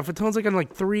we find out? Fatone's like on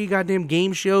like 3 goddamn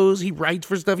game shows. He writes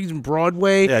for stuff. He's in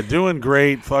Broadway. Yeah, doing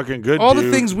great, fucking good All dude.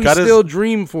 The things we still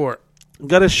dream for.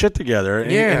 Got his shit together.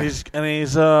 And he's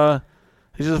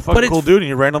just a fucking cool dude, and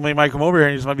you randomly might come over here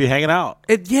and you just might be hanging out.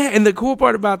 And the cool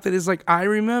part about that is, like, I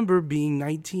remember being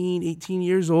 19, 18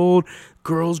 years old,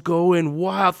 girls going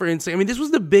wild for NSYNC. I mean, this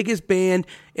was the biggest band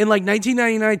in, like,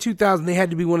 1999, 2000. They had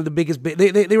to be one of the biggest.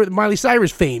 They were Miley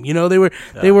Cyrus fame, you know? They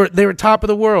were top of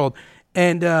the world.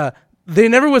 And there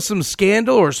never was some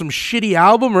scandal or some shitty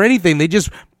album or anything.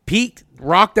 peaked,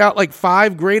 rocked out like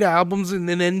 5 great albums, and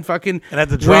then fucking And at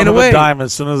the went drop of away. a dime,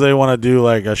 as soon as they want to do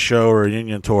like a show or a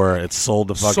union tour, it's sold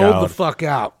the fuck out. Sold the fuck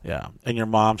out. Yeah, and your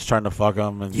mom's trying to fuck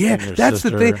them. And Yeah, and your that's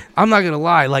sister. the thing. I'm not gonna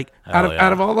lie. Like Hell yeah.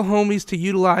 out of all the homies to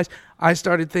utilize, I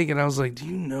started thinking. I was like, do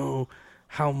you know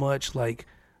how much like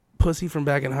pussy from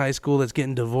back in high school that's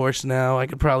getting divorced now I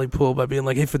could probably pull by being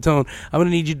like, hey Fatone, I'm gonna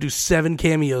need you to do 7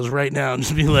 cameos right now and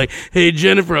just be like, hey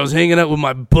Jennifer, I was hanging out with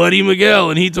my buddy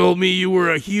Miguel and he told me you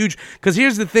were a huge. Because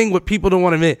here's the thing: what people don't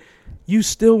want to admit. You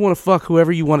still want to fuck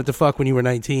whoever you wanted to fuck when you were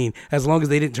 19, as long as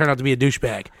they didn't turn out to be a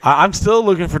douchebag. I'm still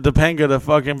looking for Topanga to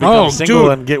fucking become single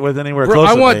and get with anywhere Bro, close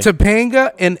I to want me.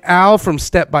 Topanga and Al from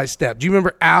Step by Step. Do you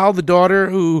remember Al, the daughter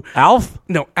who... Alf?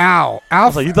 No, Al. I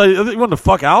was like, you thought you wanted to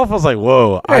fuck Alf? I was like,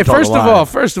 whoa. Hey,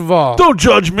 first of all. Don't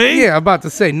judge me. Yeah, I'm about to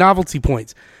say novelty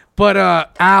points. But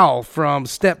Al from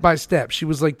Step by Step, she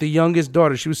was like the youngest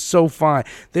daughter. She was so fine.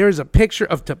 There is a picture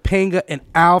of Topanga and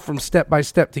Al from Step by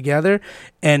Step together.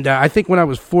 And I think when I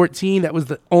was 14, that was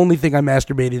the only thing I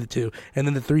masturbated to. And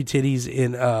then the 3 titties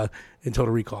in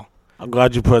Total Recall. I'm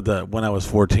glad you put the when I was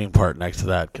 14 part next to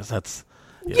that, because that's...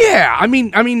 Yeah, I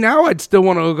mean, now I'd still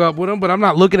want to hook up with them, but I'm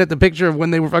not looking at the picture of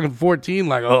when they were fucking 14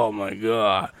 like, oh my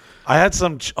God. I had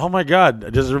some... oh, my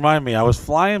God. Just remind me. I was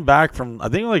flying back from, I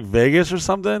think, like Vegas or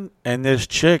something, and this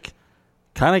chick,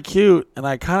 kind of cute, and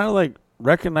I kind of, like,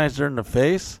 recognized her in the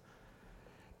face,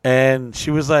 and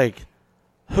she was like,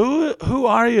 who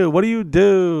are you? What do you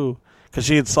do? Because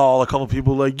she had saw a couple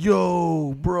people like,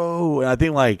 yo, bro. And I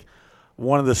think, like,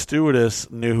 one of the stewardess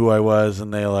knew who I was,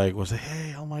 and they, like, was like,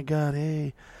 hey, oh, my God,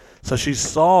 hey. So she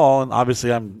saw, and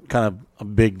obviously I'm kind of a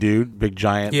big dude, big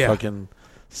giant fucking...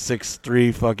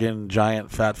 6'3" fucking giant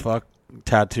fat fuck,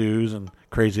 tattoos and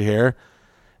crazy hair.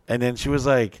 And then she was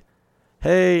like,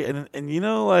 hey, and you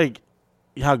know, like,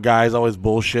 how guys always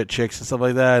bullshit chicks and stuff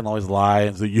like that and always lie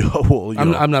and say,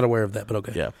 I'm not aware of that, but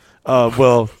okay. Yeah.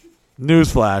 Well,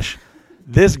 newsflash.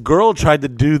 This girl tried to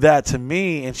do that to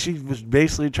me, and she was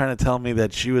basically trying to tell me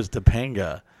that she was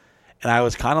Topanga. And I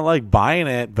was kind of like buying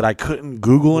it, but I couldn't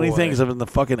Google anything because I was in the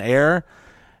fucking air.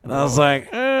 And I was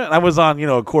like, I was on,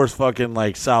 of course, fucking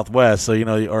like Southwest, so,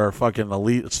 or fucking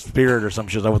Elite Spirit or some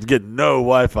shit. I was getting no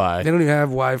Wi-Fi. They don't even have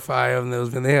Wi-Fi on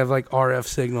those, and they have like RF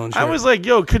signal and shit. I was like,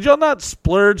 yo, could y'all not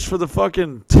splurge for the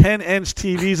fucking 10-inch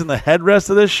TVs and the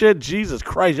headrest of this shit? Jesus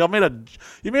Christ, you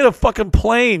made a fucking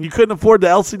plane. You couldn't afford the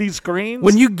LCD screens?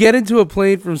 When you get into a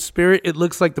plane from Spirit, it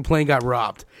looks like the plane got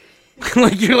robbed.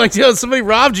 Like you're like, yo, somebody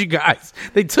robbed you guys.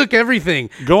 They took everything.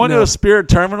 Going to a Spirit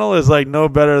terminal is like no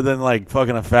better than like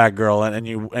fucking a fat girl and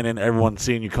then everyone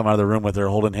seeing you come out of the room with her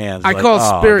holding hands. I like,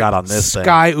 call Spirit I got on this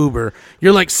Sky thing. Uber.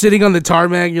 You're like sitting on the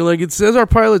tarmac and you're like, it says our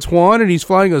pilot's Juan and he's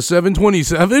flying a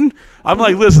 727. I'm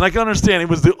like, listen, I can understand. It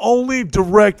was the only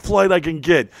direct flight I can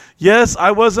get. Yes, I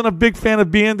wasn't a big fan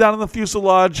of being down in the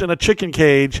fuselage in a chicken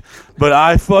cage, but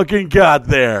I fucking got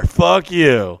there. Fuck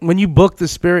you. When you book the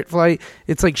Spirit flight,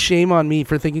 it's like shame on me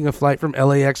for thinking a flight from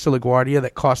LAX to LaGuardia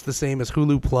that costs the same as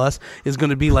Hulu Plus is going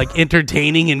to be like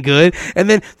entertaining and good. And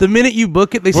then the minute you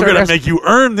book it, We're going to make you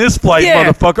earn this flight,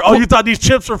 motherfucker. Oh, you thought these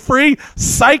chips were free?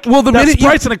 Psych. Well, the That's minute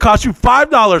price and it cost you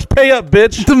 $5. Pay up,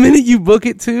 bitch. The minute you book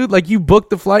it too, like you book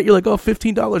the flight, you're like, oh,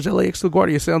 $15 LAX to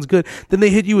LaGuardia sounds good. Then they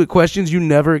hit you with questions you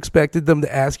never expected them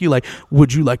to ask you, like,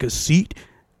 would you like a seat?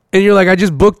 And you're like, I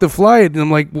just booked the flight. And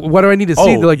I'm like, what do I need to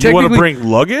see? They're like, you want to bring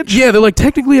luggage? Yeah, they're like,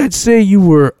 technically, I'd say you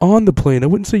were on the plane. I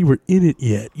wouldn't say you were in it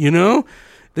yet, you know?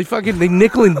 They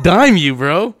nickel and dime you,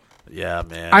 bro. Yeah,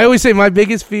 man. I always say my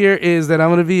biggest fear is that I'm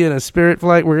going to be in a Spirit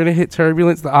flight. We're going to hit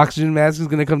turbulence. The oxygen mask is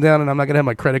going to come down, and I'm not going to have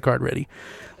my credit card ready.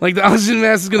 Like, the oxygen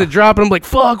mask is going to drop, and I'm like,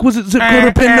 fuck, what's it zip code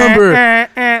or PIN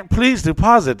number? Please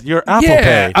deposit your Apple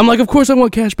Pay. I'm like, of course I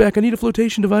want cash back. I need a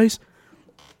flotation device.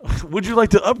 Would you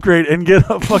like to upgrade and get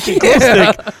a fucking glow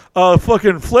stick,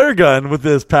 fucking flare gun with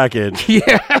this package?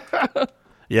 Yeah.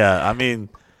 Yeah, I mean,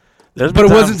 there's But been it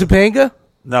times- wasn't Topanga?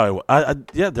 No,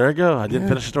 yeah, there I go. I didn't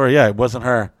finish the story. Yeah, it wasn't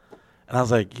her. And I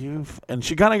was like, and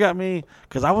she kind of got me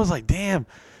because I was like, damn,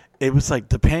 it was like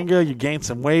Topanga, you gained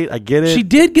some weight. I get it. She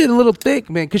did get a little thick,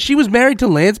 man, because she was married to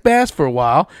Lance Bass for a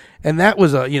while, and that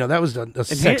was a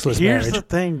sexless Here's marriage. the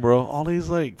thing, bro. All these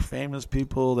like famous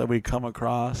people that we come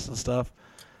across and stuff,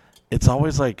 it's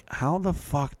always like, how the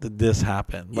fuck did this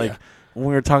happen? Like when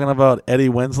we were talking about Eddie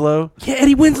Winslow. Yeah,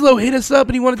 Eddie Winslow hit us up,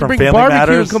 and he wanted to From bring Family barbecue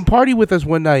Matters. and come party with us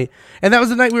one night. And that was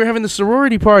the night we were having the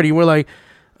sorority party. And we're like,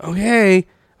 okay.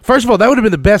 First of all, that would have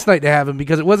been the best night to have him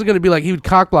because it wasn't going to be like he would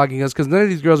cock-blocking us because none of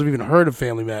these girls have even heard of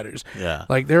Family Matters. Yeah.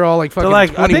 Like, they're all like fucking They're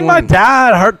like, 21. I think my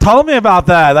dad told me about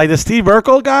that. Like the Steve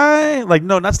Urkel guy. Like,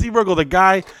 no, not Steve Urkel. The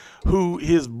guy who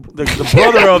the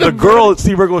brother of the girl that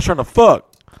Steve Urkel was trying to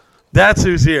fuck. That's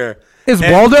who's here. Is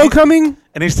Waldo coming?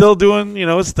 And he's still doing,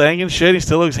 his thing and shit. He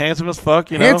still looks handsome as fuck,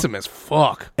 Handsome as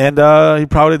fuck. And he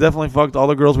probably definitely fucked all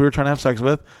the girls we were trying to have sex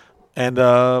with. And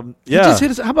yeah. He just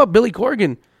hit us. How about Billy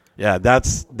Corgan? Yeah,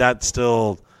 that's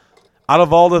still, out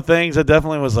of all the things, it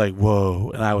definitely was like,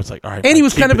 whoa. And I was like, all right. And he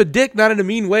was kind of a dick, not in a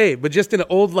mean way, but just in an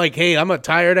old, like, hey, I'm a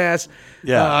tired ass.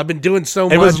 Yeah. I've been doing so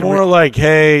much. It was more like,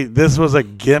 hey, this was a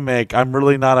gimmick. I'm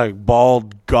really not a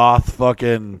bald goth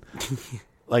fucking...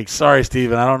 Like, sorry,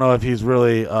 Steven. I don't know if he's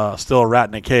really still a rat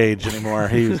in a cage anymore.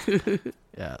 He's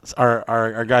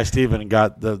our guy Steven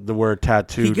got the word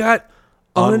tattooed. He got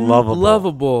unlovable.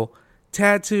 Unlovable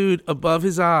tattooed above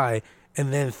his eye,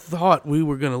 and then thought we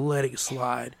were gonna let it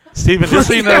slide. Steven, just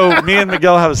so you know, me and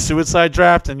Miguel have a suicide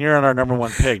draft, and you're on our number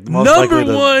one pick. Number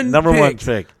one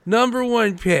pick. Number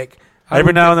one pick.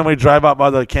 Every now and then we drive out by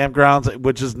the campgrounds,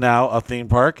 which is now a theme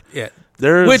park. Yeah.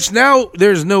 Which now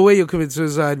there's no way you'll commit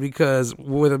suicide because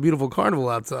with a beautiful carnival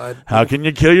outside. How can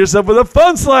you kill yourself with a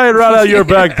fun slide right out your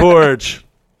back porch?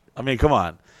 I mean, come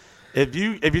on. If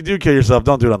you do kill yourself,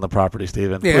 don't do it on the property,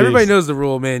 Steven. Yeah, please. Everybody knows the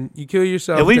rule, man. You kill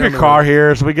yourself. And leave your car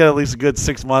here so we get at least a good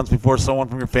 6 months before someone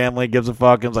from your family gives a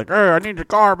fuck and is like, hey, I need your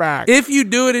car back. If you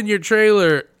do it in your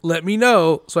trailer, let me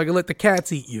know so I can let the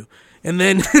cats eat you. And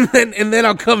then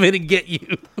I'll come in and get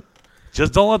you.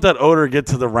 Just don't let that odor get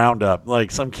to the roundup.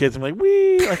 Like some kids are like,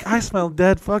 wee, like I smell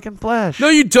dead fucking flesh. No,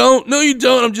 you don't.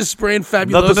 I'm just spraying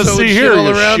Fabuloso nothing to see here, all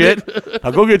around shit. it.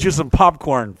 I'll go get you some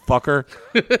popcorn, fucker.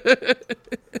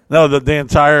 No, the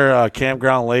entire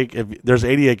campground lake. There's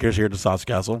 80 acres here to Sauce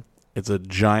Castle. It's a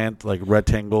giant, like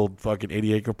rectangle, fucking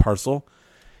 80-acre parcel.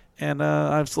 And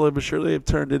I've slowly but surely have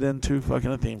turned it into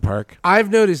fucking a theme park. I've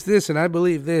noticed this, and I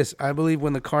believe this. I believe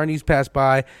when the carnies pass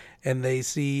by and they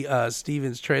see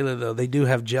Steven's trailer, though, they do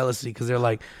have jealousy because they're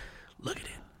like, look at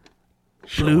it.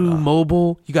 Blue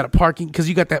Mobile, you got a parking because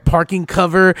you got that parking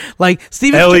cover, like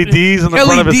Steven. LEDs in the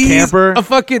front of his camper.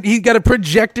 He got a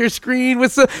projector screen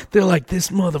with some. They're like, this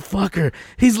motherfucker,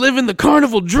 he's living the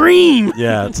carnival dream.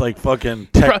 Yeah, it's like fucking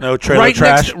techno trailer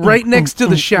trash. Right next to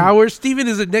the shower. Steven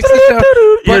is next to the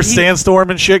shower. Your sandstorm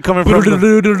and shit coming from.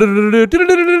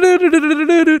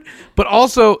 But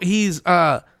also, he's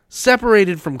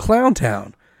separated from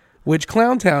Clowntown. Which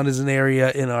Clowntown is an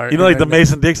area in our... like the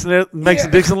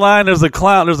Mason-Dixon line? There's a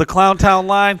Clowntown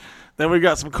line. Then we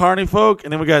got some Carney folk.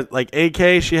 And then we got, like,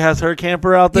 AK. She has her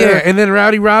camper out there. Yeah, and then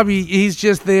Rowdy Robbie, he's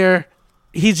just there.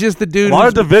 He's just the dude. A lot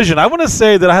of division. I want to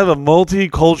say that I have a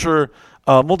multicultural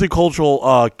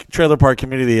trailer park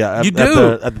community at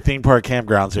the theme park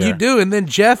campgrounds here. You do. And then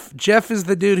Jeff is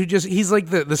the dude who he's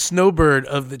like the snowbird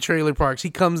of the trailer parks.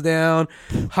 He comes down,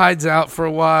 hides out for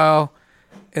a while,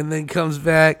 and then comes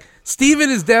back. Steven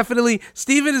has definitely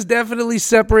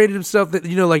separated himself. That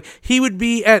like he would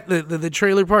be at the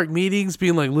trailer park meetings,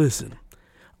 being like, "Listen,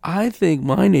 I think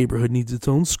my neighborhood needs its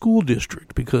own school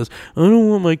district because I don't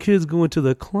want my kids going to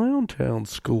the Clowntown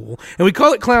school." And we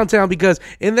call it Clowntown because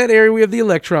in that area we have the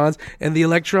Electrons, and the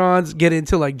Electrons get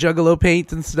into like Juggalo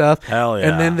paint and stuff. Hell yeah!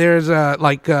 And then there's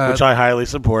which I highly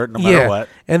support, no matter what.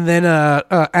 And then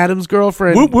Adam's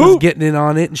girlfriend was getting in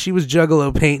on it, and she was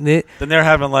Juggalo painting it. Then they're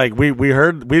having like we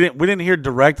didn't hear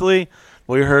directly.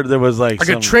 We heard there was like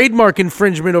a trademark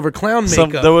infringement over clown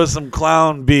makeup. There was some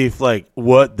clown beef. Like,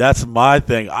 what? That's my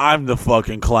thing. I'm the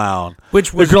fucking clown. There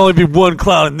can only be one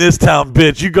clown in this town,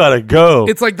 bitch. You gotta go.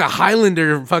 It's like the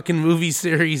Highlander fucking movie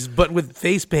series, but with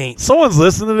face paint. Someone's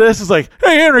listening to this. It's like,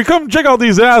 hey, Henry, come check out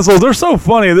these assholes. They're so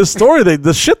funny. This story,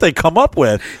 the shit they come up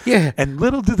with. Yeah. And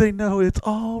little do they know, it's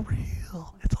all real.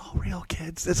 It's all real,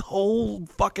 kids. This whole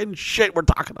fucking shit we're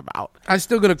talking about. I'm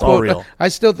still going to quote. I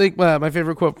still think my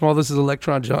favorite quote from all this is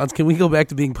Electron Johns. Can we go back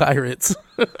to being pirates?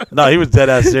 No, he was dead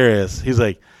ass serious. He's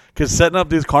like, because setting up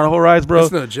these carnival rides, bro.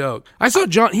 That's no joke. I saw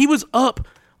John. He was up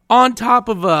on top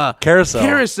of a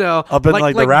carousel up in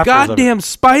like the rafters. Goddamn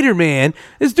Spider-Man.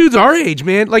 This dude's our age,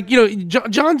 man. Like,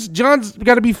 John's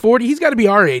got to be 40. He's got to be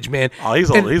our age, man. Oh,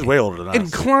 he's old. He's way older than us.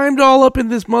 And climbed all up in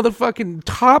this motherfucking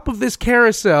top of this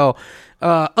carousel.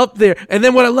 Up there. And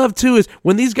then what I love too is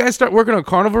when these guys start working on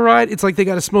carnival ride, it's like they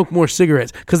got to smoke more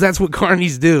cigarettes because that's what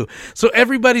carnies do. So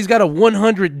everybody's got a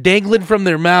 100 dangling from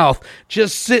their mouth,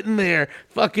 just sitting there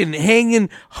fucking hanging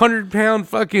 100-pound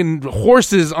fucking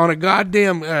horses on a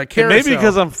goddamn carousel. Maybe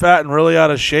because I'm fat and really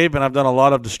out of shape and I've done a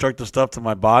lot of destructive stuff to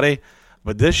my body.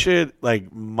 But this shit,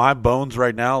 like my bones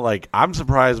right now, like I'm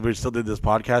surprised we still did this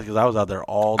podcast because I was out there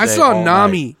all day. I saw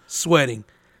Nami night. Sweating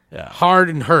hard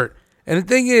and hurt. And the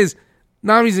thing is,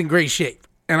 Nami's in great shape.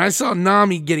 And I saw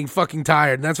Nami getting fucking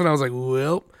tired. And that's when I was like,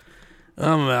 well,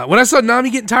 I'm out. When I saw Nami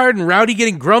getting tired and Rowdy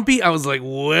getting grumpy, I was like,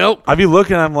 well. I'd be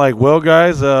looking, I'm like, well,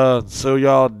 guys, so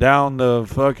y'all down to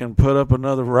fucking put up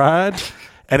another ride?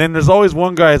 And then there's always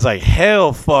one guy that's like,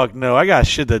 hell fuck no, I got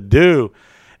shit to do.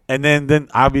 And then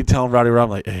I'll be telling Rowdy Rob,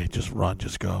 like, hey, just run,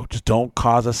 just go. Just don't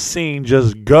cause a scene,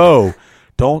 just go.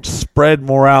 Don't spread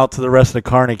morale to the rest of the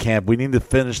Carney camp. We need to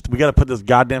finish. We got to put this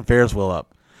goddamn Ferris wheel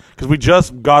up. Because we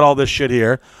just got all this shit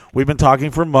here. We've been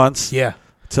talking for months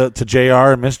to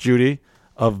JR and Miss Judy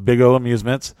of Big O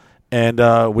Amusements. And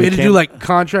we had to do like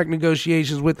contract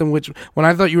negotiations with them, which when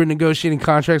I thought you were negotiating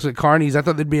contracts with Carnies, I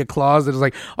thought there'd be a clause that is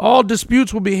like, all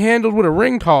disputes will be handled with a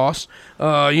ring toss,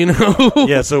 you know?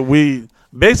 Yeah, so we...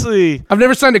 Basically, I've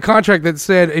never signed a contract that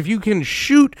said if you can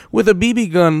shoot with a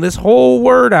BB gun this whole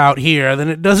word out here, then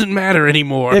it doesn't matter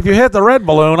anymore. If you hit the red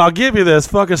balloon, I'll give you this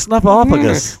fucking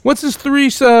snuffleupagus. What's this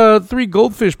three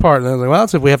goldfish part? And I was like, well,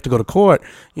 that's if we have to go to court.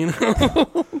 You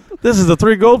know, this is the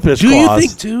 3 goldfish Do clause. you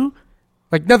think too?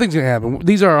 Like nothing's gonna happen.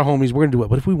 These are our homies. We're gonna do it.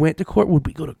 But if we went to court, would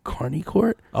we go to Carney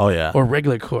court? Oh yeah, or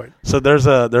regular court? So there's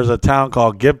a town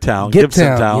called Gibtown.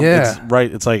 Gibson Town. Yeah,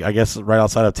 It's like I guess right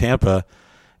outside of Tampa.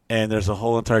 And there's a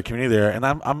whole entire community there, and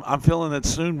I'm feeling that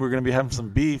soon we're going to be having some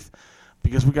beef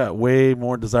because we got way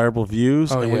more desirable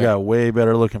views, we got way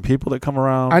better looking people that come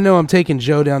around. I know I'm taking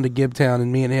Joe down to Gibtown, and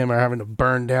me and him are having to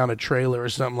burn down a trailer or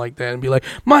something like that, and be like,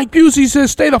 Mike Busey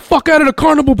says, stay the fuck out of the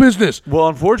carnival business. Well,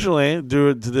 unfortunately,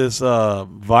 due to this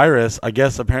virus, I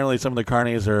guess apparently some of the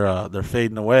carnies are they're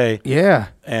fading away. Yeah,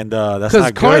 and that's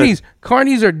not good.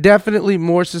 Carnies are definitely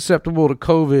more susceptible to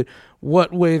COVID.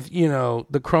 What with, you know,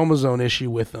 the chromosome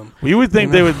issue with them. Well, you would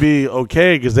think they would be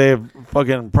okay because they have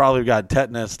fucking probably got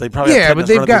tetanus. They probably have tetanus but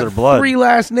they've got their blood. 3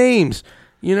 last names.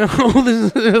 You know,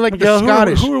 they're like the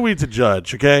Scottish. Who are we to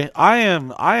judge? Okay, I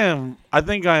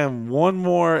think I am one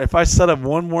more. If I set up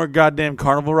one more goddamn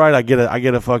carnival ride, I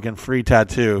get a fucking free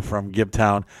tattoo from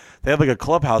Gibtown. They have like a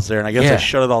clubhouse there, and I guess they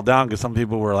shut it all down because some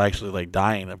people were actually like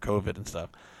dying of COVID and stuff.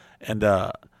 And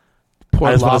Poor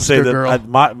I just want to say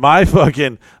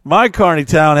that my Carney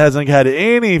town hasn't had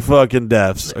any fucking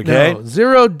deaths. Okay, no,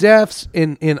 0 deaths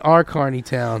in our Carney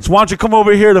town. So why don't you come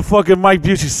over here to fucking Mike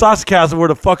Busey Sauce Castle where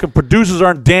the fucking producers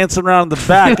aren't dancing around in the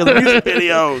back of the music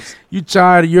videos? You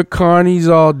tired of your Carnies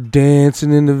all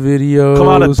dancing in the videos? Come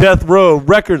out of Death Row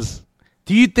Records.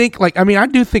 Do you think, I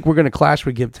do think we're going to clash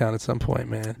with Gibtown at some point,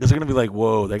 man. They're going to be like,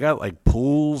 whoa, they got like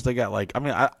pools. They got like,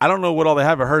 I don't know what all they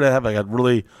have. I heard they have like a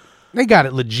really... They got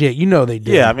it legit. You know they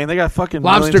did. Yeah, I mean, they got fucking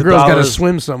Lobster Girl's got to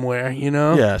swim somewhere, you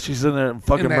know? Yeah, she's in there,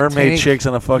 fucking mermaid tank. Chicks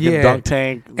in a fucking dunk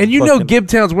tank. And you know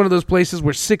Gibtown's one of those places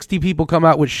where 60 people come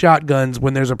out with shotguns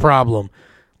when there's a problem.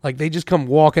 Like, they just come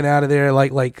walking out of there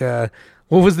like what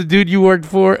was the dude you worked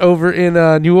for over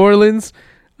in New Orleans?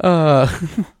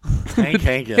 Hank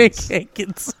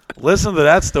Hankins. Listen to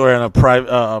that story in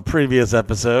a previous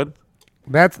episode.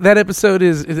 That episode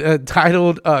is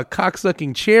titled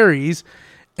Cocksucking Cherries.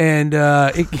 And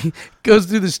it goes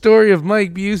through the story of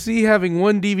Mike Busey having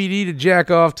one DVD to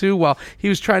jack off to while he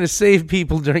was trying to save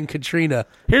people during Katrina.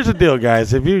 Here's the deal,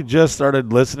 guys. If you just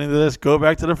started listening to this, go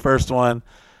back to the first one.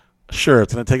 Sure,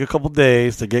 it's going to take a couple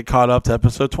days to get caught up to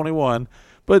episode 21.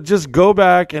 But just go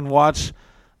back and watch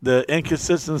the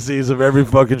inconsistencies of every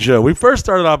fucking show. We first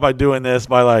started off by doing this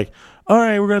by like, all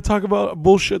right, we're going to talk about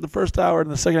bullshit the first hour,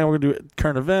 and the second hour we're going to do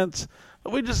current events.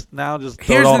 We just throw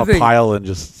it all in a pile and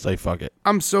just say fuck it.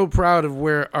 I'm so proud of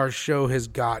where our show has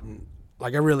gotten.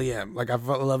 Like, I really am. Like, I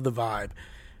love the vibe.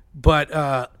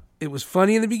 But it was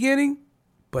funny in the beginning,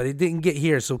 but it didn't get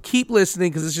here. So keep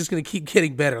listening because it's just going to keep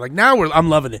getting better. Like, now I'm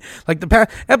loving it. Like, the past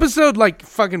episode, like,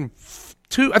 fucking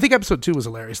 2. I think episode 2 was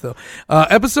hilarious, though.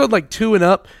 Episode, like, 2 and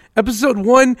up. Episode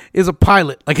 1 is a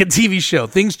pilot, like a TV show.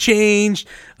 Things changed.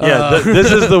 Yeah, this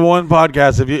is the one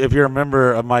podcast. If you're a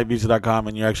member of MikeBusey.com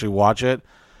and you actually watch it,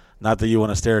 not that you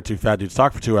want to stare at 2 fat dudes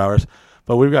talk for 2 hours,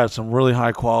 but we've got some really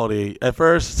high quality. At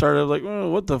first, it started like,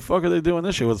 what the fuck are they doing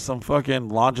this shit with some fucking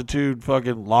Longitude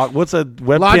fucking what's a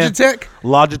webcam?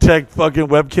 Logitech fucking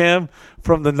webcam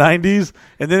from the 90s.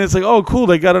 And then it's like, oh, cool,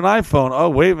 they got an iPhone. Oh,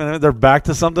 wait a minute, they're back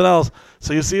to something else.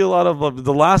 So you see a lot of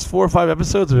the last 4 or 5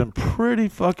 episodes have been pretty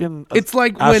fucking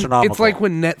astronomical. It's like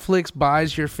when Netflix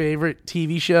buys your favorite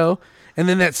TV show, and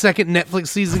then that second Netflix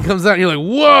season comes out, and you're like,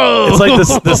 whoa! It's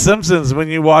like the Simpsons when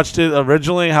you watched it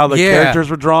originally, how the characters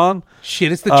were drawn.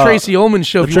 Shit, it's the Tracy Ullman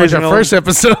show. If you watch our first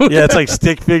episode, yeah, it's like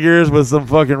stick figures with some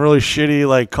fucking really shitty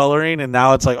like coloring, and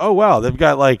now it's like, oh wow, they've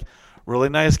got like really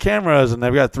nice cameras, and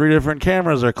they've got 3 different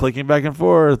cameras they're clicking back and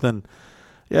forth, and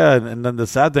yeah, and then the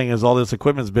sad thing is all this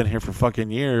equipment's been here for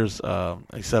fucking years,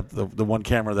 except the one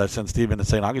camera that sent Steven to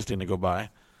St. Augustine to go buy.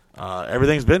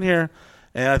 Everything's been here.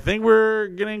 And I think we're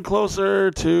getting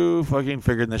closer to fucking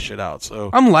figuring this shit out. So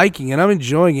I'm liking it. I'm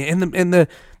enjoying it. And the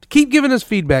keep giving us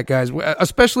feedback, guys,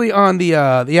 especially on the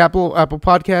Apple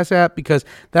Podcast app, because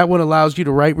that one allows you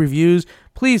to write reviews.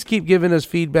 Please keep giving us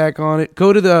feedback on it.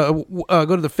 Go to the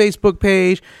Facebook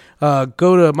page.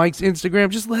 Go to Mike's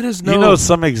Instagram. Just let us know. You know,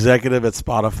 some executive at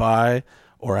Spotify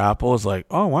or Apple is like,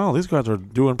 oh, wow, these guys are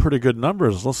doing pretty good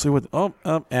numbers. Let's see what.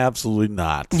 Absolutely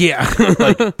not. Yeah.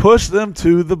 Like, push them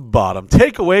to the bottom.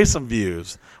 Take away some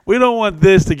views. We don't want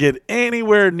this to get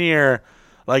anywhere near.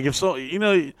 Like, if so,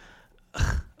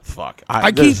 fuck.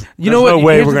 There's no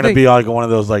way we're going to be like one of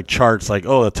those like charts, like,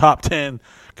 the top 10.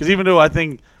 Because even though I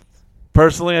think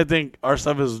our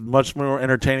stuff is much more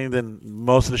entertaining than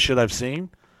most of the shit I've seen.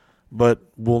 But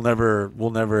we'll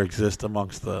never exist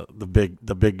amongst the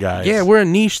big guys. Yeah, we're a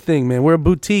niche thing, man. We're a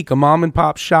boutique, a mom and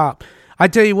pop shop. I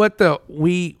tell you what, though,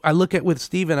 I look at with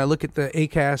Steven, I look at the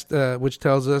Acast, which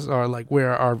tells us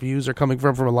where our views are coming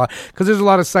from a lot, because there's a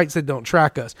lot of sites that don't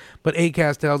track us. But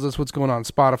Acast tells us what's going on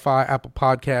Spotify, Apple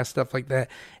Podcasts, stuff like that.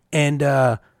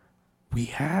 And we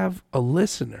have a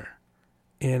listener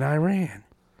in Iran,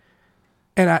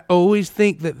 and I always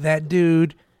think that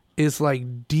dude is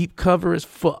like deep cover as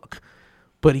fuck,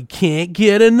 but he can't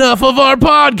get enough of our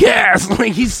podcast.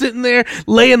 Like, he's sitting there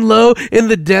laying low in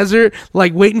the desert,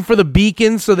 like waiting for the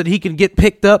beacon so that he can get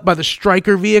picked up by the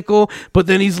Stryker vehicle. But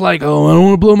then he's like, oh, I don't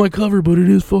want to blow my cover, but it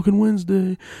is fucking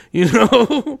Wednesday, I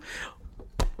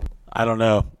don't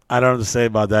know. I don't know what to say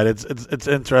about that. It's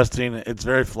interesting. It's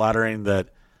very flattering that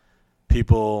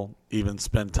people even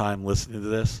spend time listening to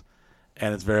this.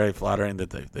 And it's very flattering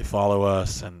that they follow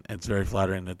us, and it's very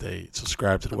flattering that they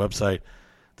subscribe to the website,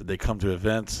 that they come to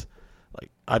events.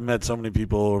 Like, I've met so many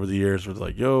people over the years who are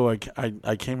like, yo,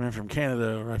 I came here from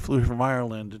Canada, or I flew here from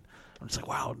Ireland. And I'm just like,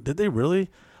 wow, did they really?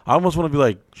 I almost want to be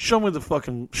like, show me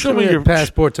your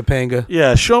passport, Topanga.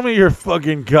 Yeah, show me your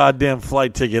fucking goddamn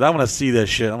flight ticket. I want to see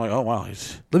this shit. I'm like, oh, wow.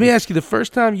 Let me ask you, the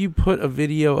first time you put a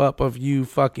video up of you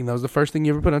fucking, that was the first thing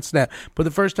you ever put on Snap, but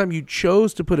the first time you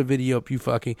chose to put a video up you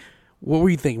fucking, what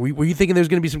were you thinking? Were you thinking there's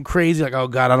going to be some crazy, like, oh,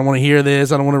 God, I don't want to hear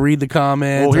this. I don't want to read the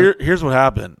comments. Well, here's what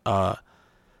happened.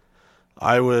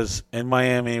 I was in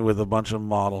Miami with a bunch of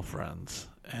model friends,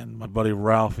 and my buddy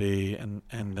Ralphie and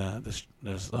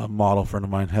this model friend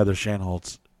of mine, Heather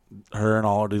Shanholtz, her and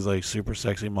all of these, like, super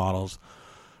sexy models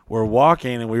were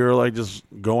walking, and we were, like, just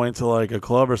going to, like, a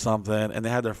club or something, and they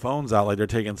had their phones out, like, they're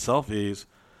taking selfies.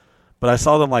 But I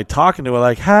saw them, like, talking to her,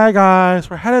 like, hey, guys,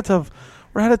 we're headed to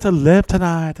Live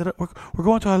tonight. We're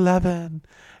going to 11.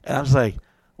 And I was like,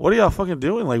 what are y'all fucking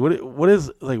doing? Like, what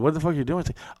the fuck are you doing? It's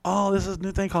like, oh, this is a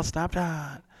new thing called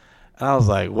Snapchat. And I was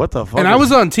like, what the fuck? And I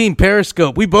was on Team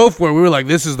Periscope. We both were. We were like,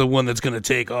 this is the one that's going to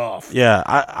take off. Yeah,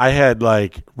 I had,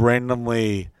 like,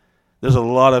 randomly, there's a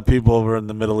lot of people over in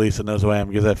the Middle East that knows who I am,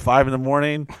 because at 5 in the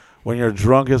morning, when you're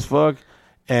drunk as fuck,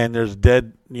 and there's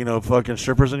dead, fucking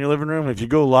strippers in your living room, if you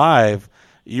go live,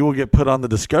 you will get put on the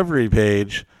Discovery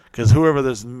page, because whoever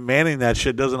that's manning that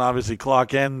shit doesn't obviously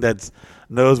clock in, that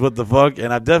knows what the fuck.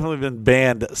 And I've definitely been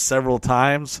banned several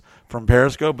times from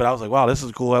Periscope, but I was like, wow, this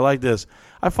is cool. I like this.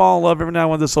 I fall in love every now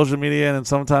and then with social media, and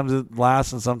sometimes it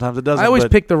lasts and sometimes it doesn't. I always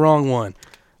pick the wrong one.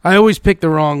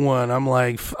 I'm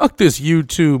like, fuck this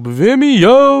YouTube,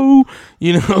 Vimeo.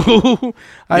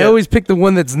 I always pick the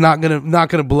one that's not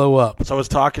gonna blow up. So I was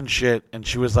talking shit, and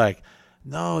she was like,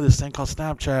 no, this thing called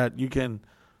Snapchat, you can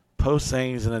post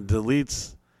things and it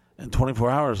deletes in 24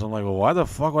 hours. I'm like, well, why the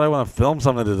fuck would I want to film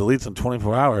something that deletes in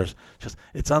 24 hours?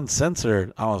 It's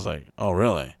uncensored. I was like, oh,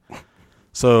 really?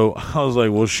 So I was like,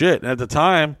 well, shit. And at the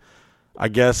time, I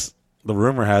guess the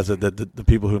rumor has it that the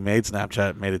people who made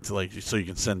Snapchat made it to, like, so you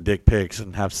can send dick pics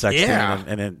and have sexting,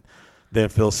 and they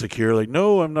feel secure. Like,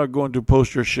 no, I'm not going to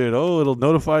post your shit. Oh, it'll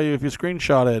notify you if you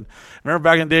screenshot it. Remember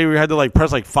back in the day we had to, like,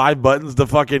 press like 5 buttons to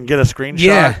fucking get a screenshot?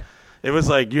 Yeah. It was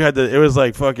like it was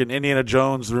like fucking Indiana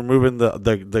Jones removing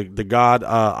the god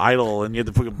idol, and you had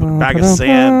to put a bag of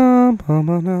sand.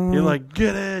 You're like,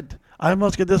 get it! I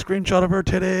must get this screenshot of her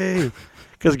today.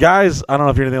 Because guys, I don't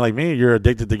know if you're anything like me, you're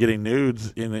addicted to getting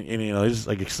nudes, and it's just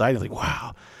like exciting, like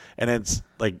wow, and it's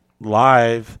like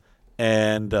live,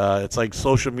 and it's like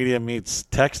social media meets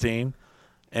texting,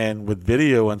 and with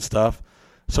video and stuff.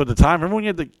 So at the time, remember when you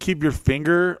had to keep your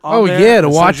finger on there? Oh, yeah, to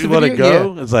watch the video? Let it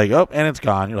go? Yeah. It's like, oh, and it's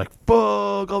gone. You're like,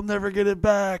 fuck, I'll never get it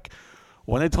back.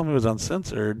 When they told me it was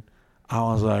uncensored, I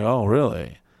was like, oh,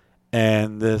 really?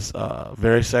 And this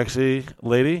very sexy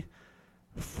lady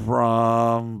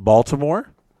from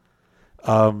Baltimore,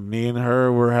 me and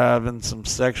her were having some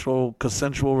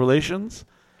consensual relations.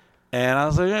 And I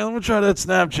was like, hey, let me try that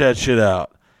Snapchat shit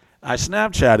out. I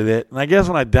Snapchatted it, and I guess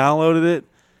when I downloaded it,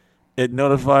 it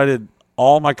notified it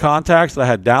all my contacts that I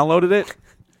had downloaded it.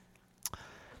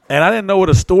 And I didn't know what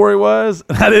a story was.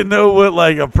 And I didn't know what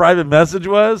like a private message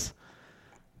was.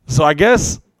 So I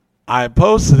guess I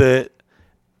posted it.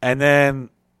 And then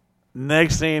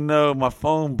next thing you know, my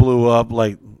phone blew up.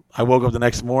 Like I woke up the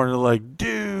next morning like,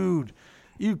 dude,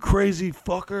 you crazy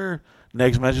fucker.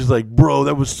 Next message is like, bro,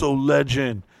 that was so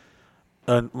legend.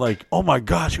 And like, oh my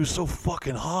gosh, he was so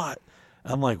fucking hot.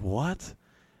 I'm like, what?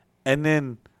 And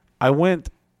then I went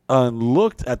and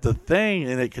looked at the thing,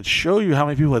 and it could show you how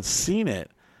many people had seen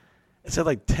it. It said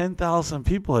like 10,000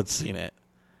 people had seen it.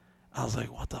 I was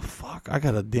like, what the fuck? I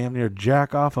got to damn near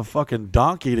jack off a fucking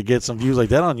donkey to get some views like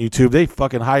that on YouTube. They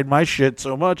fucking hide my shit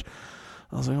so much.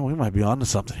 I was like, oh, we might be onto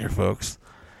something here, folks.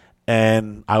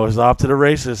 And I was off to the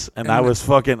races, and I was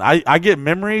fucking, I get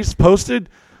memories posted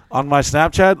on my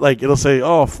Snapchat. Like, it'll say,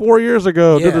 4 years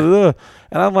ago,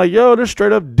 and I'm like, yo, there's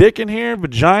straight up dick in here,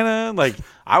 vagina. Like,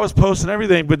 I was posting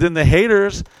everything, but then the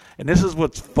haters, and this is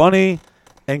what's funny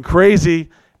and crazy,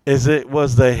 is it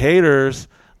was the haters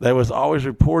that was always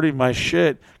reporting my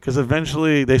shit, because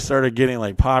eventually they started getting,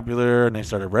 like, popular, and they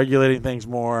started regulating things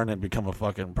more, and it become a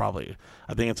fucking probably,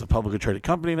 I think it's a publicly traded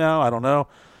company now, I don't know.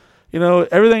 You know,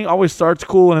 everything always starts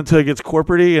cool until it gets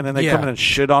corporate-y, and then they come in and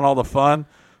shit on all the fun.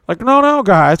 Like, no,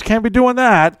 guys, can't be doing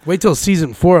that. Wait till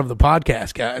season 4 of the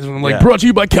podcast, guys. And I'm like, brought to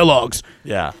you by Kellogg's.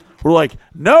 Yeah. We're like,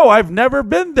 no, I've never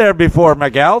been there before,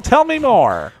 Miguel. Tell me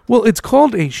more. Well, it's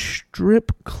called a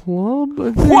strip club,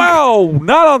 I think. Wow,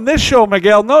 not on this show,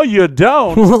 Miguel. No, you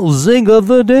don't. Well, zing of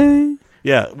the day.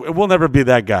 Yeah, we'll never be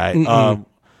that guy.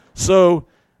 So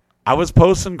I was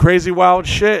posting crazy wild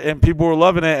shit, and people were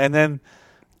loving it, and then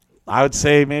I would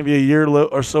say maybe a year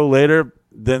or so later,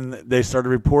 then they started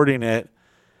reporting it.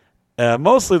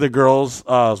 Mostly the girls'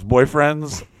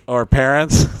 boyfriends or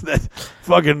parents that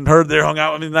fucking heard they hung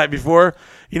out with me the night before.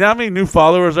 You know how many new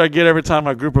followers I get every time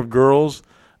a group of girls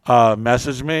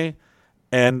message me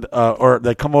and or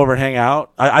they come over and hang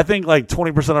out? I think like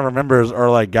 20% of our members are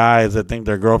like guys that think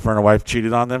their girlfriend or wife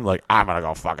cheated on them. Like, I'm going to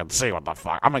go fucking see what the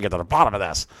fuck. I'm going to get to the bottom of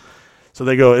this. So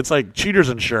they go, it's like cheater's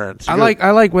insurance. I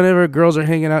like whenever girls are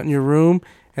hanging out in your room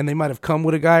and they might have come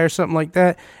with a guy or something like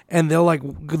that, and they'll like,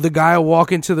 the guy will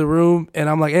walk into the room and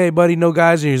I'm like, hey buddy, no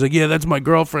guys, and he's like, yeah, that's my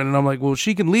girlfriend, and I'm like, well,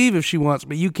 she can leave if she wants,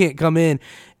 but you can't come in.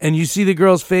 And you see the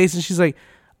girl's face and she's like,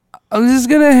 I'm just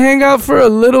gonna hang out for a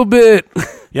little bit.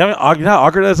 Yeah, I mean, you know how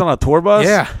awkward that is on a tour bus?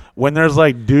 Yeah. When there's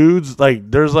like dudes,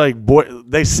 like there's like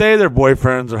they say they're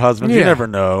boyfriends or husbands. You never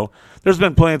know. There's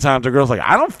been plenty of times where girls like,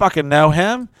 I don't fucking know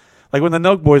him. Like when the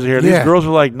Nook boys are here, these girls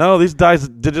are like, no, these guys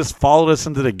they just followed us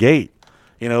into the gate.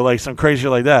 You know, like some crazy shit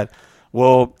like that.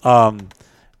 Well,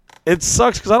 it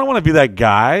sucks because I don't want to be that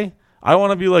guy. I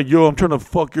want to be like, yo, I'm trying to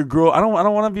fuck your girl. I don't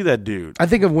want to be that dude. I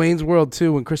think of Wayne's World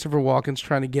too, when Christopher Walken's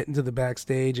trying to get into the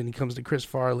backstage and he comes to Chris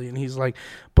Farley and he's like,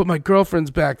 but my girlfriend's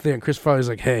back there. And Chris Farley's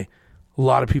like, hey, a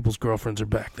lot of people's girlfriends are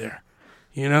back there.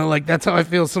 You know, like that's how I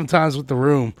feel sometimes with The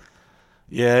Room.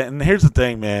 Yeah, and here's the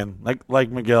thing, man.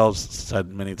 Like Miguel's said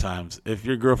many times, if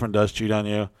your girlfriend does cheat on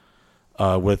you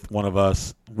with one of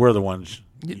us, we're the ones.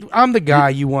 I'm the guy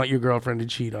you want your girlfriend to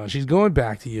cheat on. She's going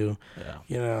back to you. Yeah.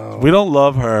 You know, we don't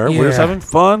love her. Yeah. We're just having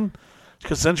fun.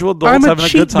 Consensual adults having a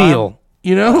good time. Meal.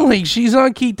 You know, like she's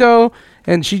on keto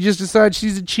and she just decides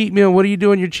she's a cheat meal. What do you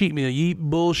do on your cheat meal? You eat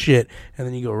bullshit, and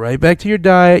then you go right back to your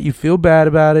diet. You feel bad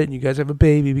about it, and you guys have a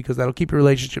baby because that'll keep your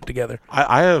relationship together.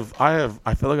 I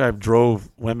feel like I've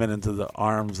drove women into the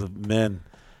arms of men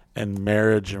in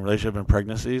marriage and relationship and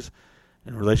pregnancies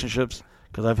and relationships.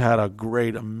 Because I've had a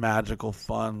great, magical,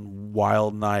 fun,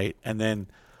 wild night. And then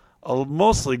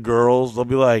mostly girls, they'll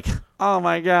be like, oh,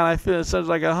 my God, I feel such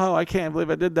like a hoe. I can't believe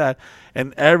I did that.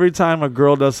 And every time a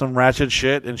girl does some ratchet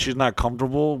shit and she's not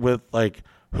comfortable with, like,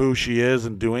 who she is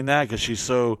and doing that because she's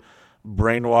so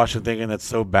brainwashed and thinking it's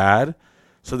so bad.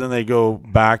 So then they go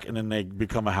back and then they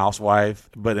become a housewife.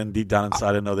 But then deep down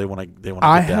inside, I know they want to get down.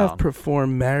 I have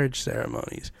performed marriage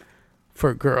ceremonies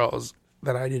for girls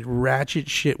that I did ratchet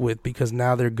shit with because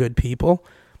now they're good people,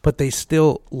 but they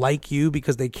still like you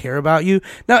because they care about you.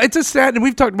 Now, it's a sad, and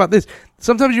we've talked about this.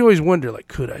 Sometimes you always wonder, like,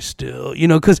 could I still, you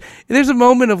know, because there's a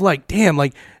moment of like, damn,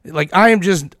 like I am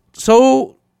just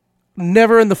so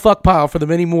never in the fuck pile for them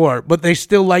anymore, but they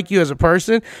still like you as a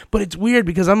person. But it's weird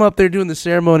because I'm up there doing the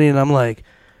ceremony and I'm like,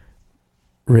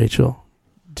 Rachel,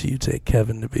 do you take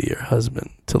Kevin to be your husband,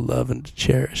 to love and to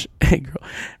cherish? Hey, girl,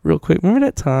 real quick, remember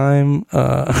that time?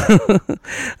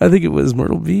 I think it was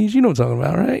Myrtle Beach. You know what I'm talking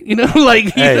about, right? You know, like.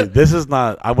 Hey, this is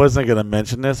not. I wasn't gonna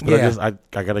mention this, but I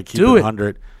gotta keep it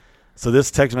 100. So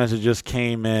this text message just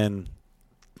came in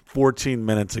 14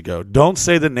 minutes ago. Don't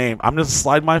say the name. I'm just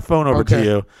slide my phone over to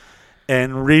you,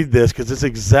 and read this because this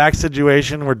exact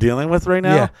situation we're dealing with right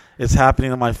now is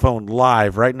happening on my phone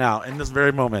live right now in this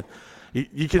very moment.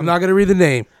 You can. I'm not going to read the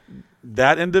name.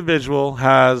 That individual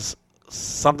has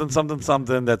something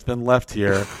that's been left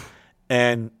here,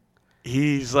 and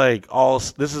he's like,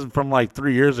 this is from like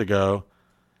 3 years ago,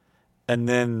 and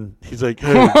then he's like,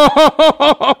 hey.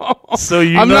 So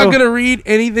I'm not going to read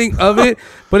anything of it,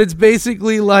 but it's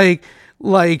basically like.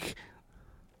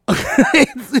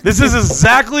 This is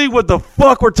exactly what the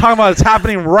fuck we're talking about. It's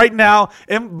happening right now.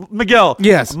 And Miguel,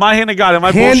 yes, my hand to God, am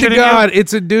I hand bullshitting to God, you?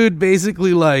 it's a dude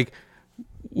basically like,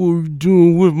 what are you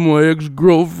doing with my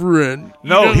ex-girlfriend?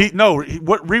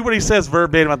 Read what he says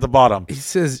verbatim at the bottom. He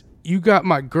says, you got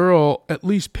my girl, at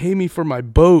least pay me for my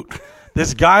boat.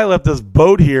 This guy left this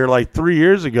boat here like 3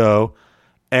 years ago,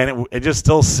 and it just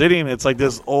still sitting. It's like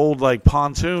this old like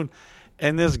pontoon.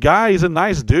 And this guy, he's a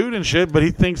nice dude and shit, but he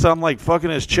thinks I'm like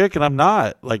fucking his chick, and I'm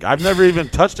not. Like, I've never even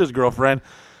touched his girlfriend.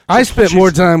 I spent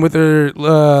more time with her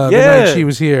the night she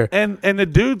was here. And the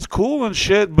dude's cool and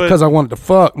shit, but because I wanted to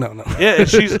fuck. No. Yeah,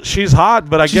 and she's hot,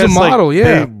 but she's a model,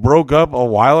 they broke up a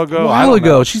while ago.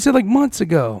 Know. She said like months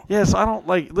ago. Yes, I don't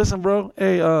like. Listen, bro.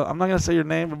 Hey, I'm not gonna say your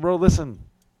name, but bro, listen.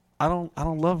 I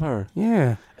don't love her.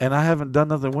 Yeah. And I haven't done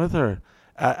nothing with her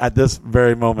at this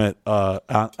very moment.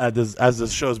 As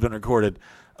this show has been recorded.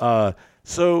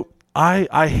 So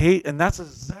I hate, and that's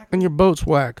exactly. And your boat's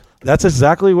whack. That's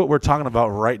exactly what we're talking about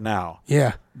right now.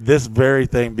 Yeah. This very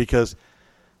thing, because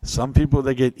some people,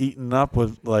 they get eaten up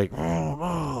with like,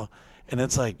 and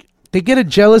it's like. They get a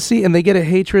jealousy and they get a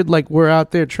hatred like we're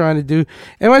out there trying to do.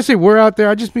 And when I say we're out there,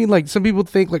 I just mean like some people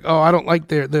think like, oh, I don't like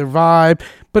their vibe.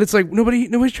 But it's like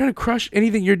nobody's trying to crush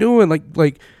anything you're doing.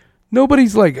 Like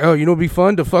nobody's like, oh, it'd be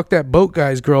fun to fuck that boat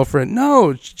guy's girlfriend.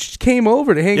 No, she just came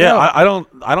over to hang out. Yeah,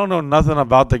 I don't know nothing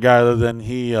about the guy other than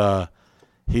he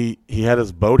had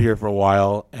his boat here for a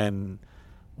while, and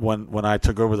when I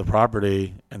took over the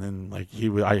property, and then like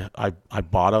I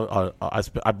bought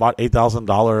I bought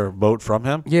 $8,000 boat from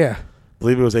him. Yeah, I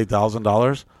believe it was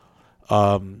 $8,000.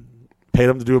 Paid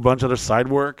him to do a bunch of other side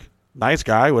work. Nice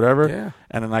guy, whatever. Yeah.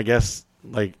 And then I guess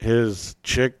like his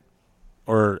chick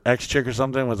or ex chick or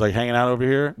something was like hanging out over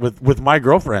here with my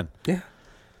girlfriend. Yeah.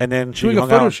 And then she doing hung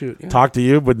a photo out, shoot, yeah. Talked to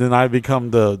you, but then I become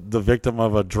the victim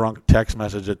of a drunk text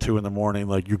message at 2 a.m.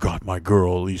 like, you got my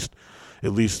girl,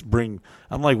 at least bring.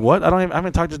 I'm like, what? I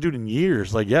haven't talked to this dude in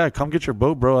years. Like, yeah, come get your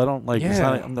boat, bro. I don't like. Yeah. It's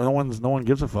not, no one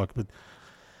gives a fuck. But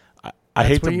I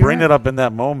hate to bring it up in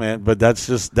that moment, but that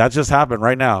just happened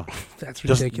right now. That's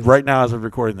ridiculous. Just right now as we're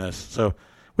recording this, so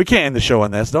we can't end the show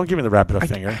on this. Don't give me the rapid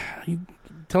finger.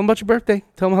 Tell them about your birthday.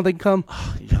 Tell them how they can come.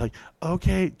 You're like,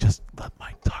 okay, just let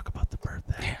Mike talk about the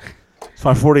birthday. It's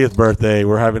my 40th birthday.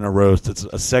 We're having a roast. It's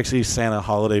a sexy Santa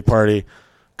holiday party.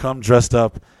 Come dressed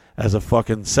up as a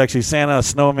fucking sexy Santa, a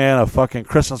snowman, a fucking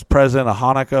Christmas present, a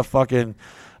Hanukkah, fucking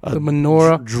the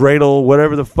menorah, dreidel,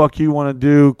 whatever the fuck you want to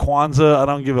do. Kwanzaa, I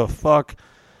don't give a fuck.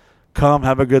 Come,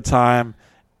 have a good time.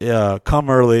 Come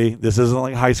early. This isn't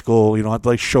like high school. You don't have to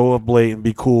like show up late and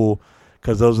be cool.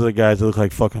 Because those are the guys that look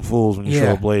like fucking fools when you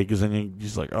show up late. Because then you're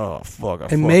just like, oh,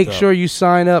 fuck. And make sure you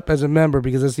sign up as a member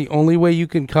because that's the only way you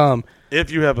can come. If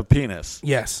you have a penis.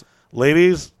 Yes.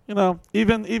 Ladies,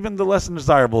 even the less than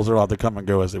desirables are allowed to come and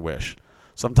go as they wish.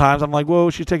 Sometimes I'm like,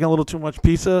 whoa, she's taking a little too much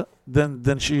pizza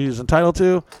than she's entitled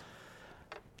to.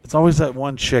 It's always that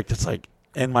one chick that's like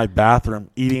in my bathroom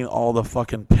eating all the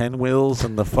fucking pinwheels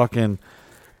and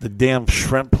the damn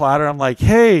shrimp platter. I'm like,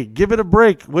 hey, give it a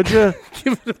break, would you?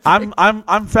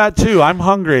 I'm fat too. I'm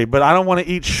hungry, but I don't want to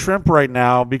eat shrimp right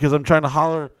now because I'm trying to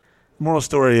holler. Moral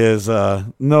story is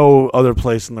no other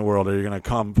place in the world are you going to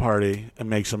come party and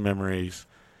make some memories.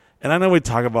 And I know we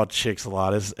talk about chicks a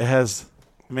lot. It has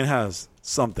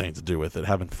something to do with it,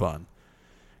 having fun.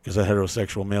 Because a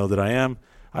heterosexual male that I am,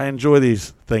 I enjoy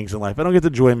these things in life. I don't get to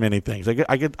enjoy many things.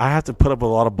 I have to put up with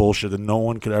a lot of bullshit that no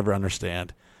one could ever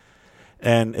understand.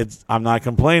 And I'm not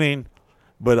complaining,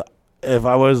 but if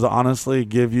I was to honestly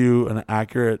give you an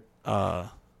accurate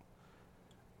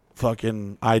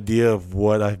fucking idea of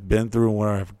what I've been through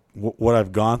and what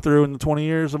I've gone through in the 20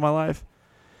 years of my life,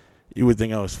 you would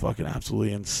think I was fucking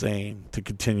absolutely insane to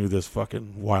continue this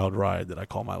fucking wild ride that I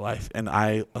call my life. And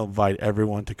I invite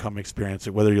everyone to come experience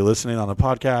it, whether you're listening on the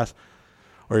podcast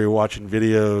or you're watching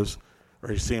videos or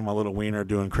you're seeing my little wiener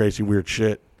doing crazy weird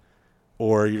shit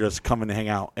or you're just coming to hang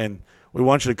out. And we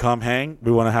want you to come hang.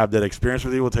 We want to have that experience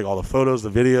with you. We'll take all the photos, the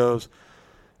videos,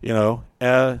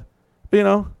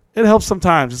 it helps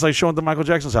sometimes. It's like showing to Michael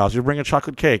Jackson's house. You bring a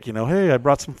chocolate cake, hey, I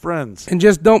brought some friends. And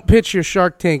just don't pitch your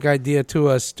Shark Tank idea to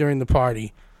us during the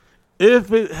party.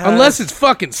 If it has, Unless it's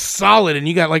fucking solid and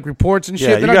you got like reports and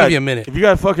shit, then I'll give you a minute. If you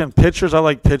got fucking pictures, I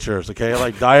like pictures. Okay, I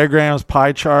like diagrams,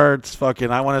 pie charts.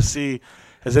 Fucking, I want to see.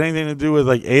 Has it anything to do with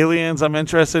like aliens? I'm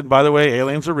interested. By the way,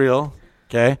 aliens are real.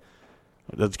 Okay.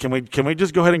 Can we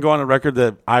just go ahead and go on the record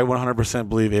that I 100%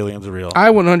 believe aliens are real? I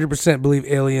 100% believe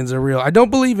aliens are real. I don't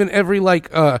believe in every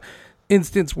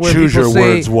instance where Choose people your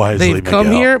say words wisely, they've come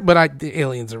Miguel. here, but the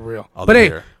aliens are real. I'll But be hey,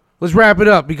 here. let's wrap it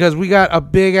up because we got a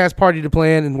big ass party to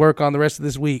plan and work on the rest of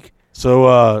this week.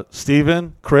 So,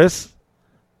 Steven, Chris,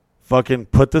 fucking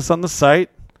put this on the site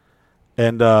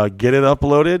and get it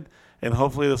uploaded, and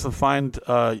hopefully this will find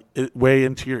its way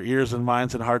into your ears and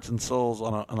minds and hearts and souls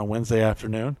on a Wednesday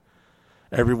afternoon.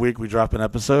 Every week we drop an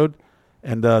episode,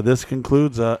 and this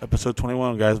concludes episode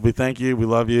 21, guys. We thank you. We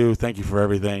love you. Thank you for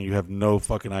everything. You have no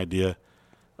fucking idea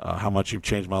how much you've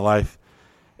changed my life,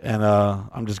 and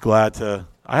I'm just glad to.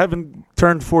 I haven't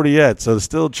turned 40 yet, so there's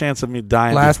still a chance of me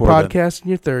dying. Last before podcast in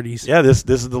your 30s. Yeah, this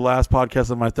is the last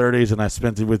podcast of my 30s, and I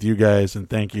spent it with you guys. And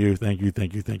thank you,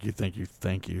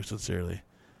 sincerely.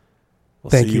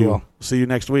 Thank you all. See you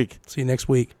next week. See you next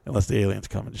week. Unless the aliens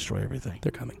come and destroy everything.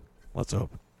 They're coming. Let's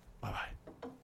hope. Bye-bye.